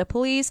targeted by the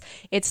police,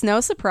 it's no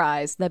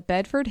surprise that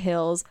Bedford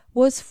Hills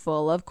was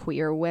full of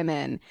queer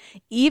women.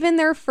 Even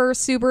their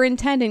first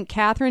superintendent,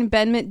 Catherine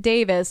Benmont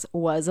Davis,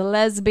 was a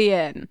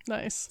lesbian.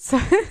 Nice.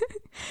 So,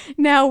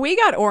 now, we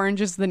got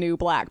Orange is the New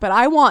Black, but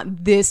I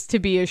want this to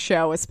be a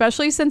show,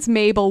 especially since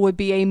Mabel would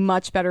be a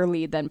much better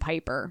lead than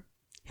Piper,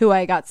 who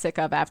I got sick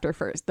of after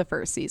the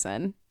first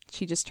season.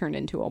 She just turned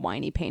into a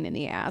whiny pain in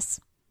the ass.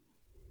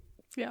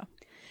 Yeah.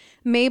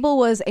 Mabel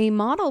was a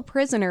model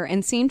prisoner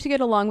and seemed to get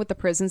along with the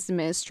prison's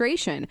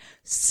administration.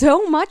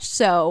 So much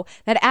so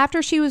that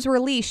after she was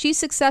released, she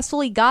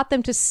successfully got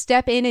them to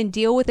step in and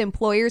deal with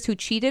employers who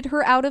cheated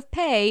her out of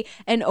pay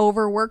and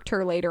overworked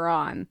her later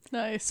on.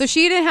 Nice. So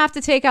she didn't have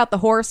to take out the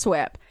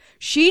horsewhip.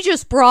 She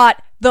just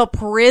brought the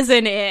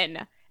prison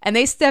in. And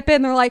they step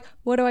in, they're like,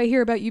 what do I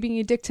hear about you being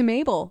a dick to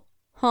Mabel?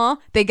 Huh?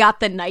 They got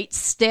the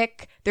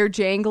nightstick. They're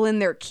jangling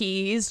their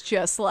keys,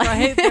 just like...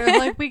 Right? They're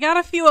like, we got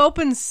a few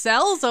open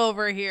cells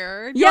over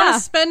here. Do you want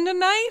to spend a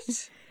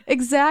night?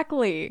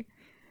 Exactly.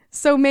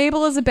 So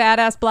Mabel is a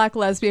badass black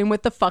lesbian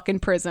with the fucking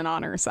prison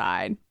on her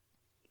side.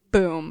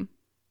 Boom.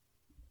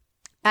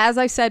 As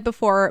I said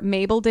before,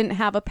 Mabel didn't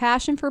have a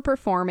passion for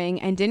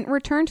performing and didn't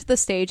return to the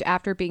stage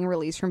after being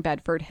released from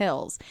Bedford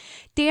Hills.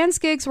 Dance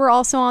gigs were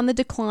also on the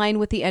decline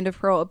with the end of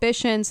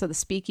Prohibition, so the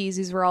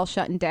speakeasies were all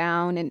shutting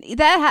down. And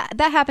that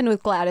happened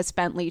with Gladys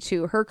Bentley,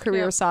 too. Her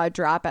career saw a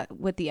drop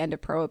with the end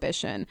of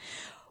Prohibition,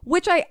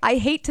 which I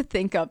hate to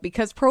think of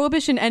because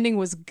Prohibition ending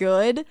was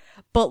good,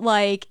 but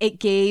like it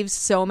gave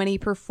so many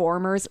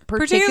performers,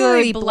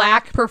 particularly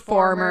black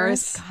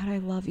performers. God, I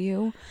love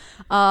you.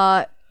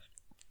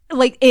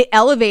 Like it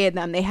elevated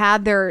them. They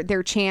had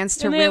their chance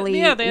to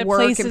really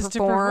work and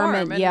perform.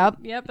 And yep,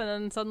 and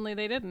then suddenly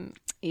they didn't.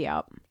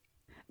 Yep.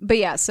 But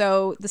yeah,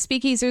 so the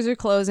speakeasies are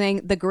closing.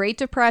 The Great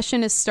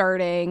Depression is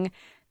starting.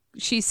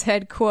 She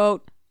said,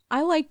 quote,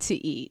 I like to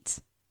eat.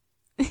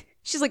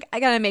 She's like, I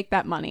gotta make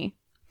that money.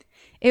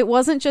 It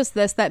wasn't just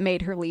this that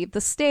made her leave the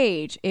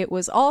stage. It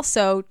was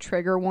also,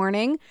 trigger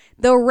warning,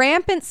 the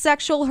rampant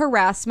sexual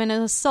harassment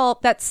and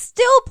assault that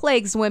still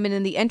plagues women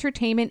in the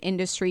entertainment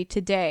industry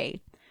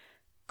today.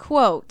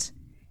 Quote,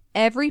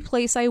 every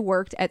place I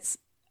worked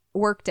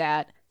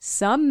at,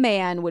 some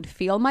man would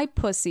feel my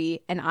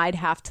pussy and I'd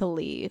have to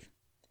leave.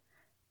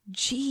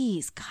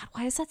 Jeez, God,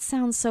 why does that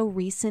sound so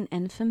recent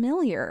and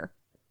familiar?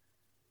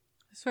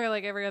 I swear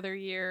like every other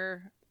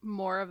year,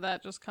 more of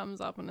that just comes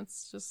up and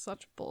it's just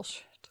such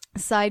bullshit.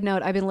 Side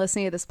note, I've been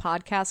listening to this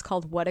podcast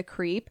called What a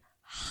Creep.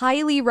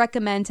 Highly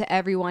recommend to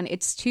everyone.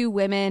 It's 2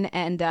 women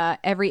and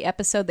every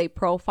episode they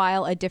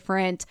profile a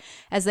different,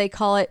 as they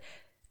call it,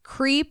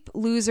 creep,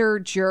 loser,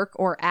 jerk,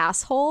 or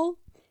asshole,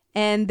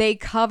 and they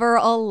cover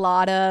a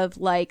lot of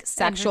like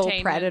sexual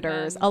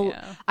predators.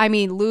 I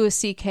mean, Louis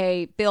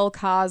C.K., Bill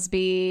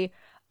Cosby,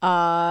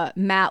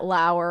 Matt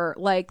Lauer,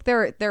 like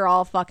they're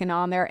all fucking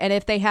on there. And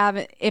if they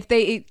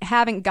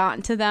haven't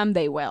gotten to them,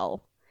 they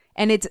will.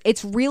 And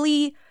it's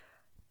really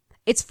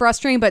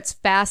frustrating, but it's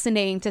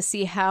fascinating to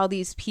see how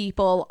these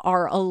people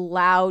are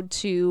allowed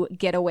to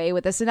get away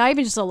with this, and not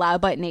even just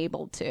allowed, but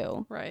enabled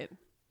to. Right.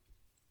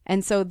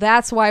 And so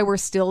that's why we're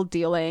still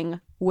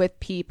dealing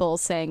with people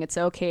saying it's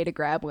okay to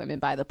grab women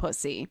by the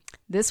pussy.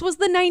 This was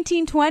the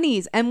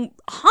 1920s, and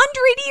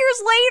 100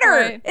 years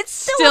later, it's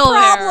still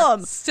a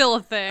problem. There. Still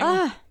a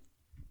thing.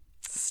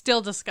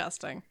 Still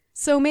disgusting.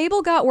 So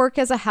Mabel got work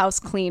as a house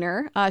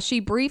cleaner.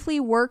 She briefly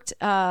worked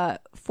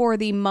for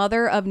the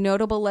mother of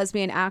notable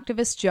lesbian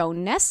activist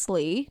Joan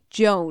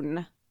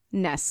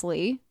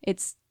Nestle.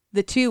 It's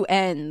the 2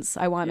 N's.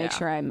 I want to make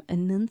sure I'm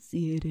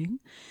enunciating.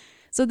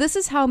 So this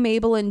is how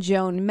Mabel and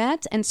Joan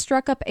met and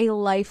struck up a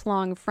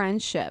lifelong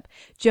friendship.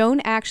 Joan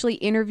actually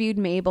interviewed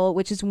Mabel,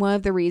 which is one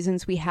of the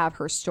reasons we have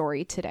her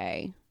story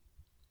today.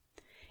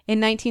 In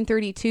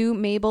 1932,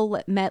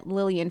 Mabel met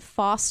Lillian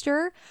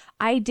Foster.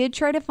 I did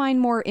try to find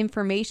more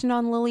information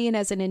on Lillian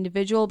as an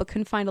individual, but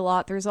couldn't find a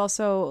lot. There's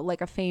also like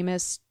a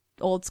famous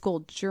old school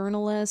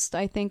journalist,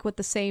 I think, with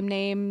the same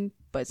name,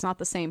 but it's not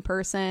the same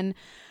person.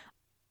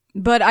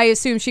 But I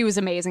assume she was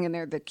amazing and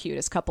they're the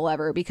cutest couple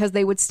ever because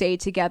they would stay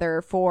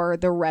together for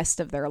the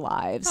rest of their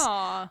lives.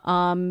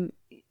 Aww.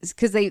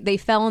 because they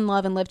fell in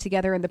love and lived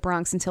together in the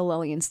Bronx until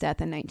Lillian's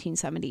death in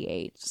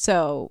 1978.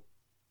 So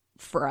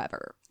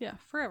forever. Yeah,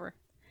 forever.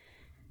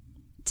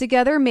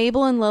 Together,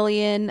 Mabel and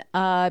Lillian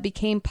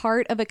became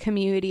part of a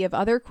community of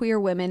other queer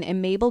women,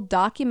 and Mabel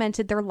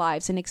documented their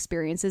lives and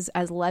experiences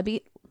as Why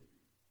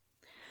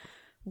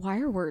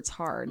are words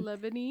hard?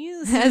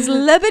 Lebanese? As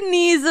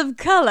Lebanese of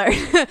color.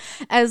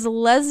 As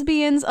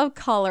lesbians of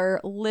color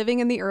living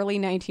in the early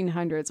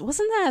 1900s.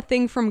 Wasn't that a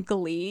thing from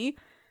Glee?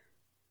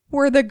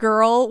 Where the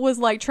girl was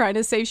like trying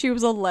to say she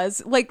was a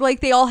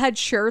like they all had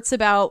shirts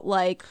about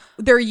like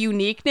their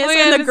uniqueness,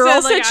 and the girl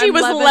said she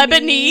was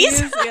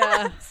Lebanese.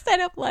 Yeah.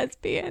 Instead of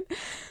lesbian.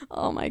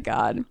 Oh my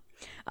god.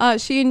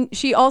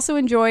 She also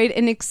enjoyed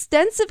an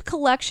extensive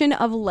collection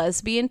of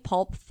lesbian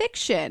pulp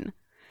fiction.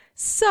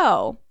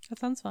 So that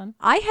sounds fun.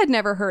 I had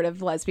never heard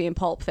of lesbian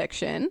pulp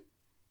fiction,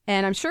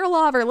 and I'm sure a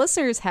lot of our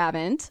listeners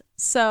haven't.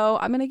 So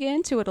I'm going to get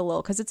into it a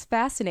little because it's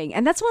fascinating.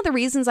 And that's one of the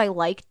reasons I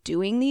like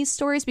doing these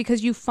stories,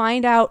 because you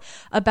find out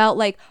about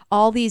like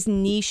all these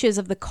niches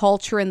of the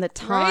culture and the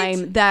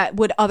time that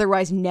would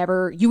otherwise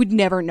you would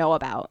never know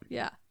about.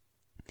 Yeah.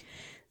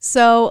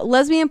 So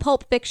lesbian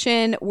pulp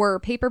fiction were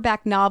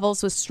paperback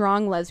novels with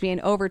strong lesbian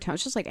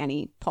overtones, just like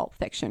any pulp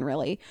fiction,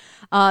 really.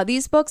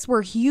 These books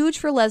were huge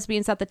for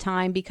lesbians at the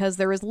time because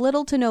there was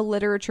little to no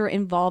literature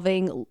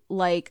involving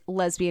like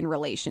lesbian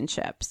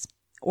relationships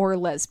or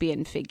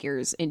lesbian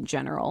figures in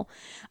general.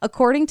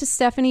 According to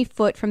Stephanie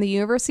Foote from the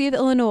University of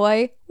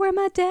Illinois, where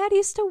my dad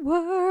used to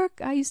work,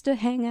 I used to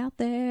hang out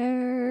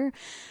there,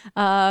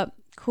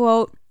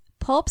 quote,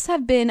 pulps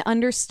have been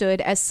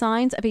understood as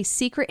signs of a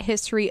secret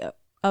history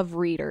of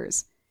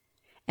readers,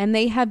 and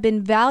they have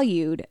been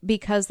valued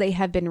because they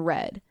have been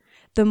read.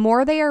 The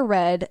more they are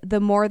read, the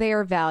more they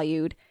are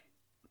valued,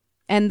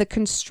 and the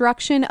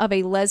construction of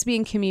a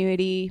lesbian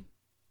community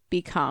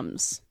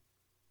becomes.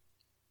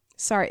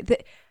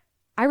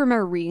 I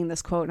remember reading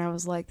this quote and I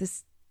was like,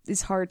 this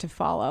is hard to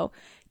follow.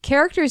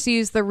 Characters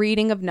use the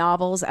reading of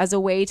novels as a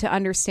way to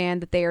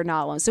understand that they are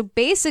not alone. So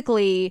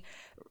basically,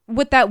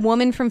 what that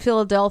woman from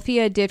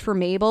Philadelphia did for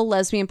Mabel,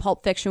 lesbian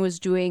pulp fiction was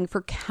doing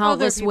for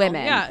countless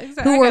women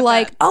who were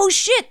like, oh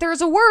shit,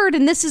 there's a word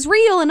and this is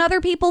real and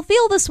other people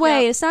feel this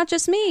way. Yep. It's not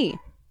just me.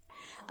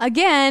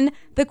 Again,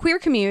 the queer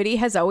community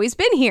has always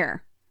been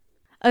here.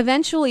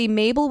 Eventually,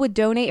 Mabel would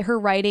donate her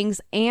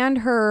writings and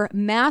her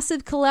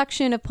massive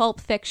collection of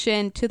pulp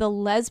fiction to the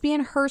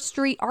Lesbian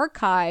Herstory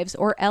Archives,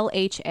 or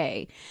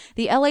LHA.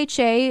 The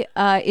LHA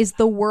is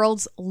the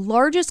world's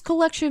largest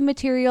collection of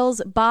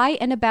materials by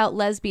and about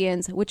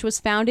lesbians, which was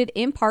founded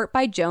in part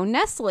by Joan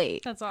Nestle,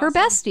 That's awesome. Her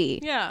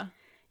bestie. Yeah.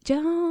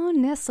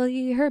 Joan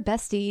Nestle, her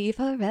bestie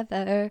forever.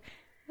 That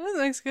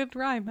makes a good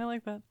rhyme. I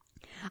like that.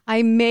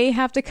 I may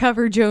have to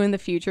cover Jo in the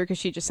future because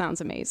she just sounds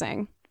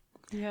amazing.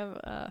 You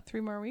have 3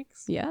 more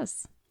weeks?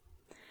 Yes.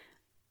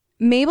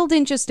 Mabel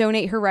didn't just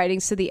donate her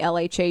writings to the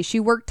LHA. She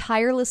worked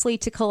tirelessly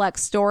to collect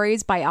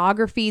stories,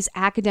 biographies,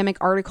 academic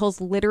articles,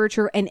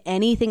 literature, and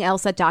anything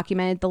else that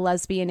documented the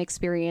lesbian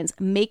experience,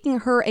 making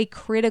her a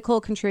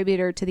critical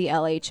contributor to the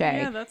LHA.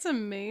 Yeah, that's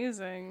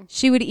amazing.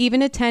 She would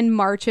even attend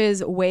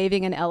marches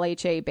waving an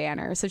LHA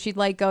banner. So she'd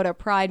like go to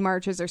pride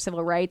marches or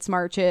civil rights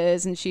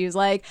marches, and she was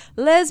like,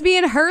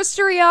 Lesbian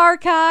Herstory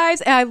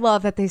Archives. And I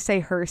love that they say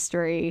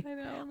herstory. I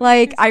know.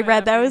 Like, I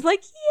read that. I was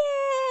like,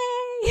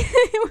 yay!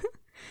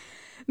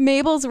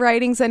 Mabel's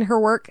writings and her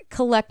work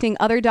collecting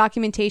other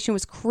documentation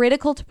was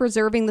critical to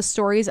preserving the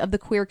stories of the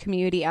queer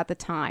community at the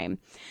time.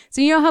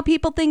 So you know how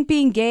people think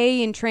being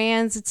gay and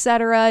trans,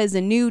 etc., is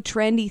a new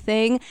trendy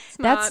thing?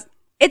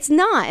 It's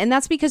not. And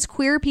that's because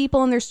queer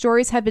people and their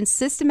stories have been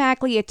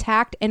systematically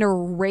attacked and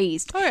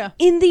erased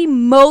in the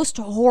most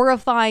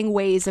horrifying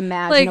ways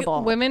imaginable.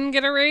 Like, women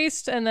get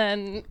erased, and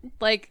then,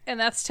 like, and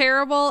that's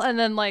terrible. And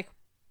then, like,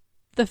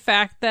 the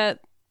fact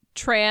that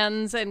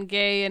trans and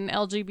gay and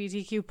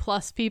LGBTQ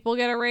plus people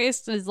get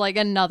erased is like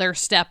another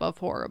step of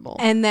horrible.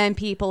 And then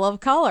people of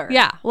color.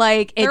 Yeah.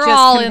 Like, it They're just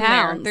all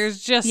compounds. in there.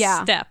 There's just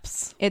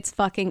steps. It's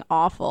fucking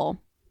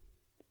awful.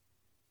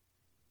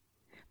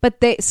 But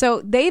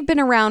they've been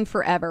around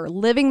forever,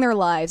 living their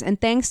lives,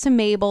 and thanks to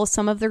Mabel,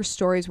 some of their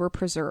stories were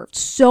preserved.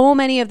 So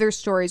many of their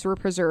stories were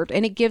preserved,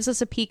 and it gives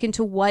us a peek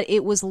into what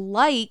it was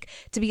like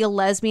to be a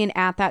lesbian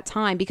at that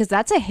time, because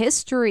that's a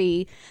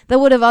history that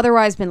would have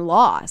otherwise been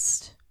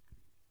lost.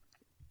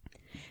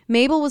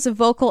 Mabel was a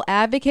vocal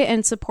advocate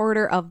and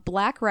supporter of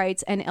Black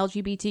rights and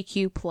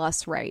LGBTQ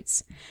plus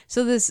rights.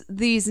 So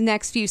these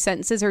next few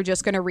sentences are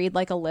just going to read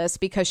like a list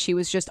because she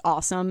was just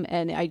awesome,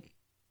 and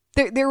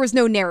there was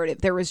no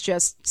narrative. There was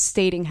just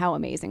stating how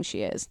amazing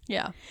she is.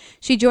 Yeah.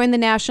 She joined the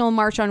National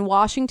March on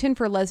Washington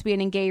for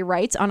Lesbian and Gay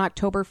Rights on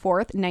October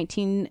 4th,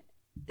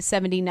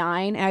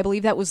 1979. And I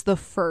believe that was the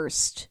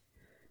first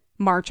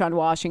March on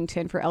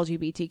Washington for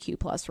LGBTQ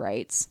plus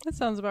rights. That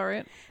sounds about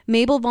right.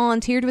 Mabel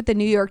volunteered with the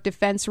New York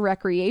Defense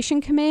Recreation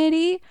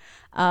Committee.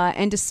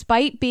 And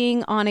despite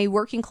being on a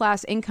working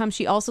class income,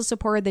 she also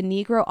supported the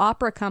Negro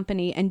Opera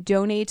Company and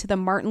donated to the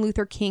Martin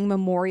Luther King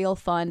Memorial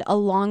Fund,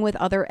 along with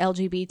other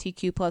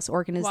LGBTQ plus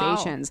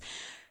organizations.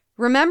 Wow.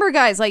 Remember,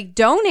 guys, like,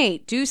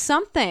 donate, do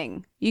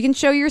something. You can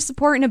show your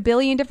support in a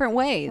billion different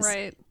ways.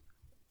 Right.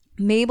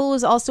 Mabel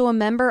was also a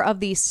member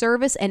of the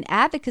Service and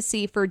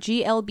Advocacy for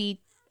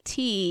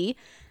GLBT.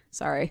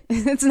 Sorry,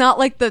 it's not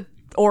like the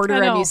order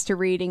I'm used to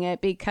reading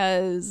it,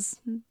 because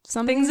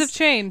some things have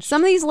changed.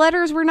 Some of these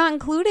letters were not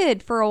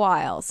included for a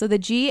while. So the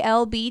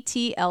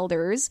GLBT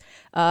elders,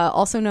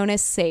 also known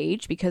as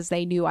SAGE, because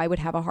they knew I would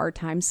have a hard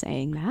time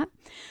saying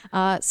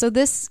that. So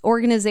this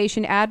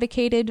organization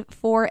advocated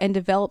for and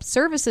developed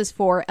services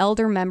for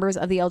elder members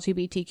of the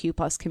LGBTQ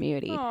plus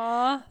community.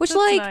 Aww, which, that's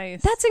like,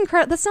 nice. That's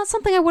incredible. That's not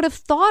something I would have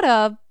thought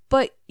of.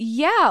 But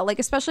yeah, like,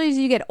 especially as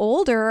you get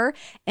older,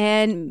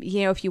 and,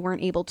 you know, if you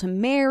weren't able to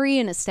marry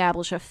and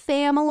establish a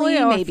family,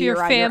 maybe your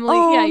you're family, on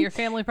your own. yeah, your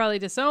family probably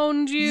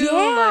disowned you.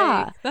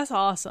 Yeah, like, that's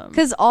awesome.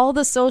 Because all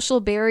the social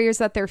barriers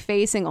that they're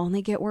facing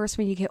only get worse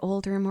when you get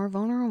older and more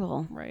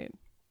vulnerable. Right.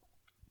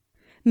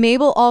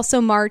 Mabel also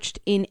marched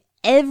in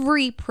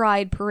every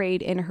Pride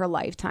parade in her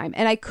lifetime,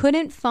 and I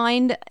couldn't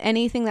find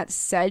anything that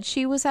said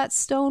she was at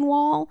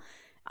Stonewall.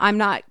 I'm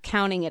not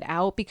counting it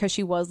out because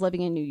she was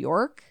living in New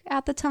York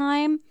at the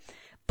time,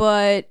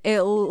 but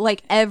it,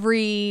 like,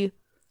 every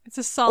it's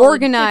a solid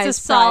organized it's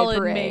a solid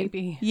Pride parade.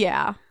 Maybe.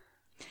 Yeah.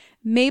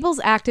 Mabel's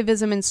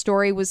activism and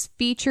story was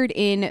featured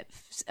in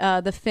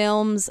the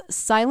films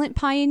Silent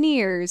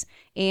Pioneers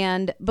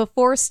and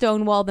Before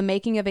Stonewall, The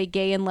Making of a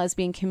Gay and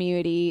Lesbian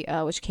Community,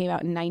 which came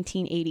out in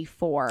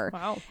 1984.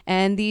 Wow.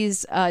 And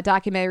these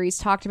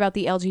documentaries talked about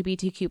the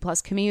LGBTQ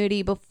plus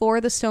community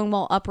before the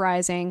Stonewall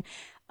Uprising,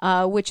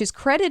 which is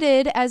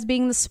credited as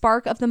being the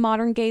spark of the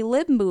modern gay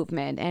lib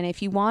movement. And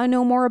if you want to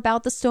know more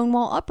about the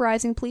Stonewall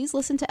Uprising, please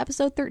listen to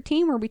episode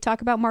 13, where we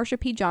talk about Marsha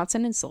P.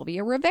 Johnson and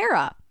Sylvia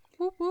Rivera.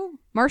 Woo-hoo.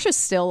 Marsha's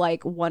still,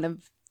 like, one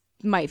of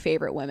my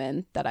favorite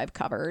women that I've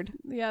covered.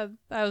 Yeah,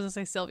 I was going to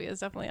say Sylvia is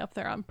definitely up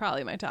there on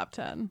probably my top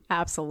 10.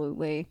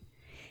 Absolutely.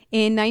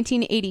 In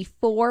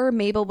 1984,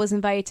 Mabel was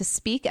invited to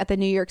speak at the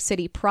New York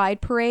City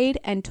Pride Parade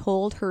and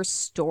told her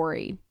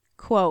story.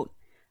 Quote,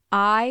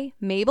 I,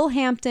 Mabel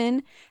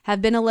Hampton,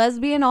 have been a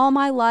lesbian all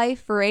my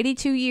life for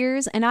 82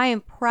 years, and I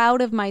am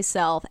proud of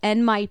myself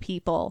and my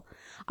people.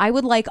 I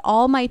would like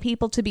all my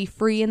people to be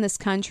free in this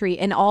country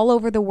and all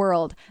over the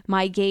world,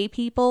 my gay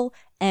people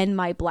and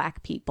my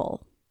black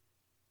people.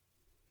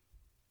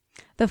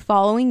 The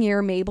following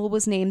year, Mabel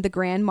was named the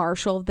Grand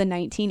Marshal of the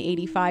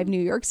 1985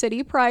 New York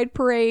City Pride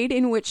Parade,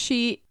 in which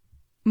she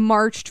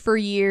marched for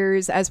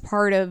years as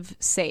part of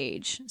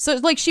SAGE. So,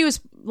 like, she was,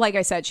 like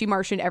I said, she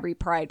marched in every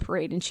Pride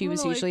parade, and she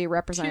was usually a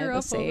representative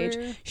of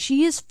SAGE.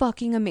 She is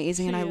fucking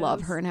amazing, and I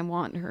love her, and I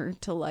want her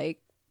to, like,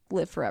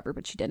 live forever,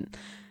 but she didn't.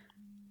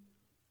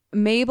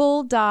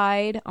 Mabel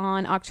died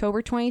on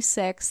October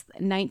 26th,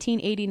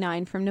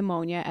 1989 from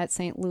pneumonia at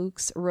St.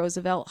 Luke's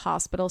Roosevelt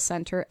Hospital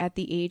Center at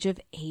the age of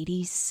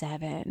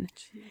 87.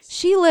 Jeez.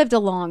 She lived a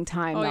long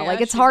time, though. Yeah,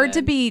 like, it's hard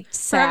to be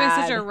sad. For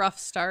having such a rough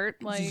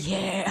start. Like,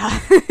 yeah.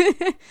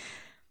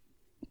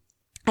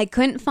 I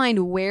couldn't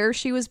find where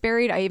she was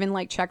buried. I even,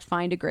 like, checked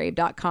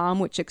findagrave.com,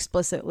 which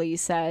explicitly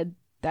said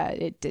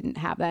that it didn't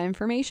have that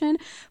information.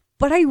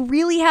 But I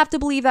really have to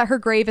believe that her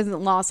grave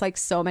isn't lost like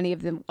so many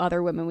of the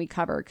other women we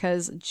cover,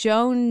 because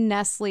Joan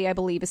Nestle, I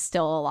believe, is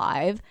still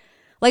alive.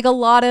 Like, a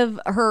lot of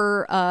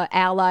her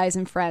allies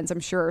and friends, I'm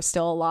sure, are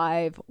still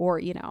alive, or,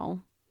 you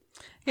know,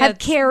 have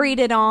carried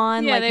it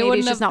on. Yeah, like, maybe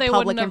it's just not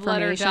public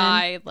information. information. Let her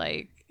die,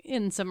 like,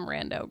 in some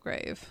rando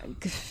grave.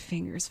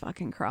 Fingers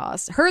fucking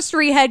crossed.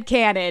 Herstory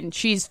headcanon.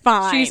 She's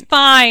fine. She's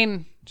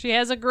fine. She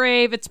has a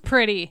grave. It's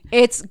pretty.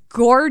 It's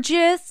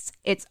gorgeous.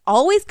 It's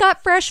always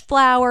got fresh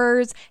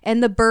flowers,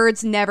 and the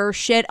birds never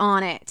shit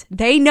on it.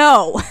 They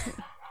know.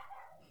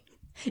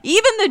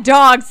 Even the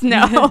dogs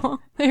know.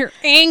 They're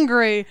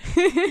angry.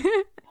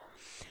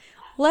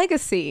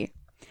 Legacy.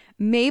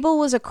 Mabel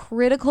was a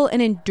critical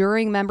and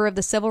enduring member of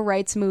the civil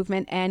rights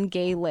movement and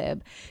gay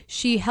lib.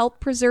 She helped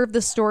preserve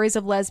the stories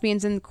of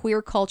lesbians and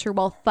queer culture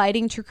while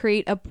fighting to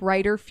create a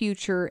brighter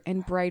future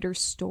and brighter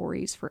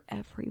stories for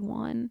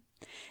everyone.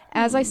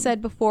 As I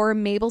said before,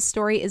 Mabel's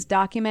story is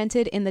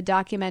documented in the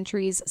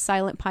documentaries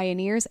Silent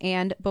Pioneers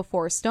and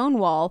Before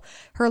Stonewall.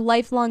 Her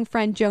lifelong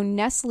friend Joan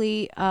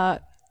Nestle,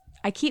 I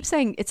keep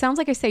saying, it sounds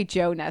like I say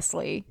Joe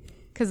Nestle,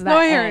 because of that. No,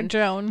 I hear it,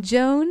 Joan.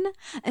 Joan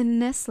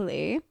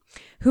Nestle,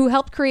 who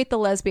helped create the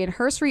Lesbian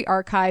Herstory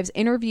archives,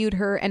 interviewed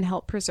her and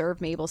helped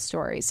preserve Mabel's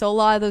story. So a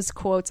lot of those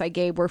quotes I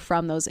gave were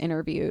from those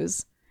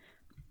interviews.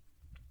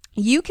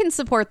 You can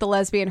support the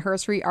Lesbian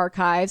Herstory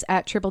Archives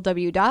at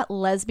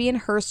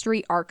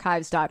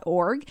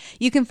www.lesbianherstoryarchives.org.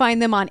 You can find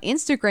them on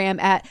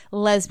Instagram at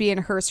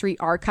Lesbian Herstory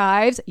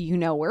Archives. You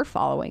know we're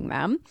following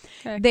them.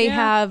 They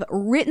have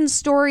written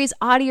stories,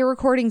 audio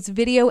recordings,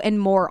 video, and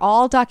more,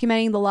 all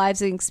documenting the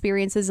lives and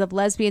experiences of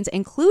lesbians,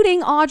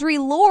 including Audre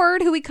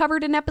Lorde, who we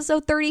covered in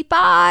episode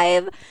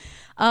 35.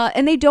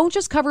 And they don't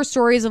just cover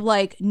stories of,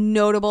 like,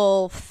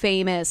 notable,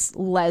 famous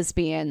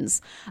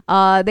lesbians.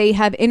 They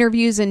have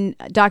interviews and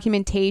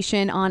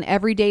documentation on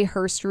everyday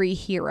herstory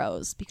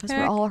heroes, because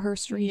we're all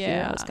herstory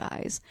heroes,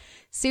 guys.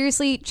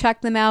 Seriously, check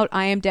them out.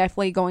 I am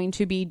definitely going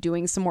to be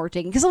doing some more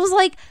digging, because I was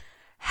like,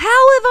 How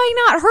have I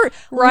not heard?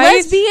 Right?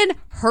 Lesbian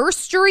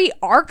Herstory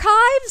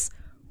Archives?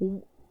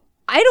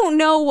 I don't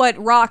know what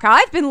rock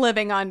I've been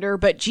living under,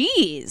 but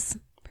geez.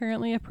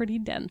 Apparently a pretty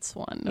dense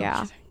one. No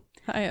Yeah. kidding.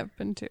 I have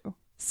been too.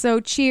 So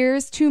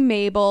cheers to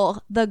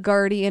Mabel, the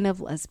guardian of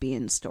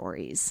lesbian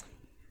stories.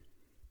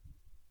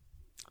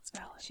 That's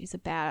valid. She's a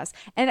badass.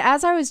 And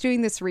as I was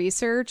doing this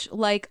research,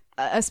 like,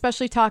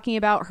 especially talking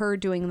about her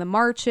doing the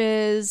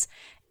marches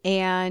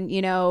and,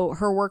 you know,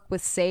 her work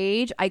with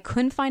Sage, I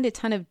couldn't find a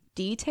ton of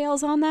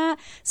details on that.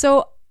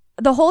 So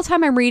the whole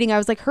time I'm reading, I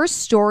was like, her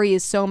story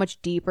is so much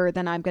deeper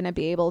than I'm going to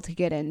be able to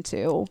get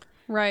into.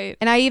 Right.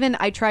 And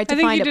I tried to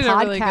find a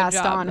really good podcast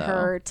job, on though.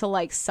 her to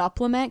like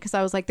supplement, because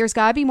I was like, there's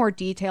got to be more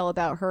detail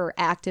about her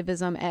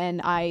activism. And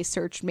I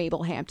searched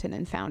Mabel Hampton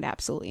and found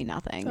absolutely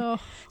nothing. Oh,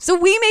 So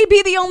we may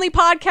be the only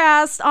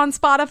podcast on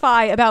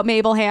Spotify about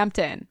Mabel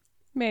Hampton.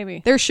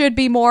 maybe. There should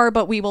be more,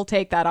 but we will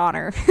take that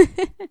honor.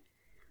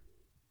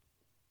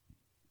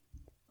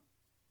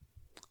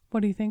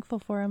 What are you thankful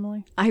for,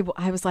 Emily? I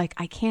was like,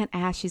 I can't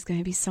ask. She's going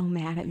to be so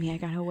mad at me. I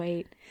got to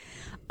wait.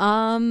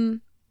 I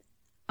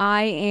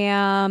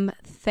am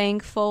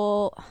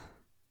thankful,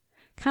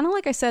 kind of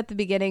like I said at the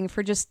beginning,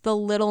 for just the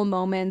little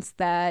moments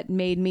that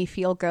made me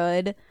feel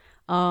good.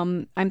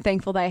 I'm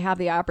thankful that I have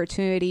the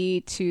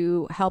opportunity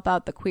to help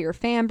out the Queer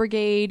Fan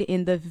Brigade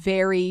in the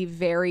very,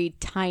 very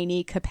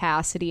tiny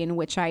capacity in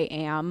which I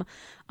am.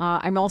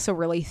 I'm also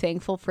really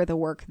thankful for the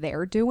work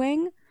they're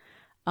doing.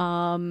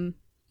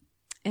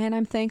 And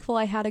I'm thankful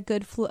I had a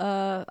good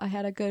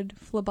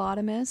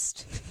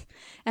phlebotomist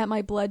at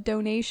my blood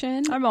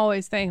donation. I'm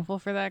always thankful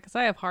for that because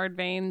I have hard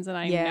veins and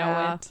I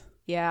know it.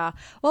 Yeah.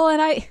 Well,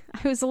 and I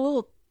was a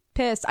little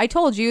pissed. I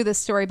told you this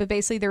story, but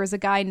basically there was a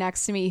guy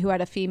next to me who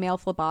had a female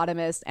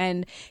phlebotomist,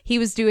 and he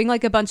was doing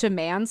like a bunch of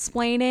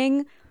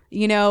mansplaining,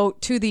 you know,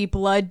 to the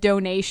blood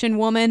donation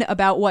woman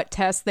about what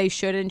tests they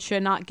should and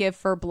should not give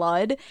for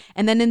blood.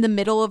 And then in the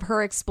middle of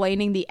her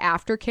explaining the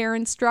aftercare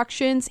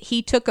instructions,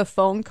 he took a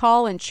phone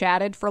call and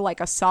chatted for like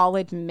a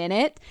solid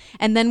minute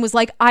and then was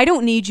like, I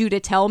don't need you to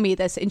tell me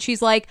this. And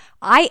she's like,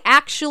 I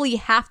actually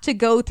have to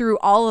go through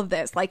all of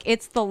this. Like,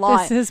 it's the law.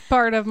 This is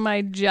part of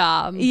my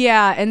job.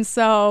 Yeah. And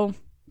so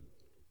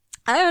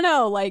I don't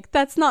know, like,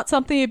 that's not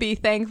something to be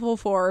thankful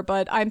for,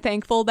 but I'm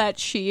thankful that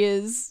she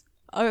is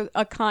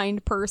a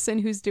kind person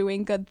who's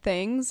doing good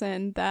things,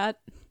 and that,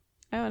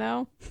 I don't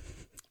know.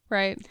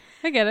 Right.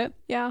 I get it.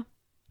 Yeah.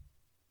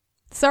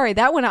 Sorry,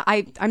 that one,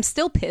 I'm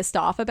still pissed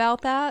off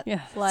about that.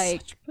 Yeah.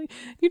 Like,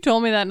 you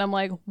told me that and I'm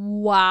like,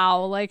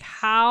 wow, like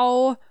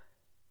how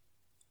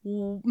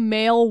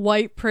male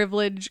white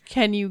privilege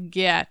can you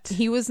get?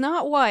 he was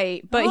not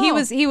white, but he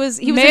was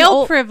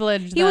male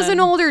privilege. He was an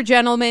older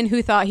gentleman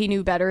who thought he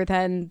knew better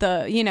than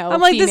the, you know,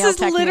 I'm like, this female is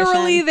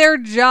literally technician. their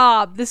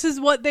job. This is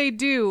what they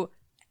do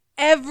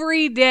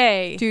every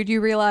day. Dude,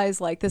 you realize,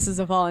 like, this is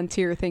a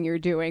volunteer thing you're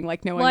doing.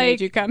 Like, no one Like,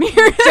 made you come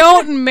here.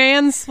 Don't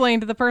mansplain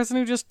to the person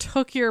who just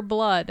took your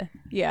blood.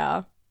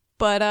 Yeah.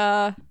 But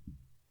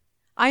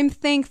I'm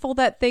thankful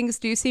that things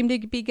do seem to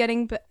be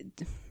getting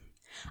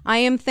I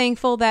am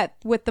thankful that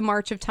with the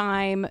March of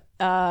Time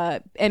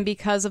and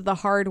because of the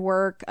hard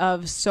work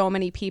of so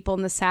many people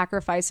and the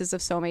sacrifices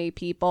of so many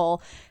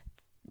people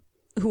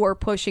who are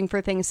pushing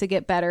for things to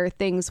get better,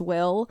 things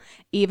will.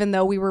 Even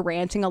though we were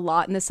ranting a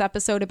lot in this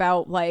episode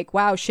about like,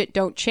 wow, shit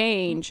don't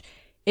change.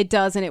 It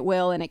does, and it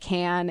will, and it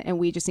can, and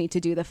we just need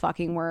to do the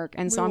fucking work.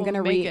 And so I'm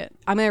gonna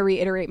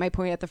reiterate my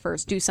point at the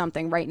first. Do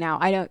something right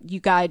now.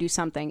 You gotta do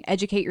something.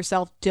 Educate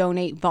yourself,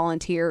 donate,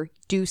 volunteer,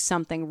 do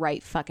something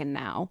right fucking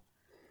now.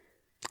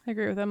 I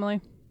agree with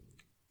Emily.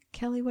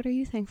 Kelly, what are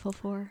you thankful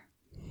for?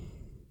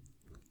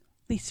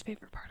 Least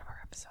favorite part of our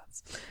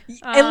episodes.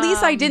 At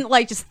least I didn't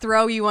like just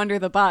throw you under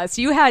the bus.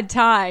 You had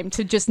time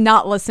to just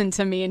not listen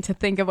to me and to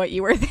think of what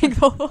you were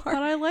thankful for.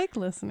 But I like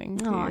listening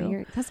to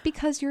you. That's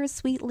because you're a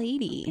sweet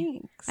lady.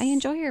 Thanks. I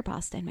enjoy your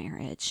Boston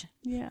marriage.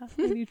 Yeah,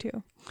 I do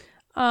too.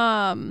 What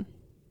am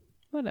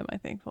I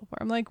thankful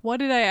for? I'm like, what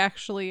did I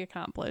actually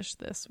accomplish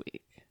this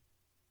week?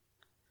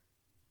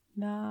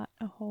 Not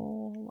a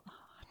whole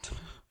lot.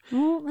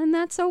 Well, and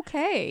that's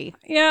okay.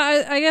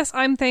 Yeah, I guess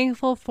I'm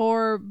thankful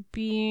for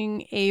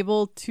being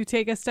able to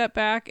take a step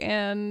back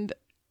and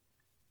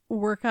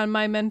work on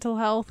my mental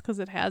health because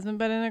it hasn't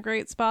been in a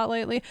great spot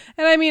lately.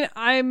 And I mean,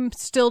 I'm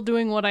still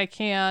doing what I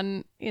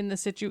can in the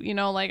situation, you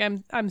know, like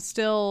I'm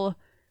still,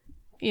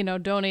 you know,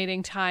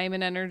 donating time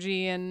and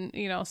energy and,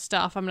 you know,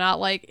 stuff. I'm not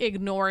like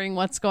ignoring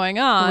what's going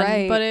on,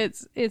 right. But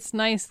it's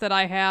nice that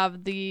I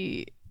have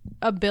the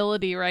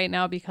ability right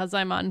now because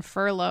I'm on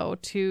furlough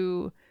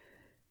to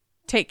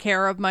take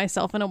care of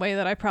myself in a way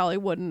that I probably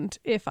wouldn't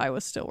if I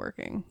was still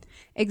working.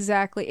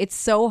 Exactly. It's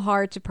so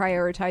hard to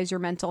prioritize your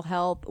mental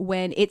health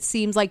when it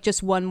seems like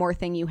just one more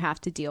thing you have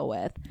to deal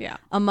with. Yeah.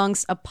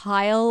 Amongst a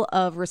pile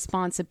of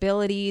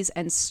responsibilities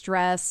and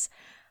stress.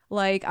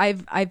 Like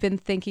I've been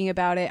thinking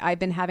about it. I've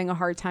been having a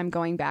hard time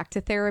going back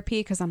to therapy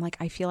because I'm like,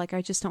 I feel like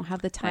I just don't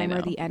have the time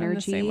or the energy. I'm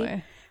the same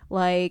way.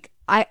 Like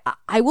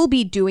I will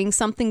be doing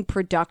something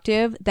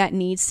productive that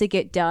needs to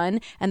get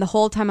done, and the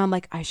whole time I'm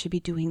like, I should be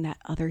doing that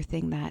other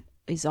thing that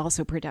is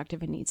also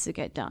productive and needs to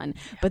get done.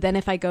 Yeah. But then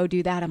if I go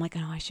do that, I'm like,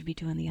 oh, I should be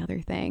doing the other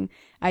thing.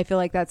 I feel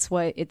like that's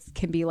what it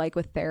can be like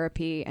with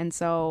therapy. And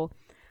so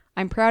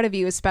I'm proud of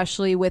you,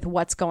 especially with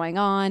what's going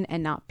on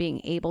and not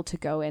being able to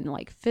go in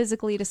like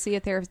physically to see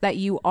a therapist, that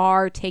you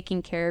are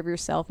taking care of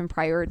yourself and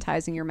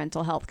prioritizing your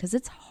mental health, because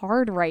it's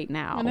hard right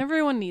now. And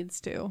everyone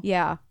needs to.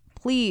 Yeah.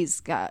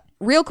 Please, God.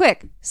 Real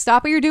quick,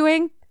 stop what you're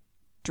doing,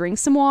 drink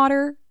some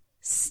water,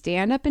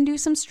 stand up and do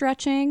some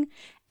stretching,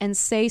 and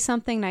say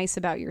something nice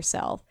about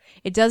yourself.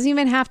 It doesn't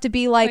even have to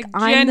be like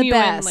I'm the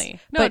best. No,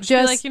 but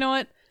just be like, you know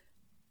what?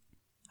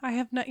 I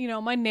have not,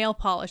 my nail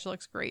polish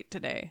looks great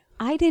today.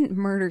 I didn't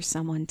murder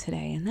someone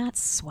today, and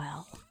that's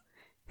swell.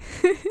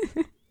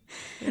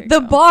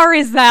 The bar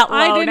is that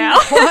low now.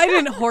 I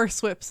didn't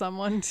horsewhip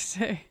someone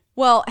today.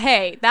 Well,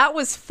 hey, that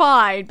was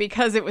fine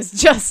because it was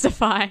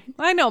justified.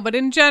 I know, but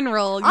in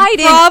general, you I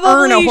didn't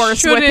earn a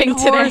horsewhipping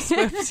today.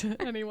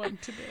 Horsewhipped anyone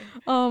today.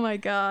 Oh my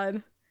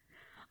God.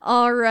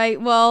 All right.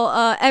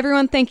 Well,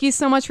 everyone, thank you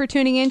so much for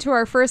tuning in to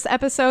our first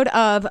episode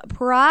of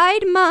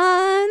Pride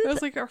Month. That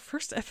was like our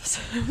first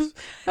episode.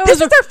 This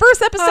is our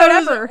first episode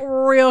ever. I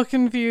was real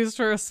confused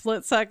for a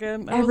split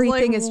second.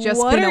 Everything has just been a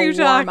warm-up. What are you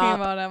talking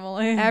about,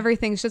 Emily?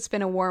 Everything's just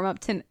been a warm-up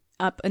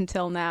up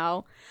until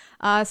now.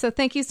 So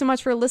thank you so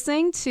much for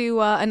listening to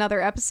another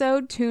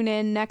episode. Tune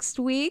in next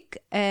week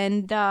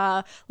and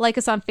like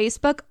us on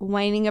Facebook,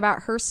 Whining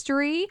About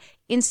Herstory,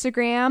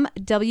 Instagram,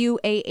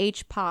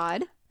 WAH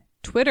Pod.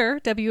 Twitter,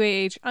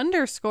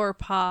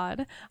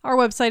 WAH_pod. Our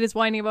website is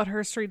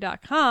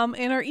whiningaboutherstory.com,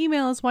 and our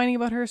email is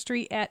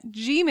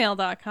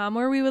whiningaboutherstory@gmail.com,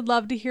 where we would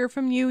love to hear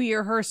from you,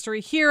 your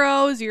herstory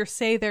heroes, your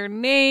say their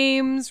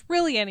names,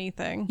 really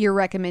anything. Your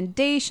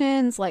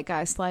recommendations, like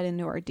guys, slide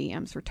into our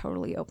DMs. We're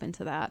totally open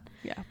to that.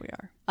 Yeah, we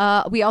are.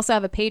 We also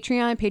have a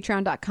Patreon,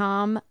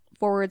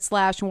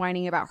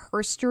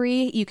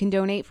 patreon.com/whiningaboutherstory. You can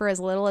donate for as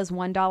little as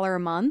 $1 a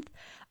month.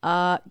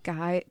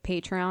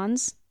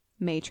 Patrons,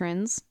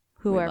 matrons,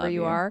 whoever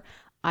you are,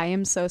 I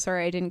am so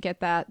sorry I didn't get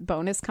that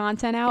bonus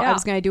content out. I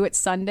was going to do it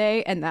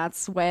Sunday, and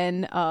that's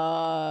when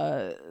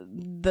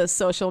the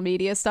social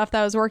media stuff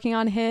that I was working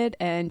on hit,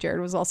 and Jared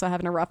was also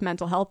having a rough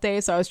mental health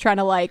day, so I was trying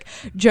to like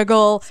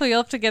juggle so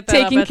you'll have to get that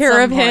taking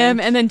care of point.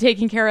 him and then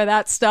taking care of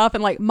that stuff,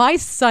 and like my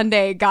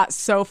Sunday got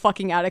so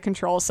fucking out of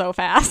control so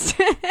fast.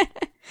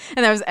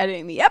 And I was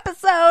editing the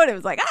episode. It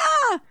was like,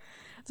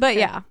 But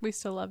yeah, we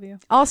still love you.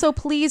 Also,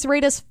 please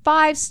rate us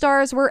 5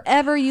 stars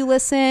wherever you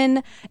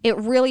listen. It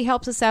really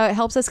helps us out. It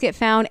helps us get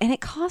found, and it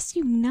costs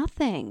you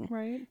nothing.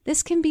 Right.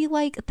 This can be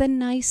like the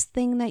nice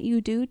thing that you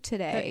do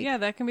today.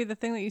 That can be the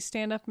thing that you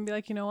stand up and be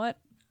like, you know what?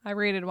 I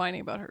rated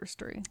Whining About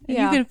Herstory. And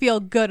you can feel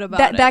good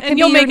about it. That can and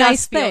be you'll your make nice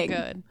us feel thing.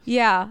 good.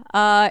 Yeah.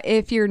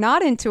 If you're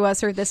not into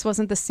us, or this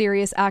wasn't the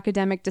serious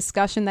academic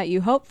discussion that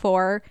you hope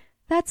for,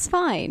 that's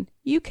fine.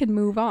 You can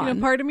move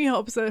on. Part of me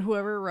hopes that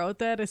whoever wrote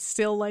that is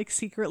still like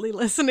secretly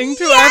listening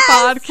to our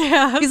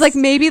podcast. He's like,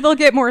 maybe they'll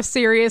get more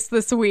serious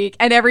this week.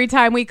 And every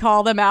time we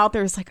call them out,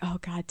 there's like, oh,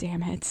 God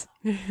damn it.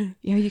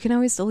 You can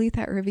always delete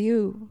that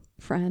review,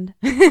 friend.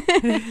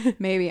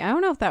 Maybe. I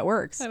don't know if that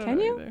works. Can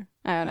you? Either.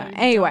 I don't know.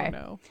 Anyway.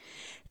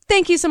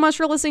 Thank you so much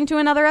for listening to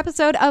another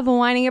episode of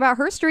Whining About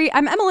Herstory.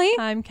 I'm Emily.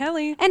 I'm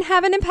Kelly. And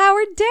have an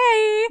empowered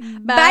day.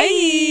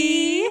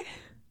 Bye.